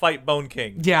me want to fight Bone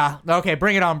King. Yeah, okay,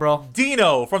 bring it on, bro.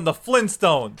 Dino from the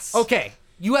Flintstones. Okay,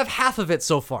 you have half of it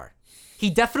so far. He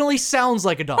definitely sounds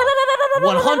like a dog.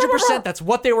 100% that's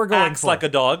what they were going Acts for. like a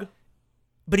dog.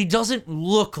 But he doesn't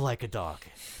look like a dog.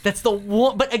 That's the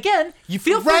one. But again, you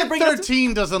feel free to Red bring it up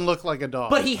 13 doesn't look like a dog.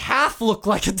 But he half looked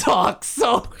like a dog,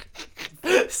 so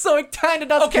it kind of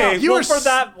does Okay,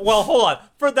 count. hold on.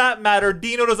 For that matter,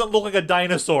 Dino doesn't look like a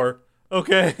dinosaur.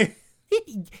 Okay.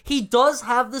 He does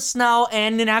have the snout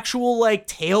and an actual,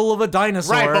 tail of a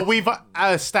dinosaur. Right, but we've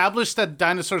established that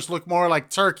dinosaurs look more like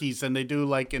turkeys than they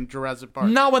do, in Jurassic Park.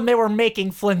 Not when they were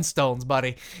making Flintstones,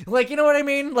 buddy. You know what I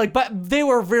mean? But they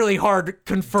were really hard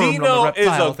confirmed Dino on the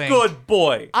reptile is a thing. good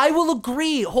boy. I will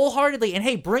agree wholeheartedly. And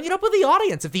hey, bring it up with the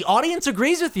audience. If the audience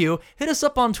agrees with you, hit us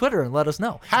up on Twitter and let us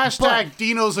know. Hashtag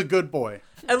Dino's a good boy.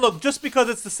 And look, just because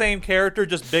it's the same character,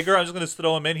 just bigger, I'm just going to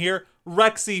throw him in here.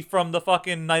 Rexy from the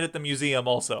fucking Night at the Museum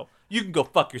also. You can go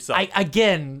fuck yourself.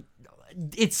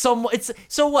 It's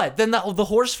so what? Then the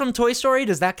horse from Toy Story,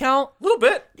 does that count? A little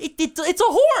bit. It's a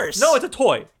horse. No, it's a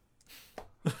toy.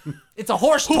 It's a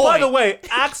horse toy. Who, by the way,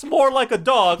 acts more like a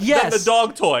dog than the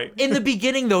dog toy. In the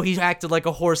beginning, though, he acted like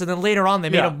a horse, and then later on, they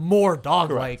made him more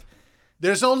dog-like.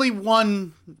 There's only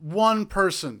one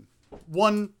person,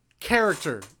 one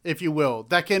character, if you will,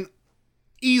 that can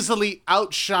easily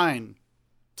outshine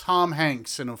Tom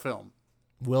Hanks in a film.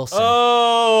 Wilson.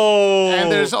 Oh.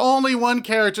 And there's only one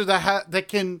character that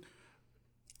can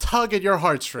tug at your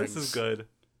heartstrings. This is good.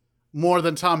 More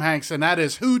than Tom Hanks, and that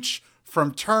is Hooch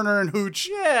from Turner and Hooch.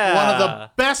 Yeah. One of the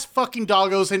best fucking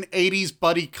doggos in 80s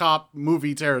buddy cop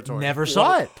movie territory. Never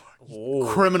saw it. Oh.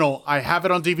 Criminal. I have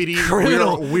it on DVD.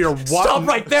 Criminal. We are Stop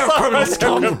right there,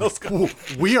 Criminal Scum.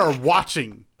 We are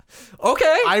watching.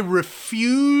 Okay. I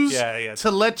refuse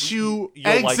to let you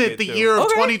exit the year of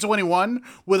 2021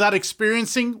 without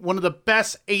experiencing one of the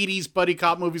best 80s buddy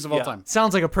cop movies of all time.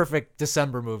 Sounds like a perfect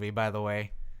December movie, by the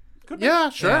way. Yeah,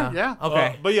 sure. Yeah.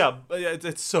 Okay. But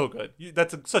it's so good.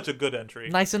 That's such a good entry.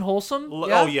 Nice and wholesome?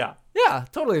 Oh, yeah. Yeah,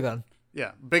 totally then.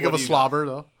 Yeah. Big of a slobber,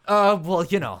 though. Well,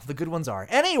 the good ones are.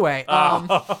 Anyway,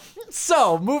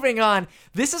 so moving on.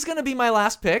 This is going to be my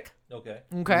last pick. Okay.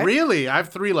 Okay. Really? I have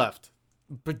 3 left.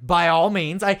 But by all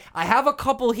means, I have a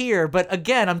couple here, but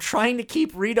again, I'm trying to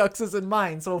keep Reduxes in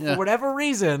mind. So for whatever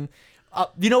reason,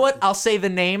 you know what? I'll say the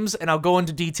names and I'll go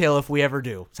into detail if we ever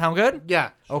do. Sound good?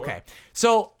 Yeah. Okay.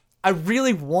 So I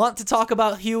really want to talk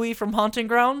about Huey from Haunting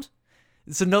Ground.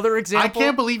 It's another example. I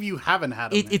can't believe you haven't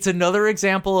had him. It's another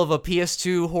example of a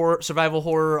PS2 survival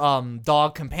horror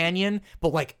dog companion,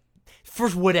 but like for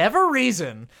whatever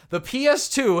reason, the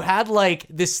PS2 had like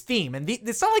this theme, and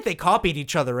it's not like they copied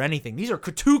each other or anything. These are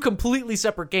two completely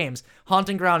separate games,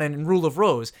 Haunting Ground and Rule of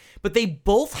Rose, but they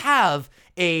both have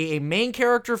a main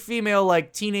character, female,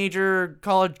 like teenager,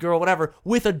 college girl, whatever,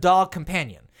 with a dog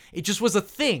companion. It just was a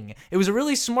thing. It was a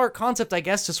really smart concept, I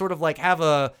guess, to sort of like have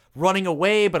a running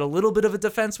away, but a little bit of a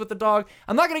defense with the dog.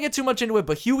 I'm not going to get too much into it,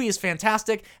 but Huey is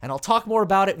fantastic, and I'll talk more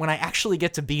about it when I actually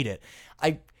get to beat it.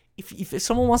 If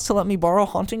someone wants to let me borrow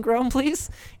Haunting Ground, please,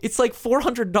 it's like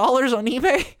 $400 on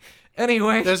eBay.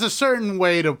 Anyway. There's a certain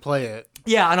way to play it.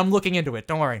 Yeah, and I'm looking into it.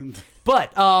 Don't worry.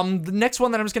 But the next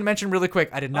one that I'm just going to mention really quick,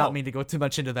 I did not mean to go too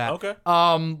much into that. Okay.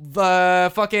 The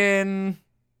fucking...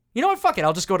 You know what? Fuck it.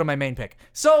 I'll just go to my main pick.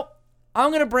 So,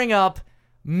 I'm going to bring up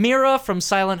Mira from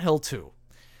Silent Hill 2.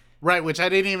 Right, which I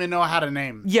didn't even know how to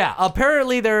name. Yeah,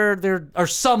 apparently there are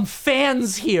some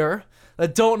fans here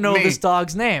that don't know this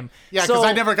dog's name. Yeah, because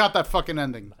I never got that fucking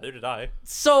ending. Neither did I.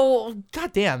 So,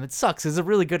 goddamn, it sucks. It's a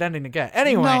really good ending to get.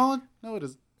 Anyway. No, it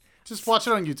isn't. Just watch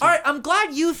it on YouTube. All right, I'm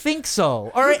glad you think so.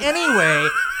 All right, anyway.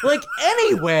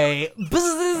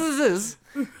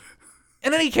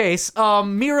 In any case,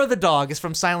 Mira the dog is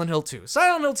from Silent Hill 2.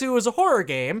 Silent Hill 2 is a horror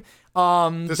game.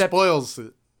 This spoils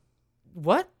it.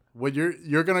 What? Well,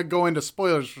 you're gonna go into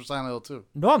spoilers for Silent Hill 2.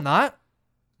 No, I'm not.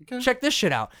 Okay. Check this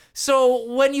shit out.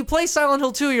 So when you play Silent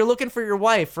Hill 2, you're looking for your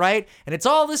wife, right? And it's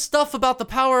all this stuff about the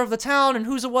power of the town and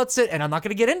who's a what's it, and I'm not going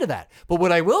to get into that. But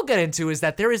what I will get into is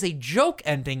that there is a joke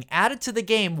ending added to the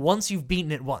game once you've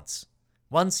beaten it once.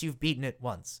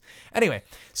 Anyway,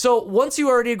 so once you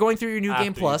already are going through your New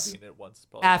Game Plus...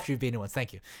 After you've beaten it once,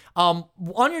 thank you. On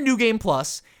your New Game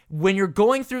Plus, when you're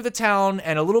going through the town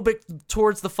and a little bit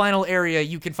towards the final area,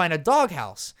 you can find a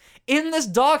doghouse. In this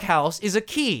doghouse is a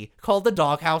key called the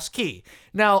doghouse key.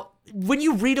 Now, when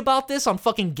you read about this on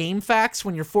fucking GameFAQs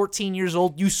when you're 14 years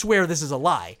old, you swear this is a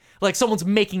lie. Like someone's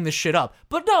making this shit up.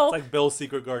 But no. It's like Bill's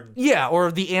Secret Garden. Yeah,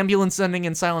 or the ambulance ending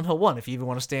in Silent Hill 1, if you even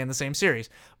want to stay in the same series.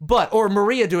 Or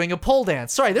Maria doing a pole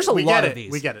dance. Sorry, there's a lot of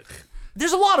these. We get it.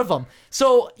 There's a lot of them.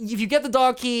 So if you get the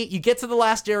dog key, you get to the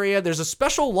last area, there's a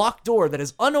special locked door that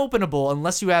is unopenable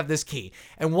unless you have this key.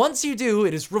 And once you do,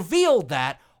 it is revealed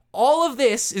that all of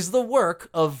this is the work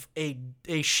of a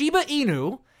Shiba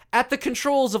Inu at the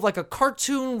controls of like a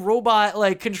cartoon robot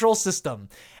like control system.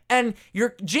 And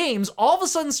James all of a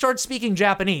sudden starts speaking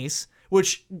Japanese,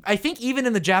 which I think even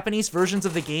in the Japanese versions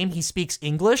of the game, he speaks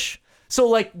English. So,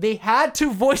 like, they had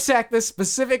to voice act this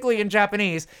specifically in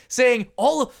Japanese, saying,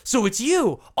 so it's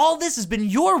you. All this has been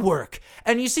your work.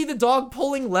 And you see the dog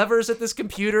pulling levers at this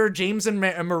computer. James and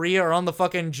Maria are on the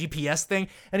fucking GPS thing.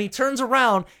 And he turns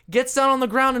around, gets down on the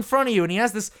ground in front of you, and he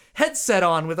has this headset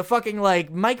on with a fucking,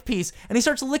 like, mic piece. And he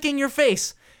starts licking your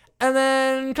face. And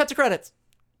then cut to credits.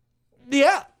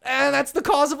 Yeah, and that's the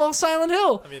cause of all Silent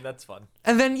Hill. I mean, that's fun.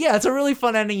 And then, yeah, it's a really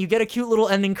fun ending. You get a cute little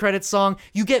ending credits song.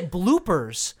 You get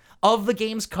bloopers of the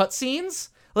game's cutscenes.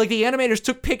 Like, the animators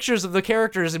took pictures of the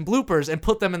characters in bloopers and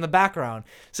put them in the background.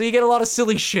 So you get a lot of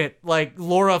silly shit, like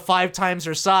Laura 5 times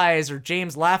her size, or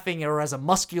James laughing, or as a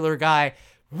muscular guy.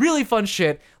 Really fun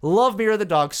shit. Love Mira the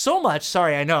dog so much.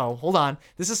 Sorry, I know. Hold on.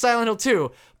 This is Silent Hill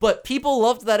 2. But people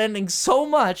loved that ending so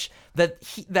much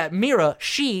that Mira,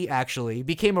 she actually,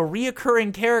 became a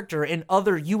reoccurring character in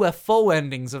other UFO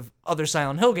endings of other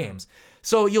Silent Hill games.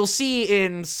 So you'll see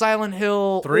in Silent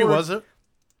Hill... 3, was it?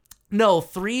 No,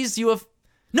 3's UFO...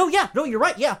 No, you're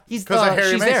right. Yeah, she's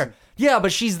Harry Mason. there. Yeah,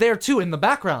 but she's there too in the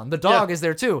background. The dog is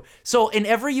there too. So in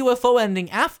every UFO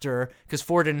ending after, because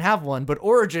 4 didn't have one, but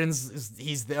Origins,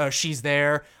 she's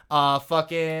there.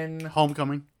 Fucking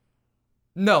Homecoming.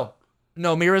 No,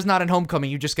 Mira's not in Homecoming.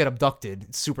 You just get abducted.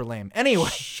 It's super lame. Anyway,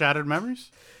 Shattered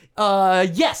Memories.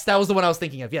 Yes, that was the one I was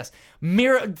thinking of. Yes,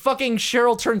 Mira, fucking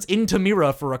Cheryl turns into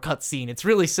Mira for a cutscene. It's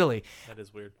really silly. That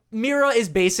is weird. Mira is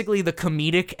basically the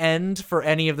comedic end for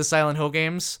any of the Silent Hill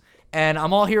games, and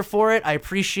I'm all here for it. I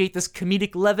appreciate this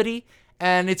comedic levity,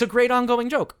 and it's a great ongoing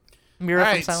joke. Mira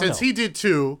from Silent Hill. Since he did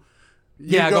 2,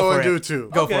 go and for do it. 2.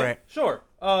 Go for it. Sure.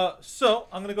 So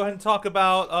I'm gonna go ahead and talk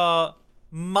about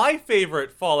my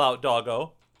favorite Fallout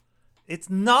doggo. It's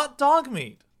not dog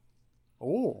meat.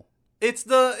 Oh. It's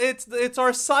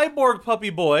our cyborg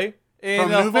puppy boy in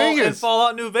Vegas. In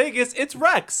Fallout New Vegas. It's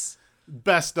Rex.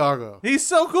 Best doggo. He's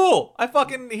so cool.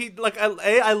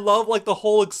 I love like the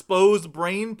whole exposed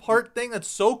brain part thing. That's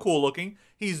so cool looking.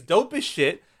 He's dope as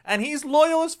shit, and he's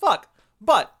loyal as fuck.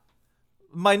 But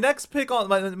my next next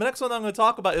one I'm going to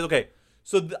talk about is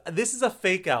this is a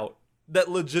fake out that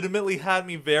legitimately had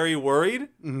me very worried.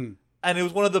 Mm-hmm. and it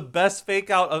was one of the best fake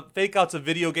outs a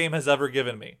video game has ever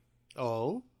given me.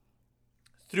 Oh?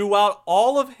 Throughout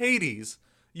all of Hades,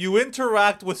 you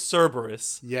interact with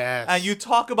Cerberus. Yes. And you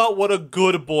talk about what a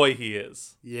good boy he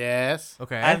is. Yes.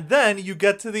 Okay. And then you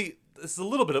get to this is a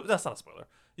little bit of, that's not a spoiler.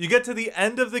 You get to the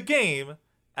end of the game,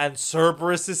 and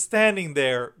Cerberus is standing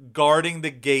there guarding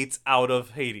the gates out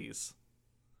of Hades.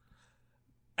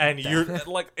 And you're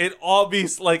like, it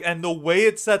obvious, like, and the way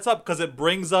it sets up, because it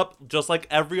brings up, just like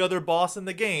every other boss in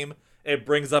the game, it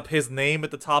brings up his name at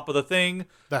the top of the thing.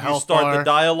 The you health start bar. the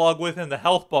dialogue with him, the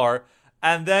health bar,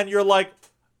 and then you're like,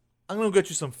 I'm gonna get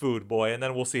you some food, boy, and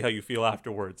then we'll see how you feel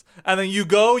afterwards. And then you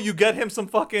go, you get him some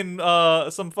fucking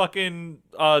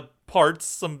parts,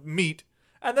 some meat,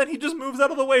 and then he just moves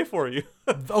out of the way for you.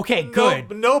 Okay,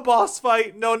 good. No boss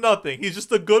fight, no nothing. He's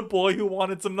just a good boy who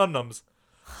wanted some num-nums.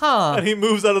 Huh. And he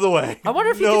moves out of the way. I wonder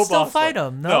if you can still fight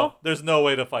him, no? there's no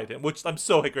way to fight him, which I'm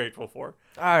so grateful for.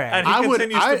 All right. And he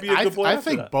continues to be a good boy I after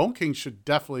think that. Bone King should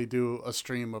definitely do a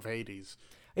stream of Hades.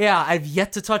 Yeah, I've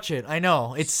yet to touch it. I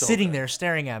know. It's So sitting good. there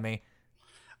staring at me.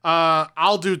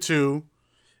 I'll do 2.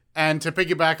 And to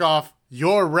piggyback off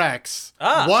your Rex,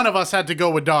 one of us had to go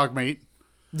with Dogmeat.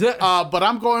 But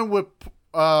I'm going with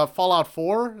Fallout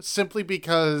 4 simply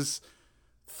because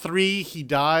 3 he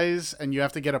dies and you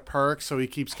have to get a perk so he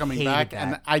keeps coming Hated back,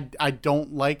 that. and I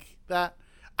don't like that.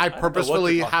 I know what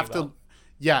purposefully you're have talking to.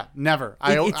 Yeah, never.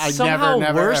 It's I somehow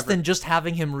never worse ever. than just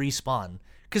having him respawn.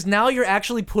 Because now you're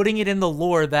actually putting it in the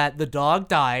lore that the dog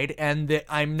died and that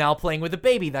I'm now playing with a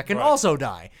baby that can Right. also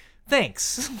die.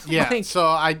 Thanks. Yeah, Like, so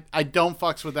I don't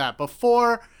fucks with that.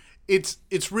 Before, it's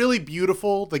really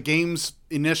beautiful. The game's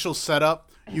initial setup.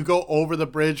 You go over the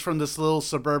bridge from this little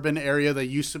suburban area that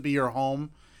used to be your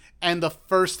home, and the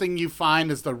first thing you find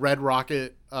is the Red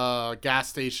Rocket gas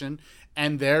station,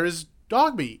 and there is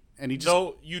Dogmeat, and he just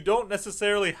No, you don't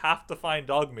necessarily have to find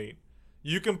dog meat.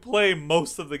 You can play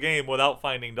most of the game without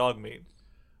finding dog meat.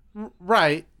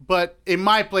 right. But in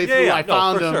my playthrough, Yeah, I no,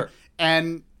 found for him, sure.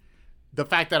 and the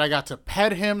fact that I got to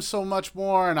pet him so much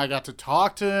more, and I got to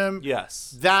talk to him,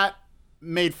 Yes. that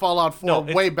made Fallout 4 No,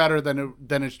 it's- way better than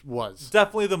it was.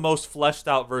 Definitely the most fleshed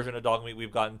out version of dog meat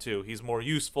we've gotten to. He's more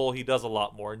useful. He does a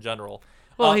lot more in general.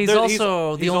 well, he's there-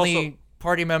 also the he's only also-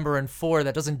 party member in 4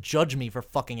 that doesn't judge me for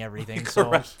fucking everything. So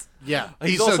Correct. Yeah,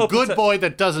 He's he's also a good poten- boy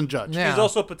that doesn't judge. Yeah. He's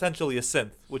also potentially a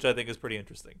synth, which I think is pretty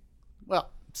interesting.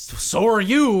 Well, so are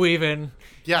you even.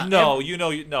 yeah. No,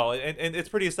 no, and it's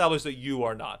pretty established that you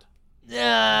are not. Your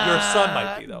son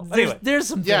might be, though. Anyway. There's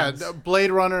some Yeah, things. Blade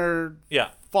Runner Yeah,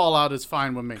 Fallout is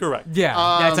fine with me. correct. Yeah,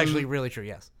 that's Um, actually really true,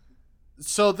 yes.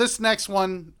 So this next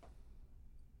one,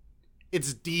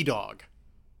 it's D-Dog.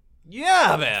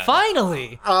 Yeah, man.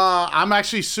 Finally! I'm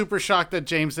actually super shocked that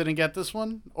James didn't get this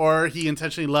one, or he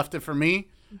intentionally left it for me.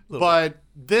 But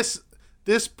this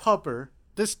pupper,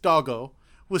 this doggo,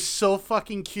 was so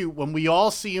fucking cute when we all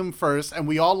see him first, and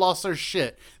we all lost our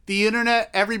shit. The internet,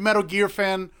 every Metal Gear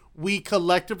fan, we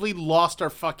collectively lost our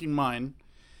fucking mind.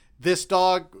 This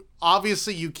dog,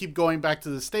 obviously, you keep going back to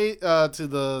the state,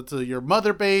 to your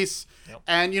mother base,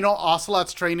 and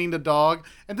Ocelot's training the dog,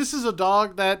 and this is a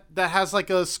dog that has like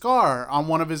a scar on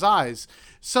one of his eyes.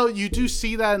 So you do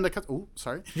see that in the cut. Oh,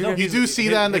 sorry. You do see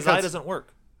that in the His eye cuts. doesn't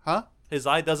work. Huh? His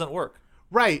eye doesn't work.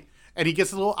 Right. And he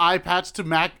gets a little eye patch to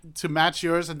match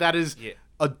yours, and that is Yeah.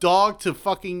 a dog to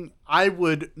fucking. I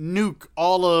would nuke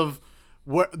all of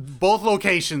both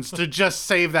locations to just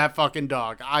save that fucking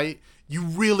dog. You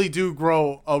really do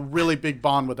grow a really big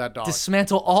bond with that dog.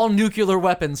 Dismantle all nuclear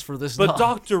weapons for this But dog.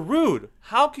 Dr. Rude,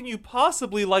 how can you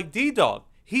possibly like D-Dog?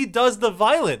 He does the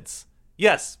violence.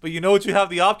 Yes, but you know what you have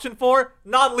the option for?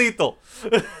 Non-lethal.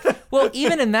 Well,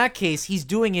 even in that case, he's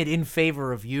doing it in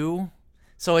favor of you.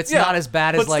 So it's Yeah, not as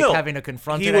bad as but like still, having to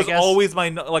confront he it, I was guess. always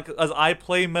as I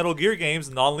play Metal Gear games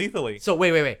non-lethally. So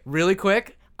wait. Really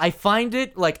quick. I find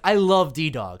it, I love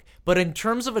D-Dog. But in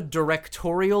terms of a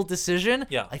directorial decision,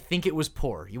 Yeah. I think it was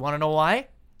poor. You want to know why?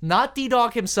 Not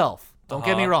D-Dog himself. Don't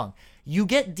get me wrong. You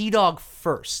get D-Dog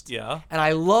first. Yeah. And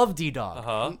I love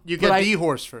D-Dog. You but get I-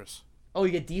 D-Horse first. Oh,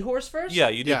 you get D-Horse first? Yeah,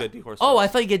 you do Yeah. get D-Horse. Oh, I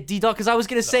first. thought you get D-Dog, because I was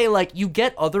going to say, you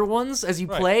get other ones as you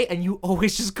Right. play, and you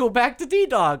always just go back to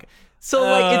D-Dog. So,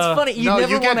 it's funny. You No,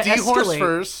 never you want get to D-Horse escalate.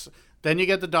 first, then you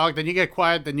get the dog, then you get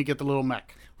Quiet, then you get the little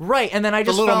mech. Right, and then I The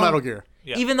just little found, Metal Gear.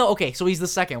 Yeah. even though, okay, so he's the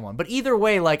second one. But either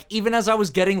way, even as I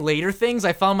was getting later things,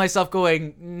 I found myself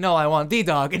going, no, I want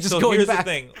D-Dog, and just So going here's back.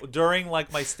 the thing: during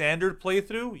my standard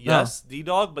playthrough, yes,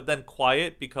 D-Dog, but then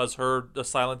Quiet because her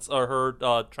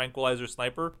tranquilizer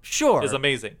sniper Sure. is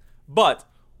amazing. But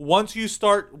once you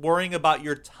start worrying about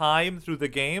your time through the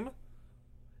game,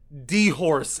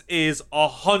 D-Horse is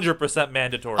 100%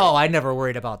 mandatory. Oh, I never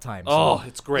worried about time. So. Oh,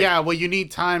 it's great. Yeah, well, you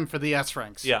need time for the S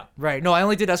ranks. Yeah. Right. No, I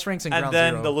only did S ranks and And Ground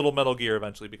then Zero. the little Metal Gear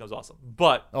eventually becomes awesome.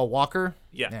 But, Oh, Walker?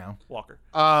 yeah. Walker.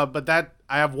 But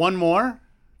I have one more.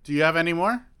 Do you have any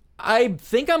more? I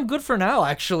think I'm good for now,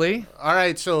 actually. All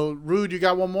right, so Rude, you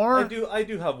got one more? I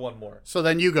do have one more. So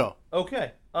then you go.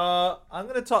 Okay. I'm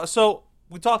going to talk. So,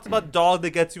 we talked about dog that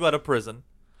gets you out of prison.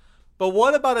 But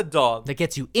what about a dog That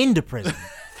gets you into prison.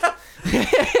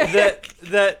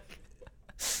 that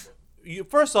you,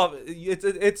 first off,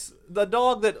 it's the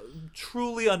dog that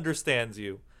truly understands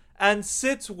you and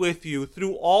sits with you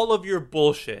through all of your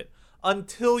bullshit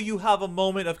until you have a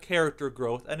moment of character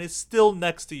growth and is still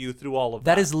next to you through all of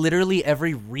that. That is literally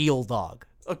every real dog.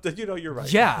 You know, you're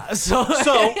right. Yeah, so...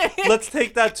 So, let's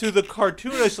take that to the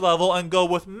cartoonish level and go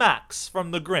with Max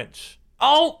from The Grinch.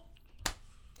 Oh!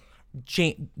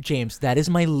 James, that is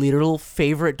my literal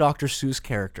favorite Dr. Seuss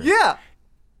character. Yeah,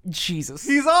 Jesus.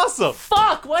 he's awesome.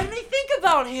 Fuck, why didn't I think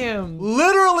about him?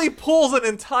 Literally pulls an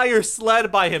entire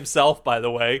sled by himself, by the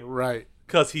way, Right.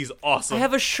 because he's awesome. I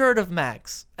have a shirt of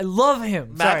Max. I love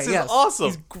him. Max Sorry, is yes. awesome.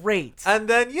 He's great. And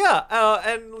then,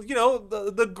 and, you know,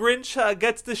 the Grinch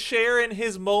gets to share in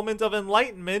his moment of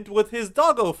enlightenment with his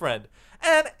doggo friend.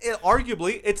 And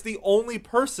arguably, it's the only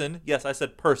person, yes, I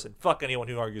said person, fuck anyone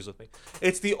who argues with me.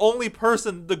 It's the only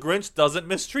person the Grinch doesn't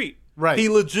mistreat. Right. He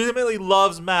legitimately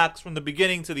loves Max from the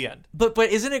beginning to the end. But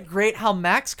isn't it great how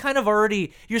Max kind of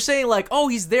already... You're saying, like, oh,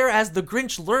 he's there as the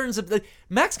Grinch learns.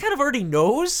 Max kind of already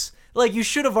knows. Like, you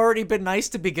should have already been nice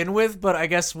to begin with, but I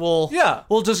guess we'll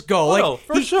just go. Oh, like, no,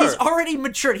 for sure. He's already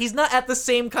matured. He's not at the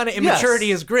same kind of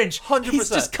immaturity as Grinch. 100%. He's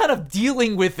just kind of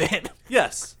dealing with it.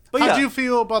 Yes. But How'd yeah, you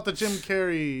feel about the Jim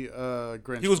Carrey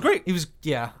Grinch? he was one? great. He was...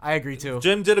 Yeah, I agree, too.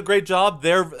 Jim did a great job.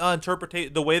 Their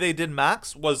interpretation, the way they did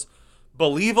Max was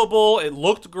believable. It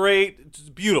looked great. It's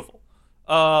beautiful.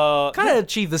 Kind of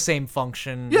achieved the same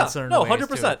function in certain ways,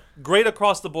 100%. Great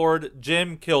across the board.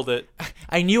 Jim killed it.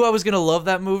 I knew I was going to love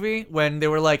that movie when they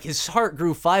were like, his heart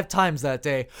grew 5 times that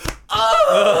day.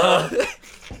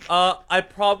 I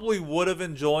probably would have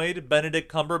enjoyed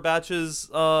Benedict Cumberbatch's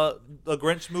The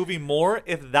Grinch movie more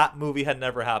if that movie had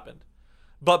never happened.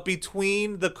 But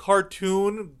between the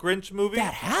cartoon Grinch movie,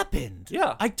 That happened.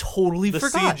 Yeah. I totally the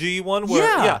forgot. CG one, where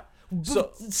Yeah. So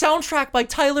Soundtrack by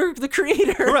Tyler, the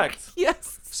creator. correct.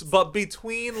 Yes. But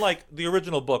between like the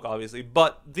original book, obviously,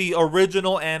 but the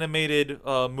original animated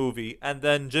movie and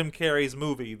then Jim Carrey's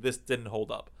movie, this didn't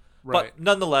hold up. Right. But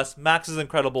nonetheless, Max is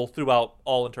incredible throughout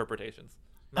all interpretations.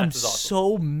 Max I'm is awesome.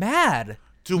 so mad.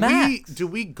 Do Max.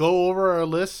 we go over our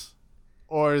list,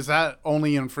 or is that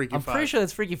only in Freaky I'm Five? pretty sure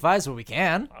that's Freaky Five is what we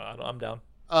can. I'm down.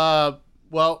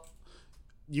 Well,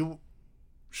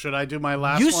 should I do my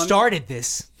last You one? started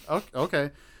this.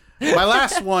 Okay. My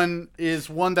last one is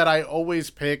one that I always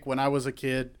pick when I was a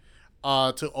kid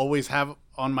to always have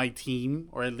on my team,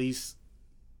 or at least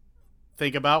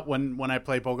think about when I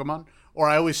play Pokemon, or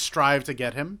I always strive to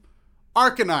get him.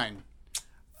 Arcanine.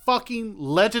 Fucking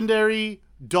legendary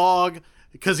dog,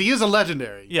 because he is a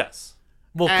legendary. Yes.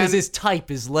 Well, because And- his type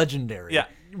is legendary. Yeah.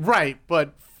 Right,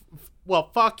 but,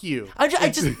 well, fuck you. I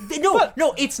just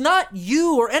no, it's not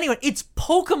you or anyone. It's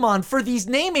Pokemon for these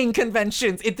naming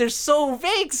conventions. They're so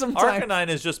vague sometimes. Arcanine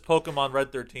is just Pokemon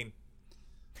Red 13.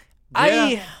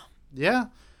 Yeah.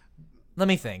 Let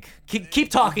me think.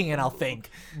 Keep talking and I'll think.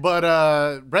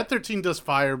 But Red 13 does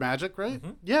fire magic, right?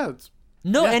 Yeah.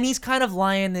 No, and he's kind of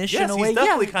lionish Yes, in a way. he's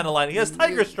definitely yeah. kind of lining. He has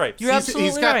tiger stripes. You're absolutely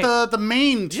He's got right. the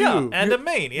mane, too. Yeah, and a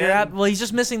mane. Yeah. Well, he's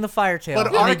just missing the fire tail.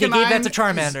 But And they gave that to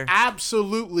Arcanine Charmander. is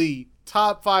absolutely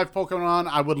top 5 Pokemon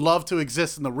I would love to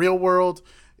exist in the real world.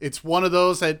 It's one of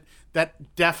those that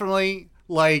definitely,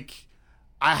 like,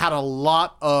 I had a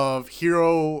lot of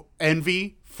hero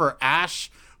envy for Ash,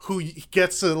 who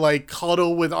gets to, like,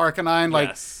 cuddle with Arcanine, like,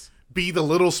 Yes. be the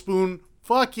little spoon.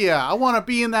 Fuck yeah, I want to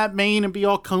be in that mane and be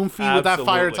all comfy with that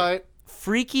fire Absolutely. type.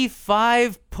 Freaky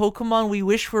 5 Pokemon we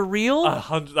wish were real?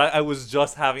 I was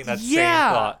just having that same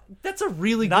yeah. thought. That's a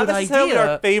really Not good necessarily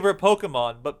idea. our favorite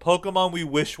Pokemon, but Pokemon we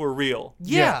wish were real.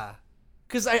 Yeah.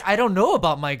 Because I don't know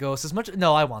about my ghosts as much.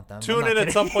 No, I want them. I'm Tune not in at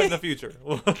kidding. some point in the future.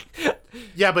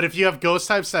 Yeah, but if you have ghost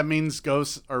types, that means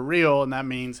ghosts are real, and that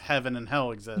means heaven and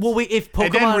hell exist. Well, if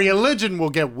and then Pokemon... religion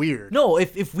will get weird. No,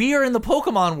 if we are in the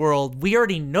Pokemon world, we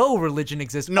already know religion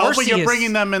exists. No, but you're Arceus-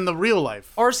 bringing them in the real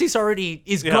life. Arceus already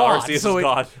is Yeah, God. Arceus so is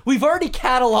God. We've already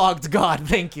cataloged God.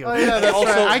 Thank you. Oh, yeah, that's Also,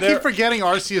 right. I there- keep forgetting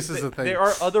Arceus is a thing. There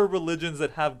are other religions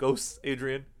that have ghosts,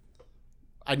 Adrian.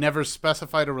 I never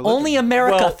specified a religion. Only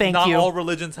America, Well, thank not you. all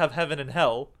religions have heaven and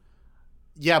hell.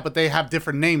 Yeah, but they have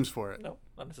different names for it. No,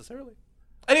 not necessarily.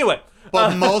 Anyway.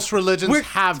 But most religions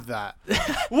have that.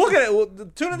 We'll get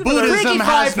it. Tune in for Buddhism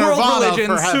has Nirvana,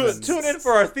 for heavens. Tune in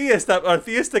for our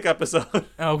theistic episode.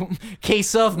 Oh,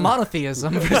 case of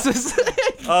monotheism versus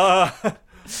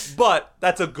But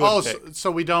that's a good pick.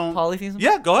 So we don't... polytheism.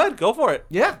 Yeah, go ahead. Go for it.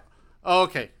 Yeah.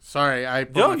 Okay, sorry, I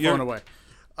put my phone away.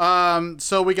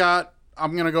 So we got...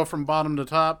 I'm going to go from bottom to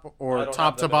top, or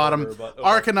top to bottom. Order, okay.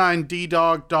 Arcanine,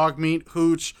 D-Dog, Dogmeat,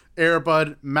 Hooch,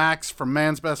 Airbud, Max from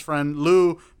Man's Best Friend,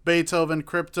 Lou, Beethoven,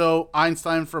 Crypto,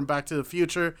 Einstein from Back to the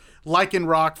Future,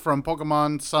 Lycanroc from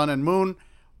Pokemon Sun and Moon,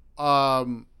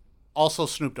 also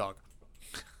Snoop Dogg.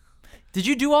 Did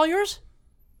you do all yours?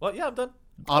 Well, yeah, I'm done.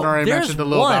 Honorary mention to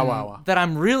Lil Bow Wow. That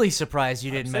I'm really surprised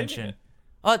you didn't mention. it.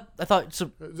 I thought so.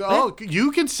 Oh,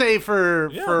 you can say for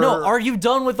No, are you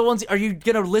done with the ones? Are you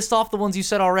gonna list off the ones you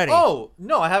said already? Oh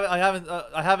no, I haven't.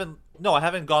 No, I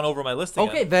haven't gone over my list again.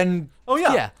 Okay, then. Oh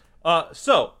yeah.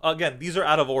 So again, these are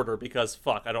out of order because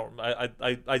fuck,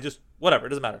 I just whatever. It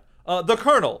doesn't matter. The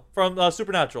Colonel from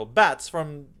Supernatural, Bats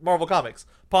from Marvel Comics,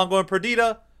 Pongo and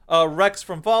Perdita, Rex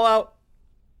from Fallout,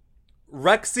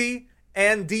 Rexy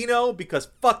and Dino because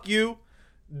fuck you,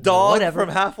 Dog Whatever. from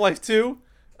Half-Life 2.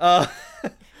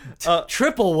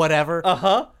 Triple whatever.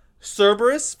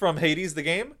 Cerberus from Hades the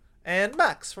game, and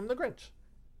Max from The Grinch.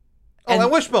 Oh, And-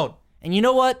 and Wishbone. And you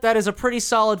know what? That is a pretty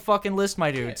solid fucking list,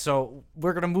 my dude. So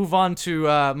we're gonna move on to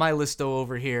my listo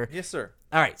over here. Yes, sir.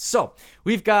 All right, so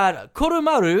we've got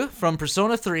Koromaru from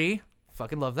Persona 3.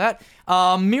 Fucking love that.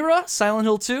 Mira, Silent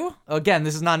Hill 2. Again,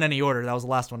 this is not in any order. That was the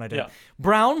last one I did. Yeah.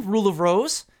 Brown, Rule of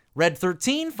Rose. Red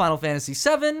 13, Final Fantasy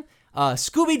 7.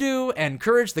 Scooby-Doo, and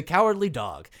Courage the Cowardly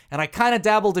Dog. And I kind of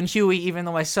dabbled in Huey, even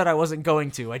though I said I wasn't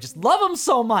going to. I just love him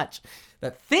so much.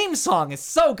 That theme song is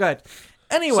so good.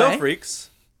 Anyway. So, freaks,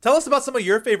 tell us about some of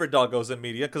your favorite doggos in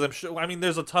media, because I'm sure, I mean,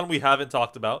 there's a ton we haven't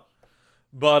talked about.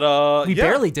 But, we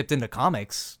barely dipped into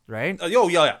comics, right? Oh,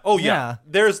 yeah. Oh, yeah. Yeah.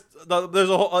 There's a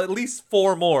whole, at least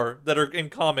 4 more that are in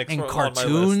comics. And on my list.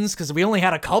 cartoons, because we only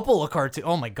had a couple of cartoons.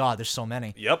 Oh my god, there's so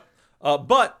many. Yep.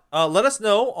 But let us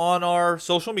know on our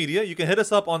social media. You can hit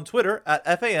us up on Twitter at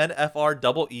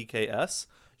FANFREEKS.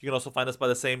 You can also find us by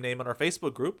the same name on our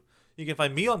Facebook group. You can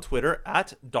find me on Twitter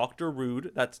at Dr.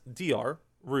 Rude. That's Dr.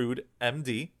 Rude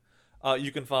MD.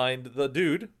 You can find the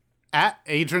dude at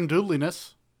Adrian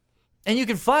Doodliness. And you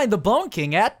can find the Bone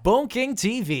King at Bone King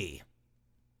TV.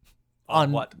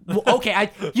 on what? Okay,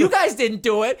 you guys didn't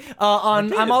do it.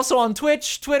 I'm also on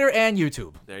Twitch, Twitter, and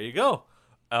YouTube. There you go.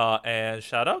 And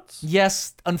shoutouts?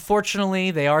 Yes,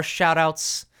 unfortunately, they are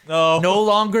shoutouts. No. No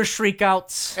longer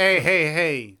shriekouts.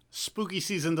 Hey. Spooky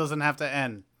season doesn't have to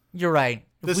end. You're right.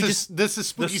 This is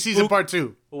spooky season part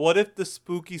 2. What if the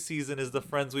spooky season is the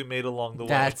friends we made along the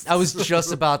way? I was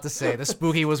just about to say, the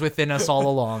spooky was within us all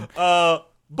along.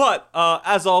 But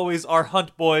as always, our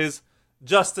hunt boys,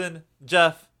 Justin,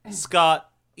 Jeff, Scott,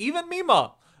 even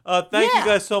Mima. Thank you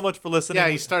guys so much for listening. Yeah,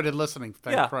 he started listening.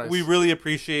 Thank Christ. We really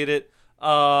appreciate it.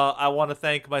 I want to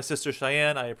thank my sister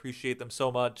Cheyenne. I appreciate them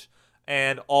so much.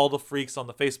 And all the freaks on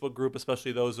the Facebook group,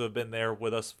 especially those who have been there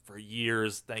with us for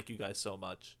years. Thank you guys so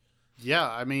much. Yeah,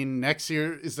 I mean, next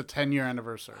year is the 10-year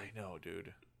anniversary. I know,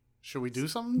 dude. Should we do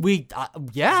something?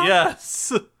 Yeah.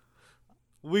 Yes.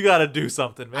 We got to do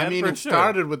something, man. I mean, it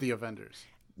started with the Avengers.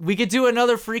 We could do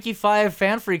another Freaky 5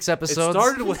 Fan Freaks episode. It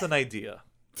started with an idea.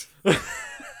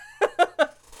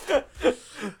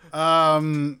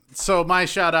 So my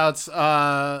shout outs,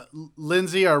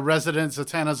 Lindsay, our resident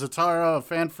Zatanna Zatara of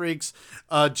Fan Freaks,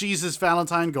 Jesus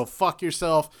Valentine, go fuck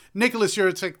yourself, Nicholas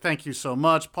Yuritik, thank you so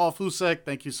much, Paul Fusek,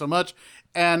 thank you so much,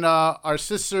 and our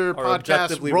sister Our podcast,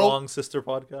 objectively wrong sister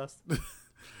podcast.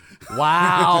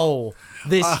 Wow.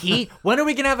 This heat. When are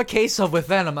we going to have a case of with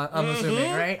them, I'm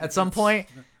assuming, right? At some point,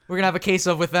 we're going to have a case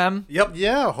of with them? Yep.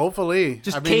 Yeah, hopefully.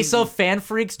 Just case of Fan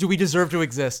Freaks, do we deserve to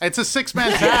exist? It's a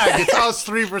 6-man tag. It's us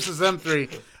 3 versus them 3.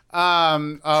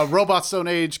 Robot Stone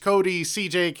Age, Cody,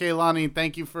 CJ, Kaylani,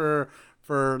 thank you for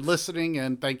listening,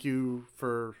 and thank you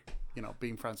for,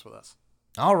 being friends with us.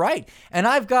 All right. And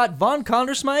I've got Von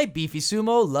Condersmy, Beefy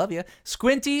Sumo, love ya,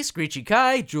 Squinty, Screechy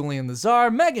Kai, Julian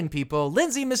Lazar, Megan People,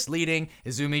 Lindsay Misleading,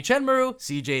 Izumi Chenmaru,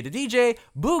 CJ the DJ,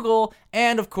 Boogle,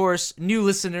 and of course, new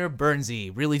listener, Burnsy.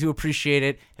 Really do appreciate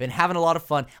it. I've been having a lot of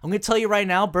fun. I'm going to tell you right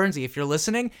now, Burnsy, if you're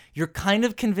listening, you're kind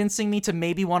of convincing me to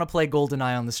maybe want to play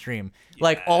GoldenEye on the stream. Yes.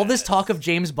 Like, all this talk of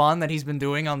James Bond that he's been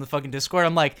doing on the fucking Discord,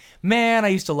 I'm like, man, I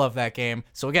used to love that game.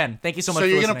 So again, thank you so much for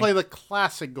listening. So you're going to play the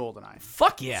classic GoldenEye?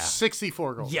 Fuck yeah.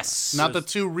 64 GoldenEye. Yes. Not the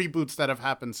 2 reboots that have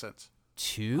happened since.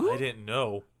 2? I didn't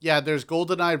know. Yeah, there's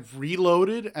GoldenEye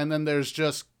Reloaded, and then there's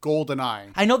just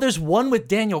GoldenEye. I know there's one with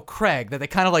Daniel Craig that they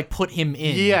kind of like put him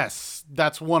in. Yes,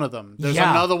 that's one of them. There's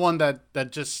another one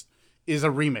that just is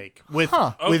a remake with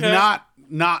Okay.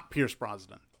 not Pierce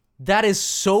Brosnan. That is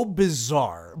so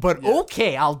bizarre. But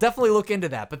okay, I'll definitely look into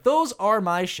that. But those are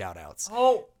my shout-outs.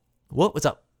 Oh, What's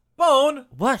up? Bone,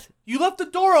 What? you left the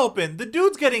door open. The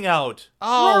dude's getting out.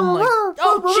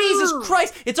 Oh, Jesus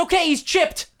Christ. It's okay, he's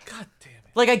chipped. God damn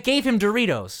it. Like, I gave him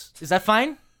Doritos. Is that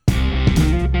fine?